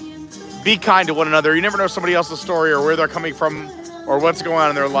please be kind to one another. You never know somebody else's story or where they're coming from or what's going on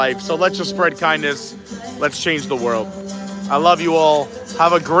in their life. So let's just spread kindness. Let's change the world. I love you all.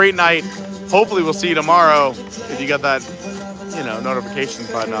 Have a great night. Hopefully we'll see you tomorrow if you got that, notification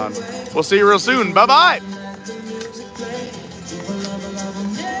button on. We'll see you real soon. Bye-bye.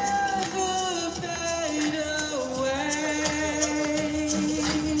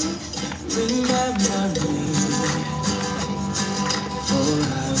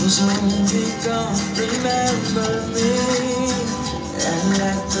 Remember me, and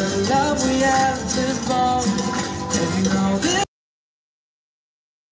let the love we have live on, and we know that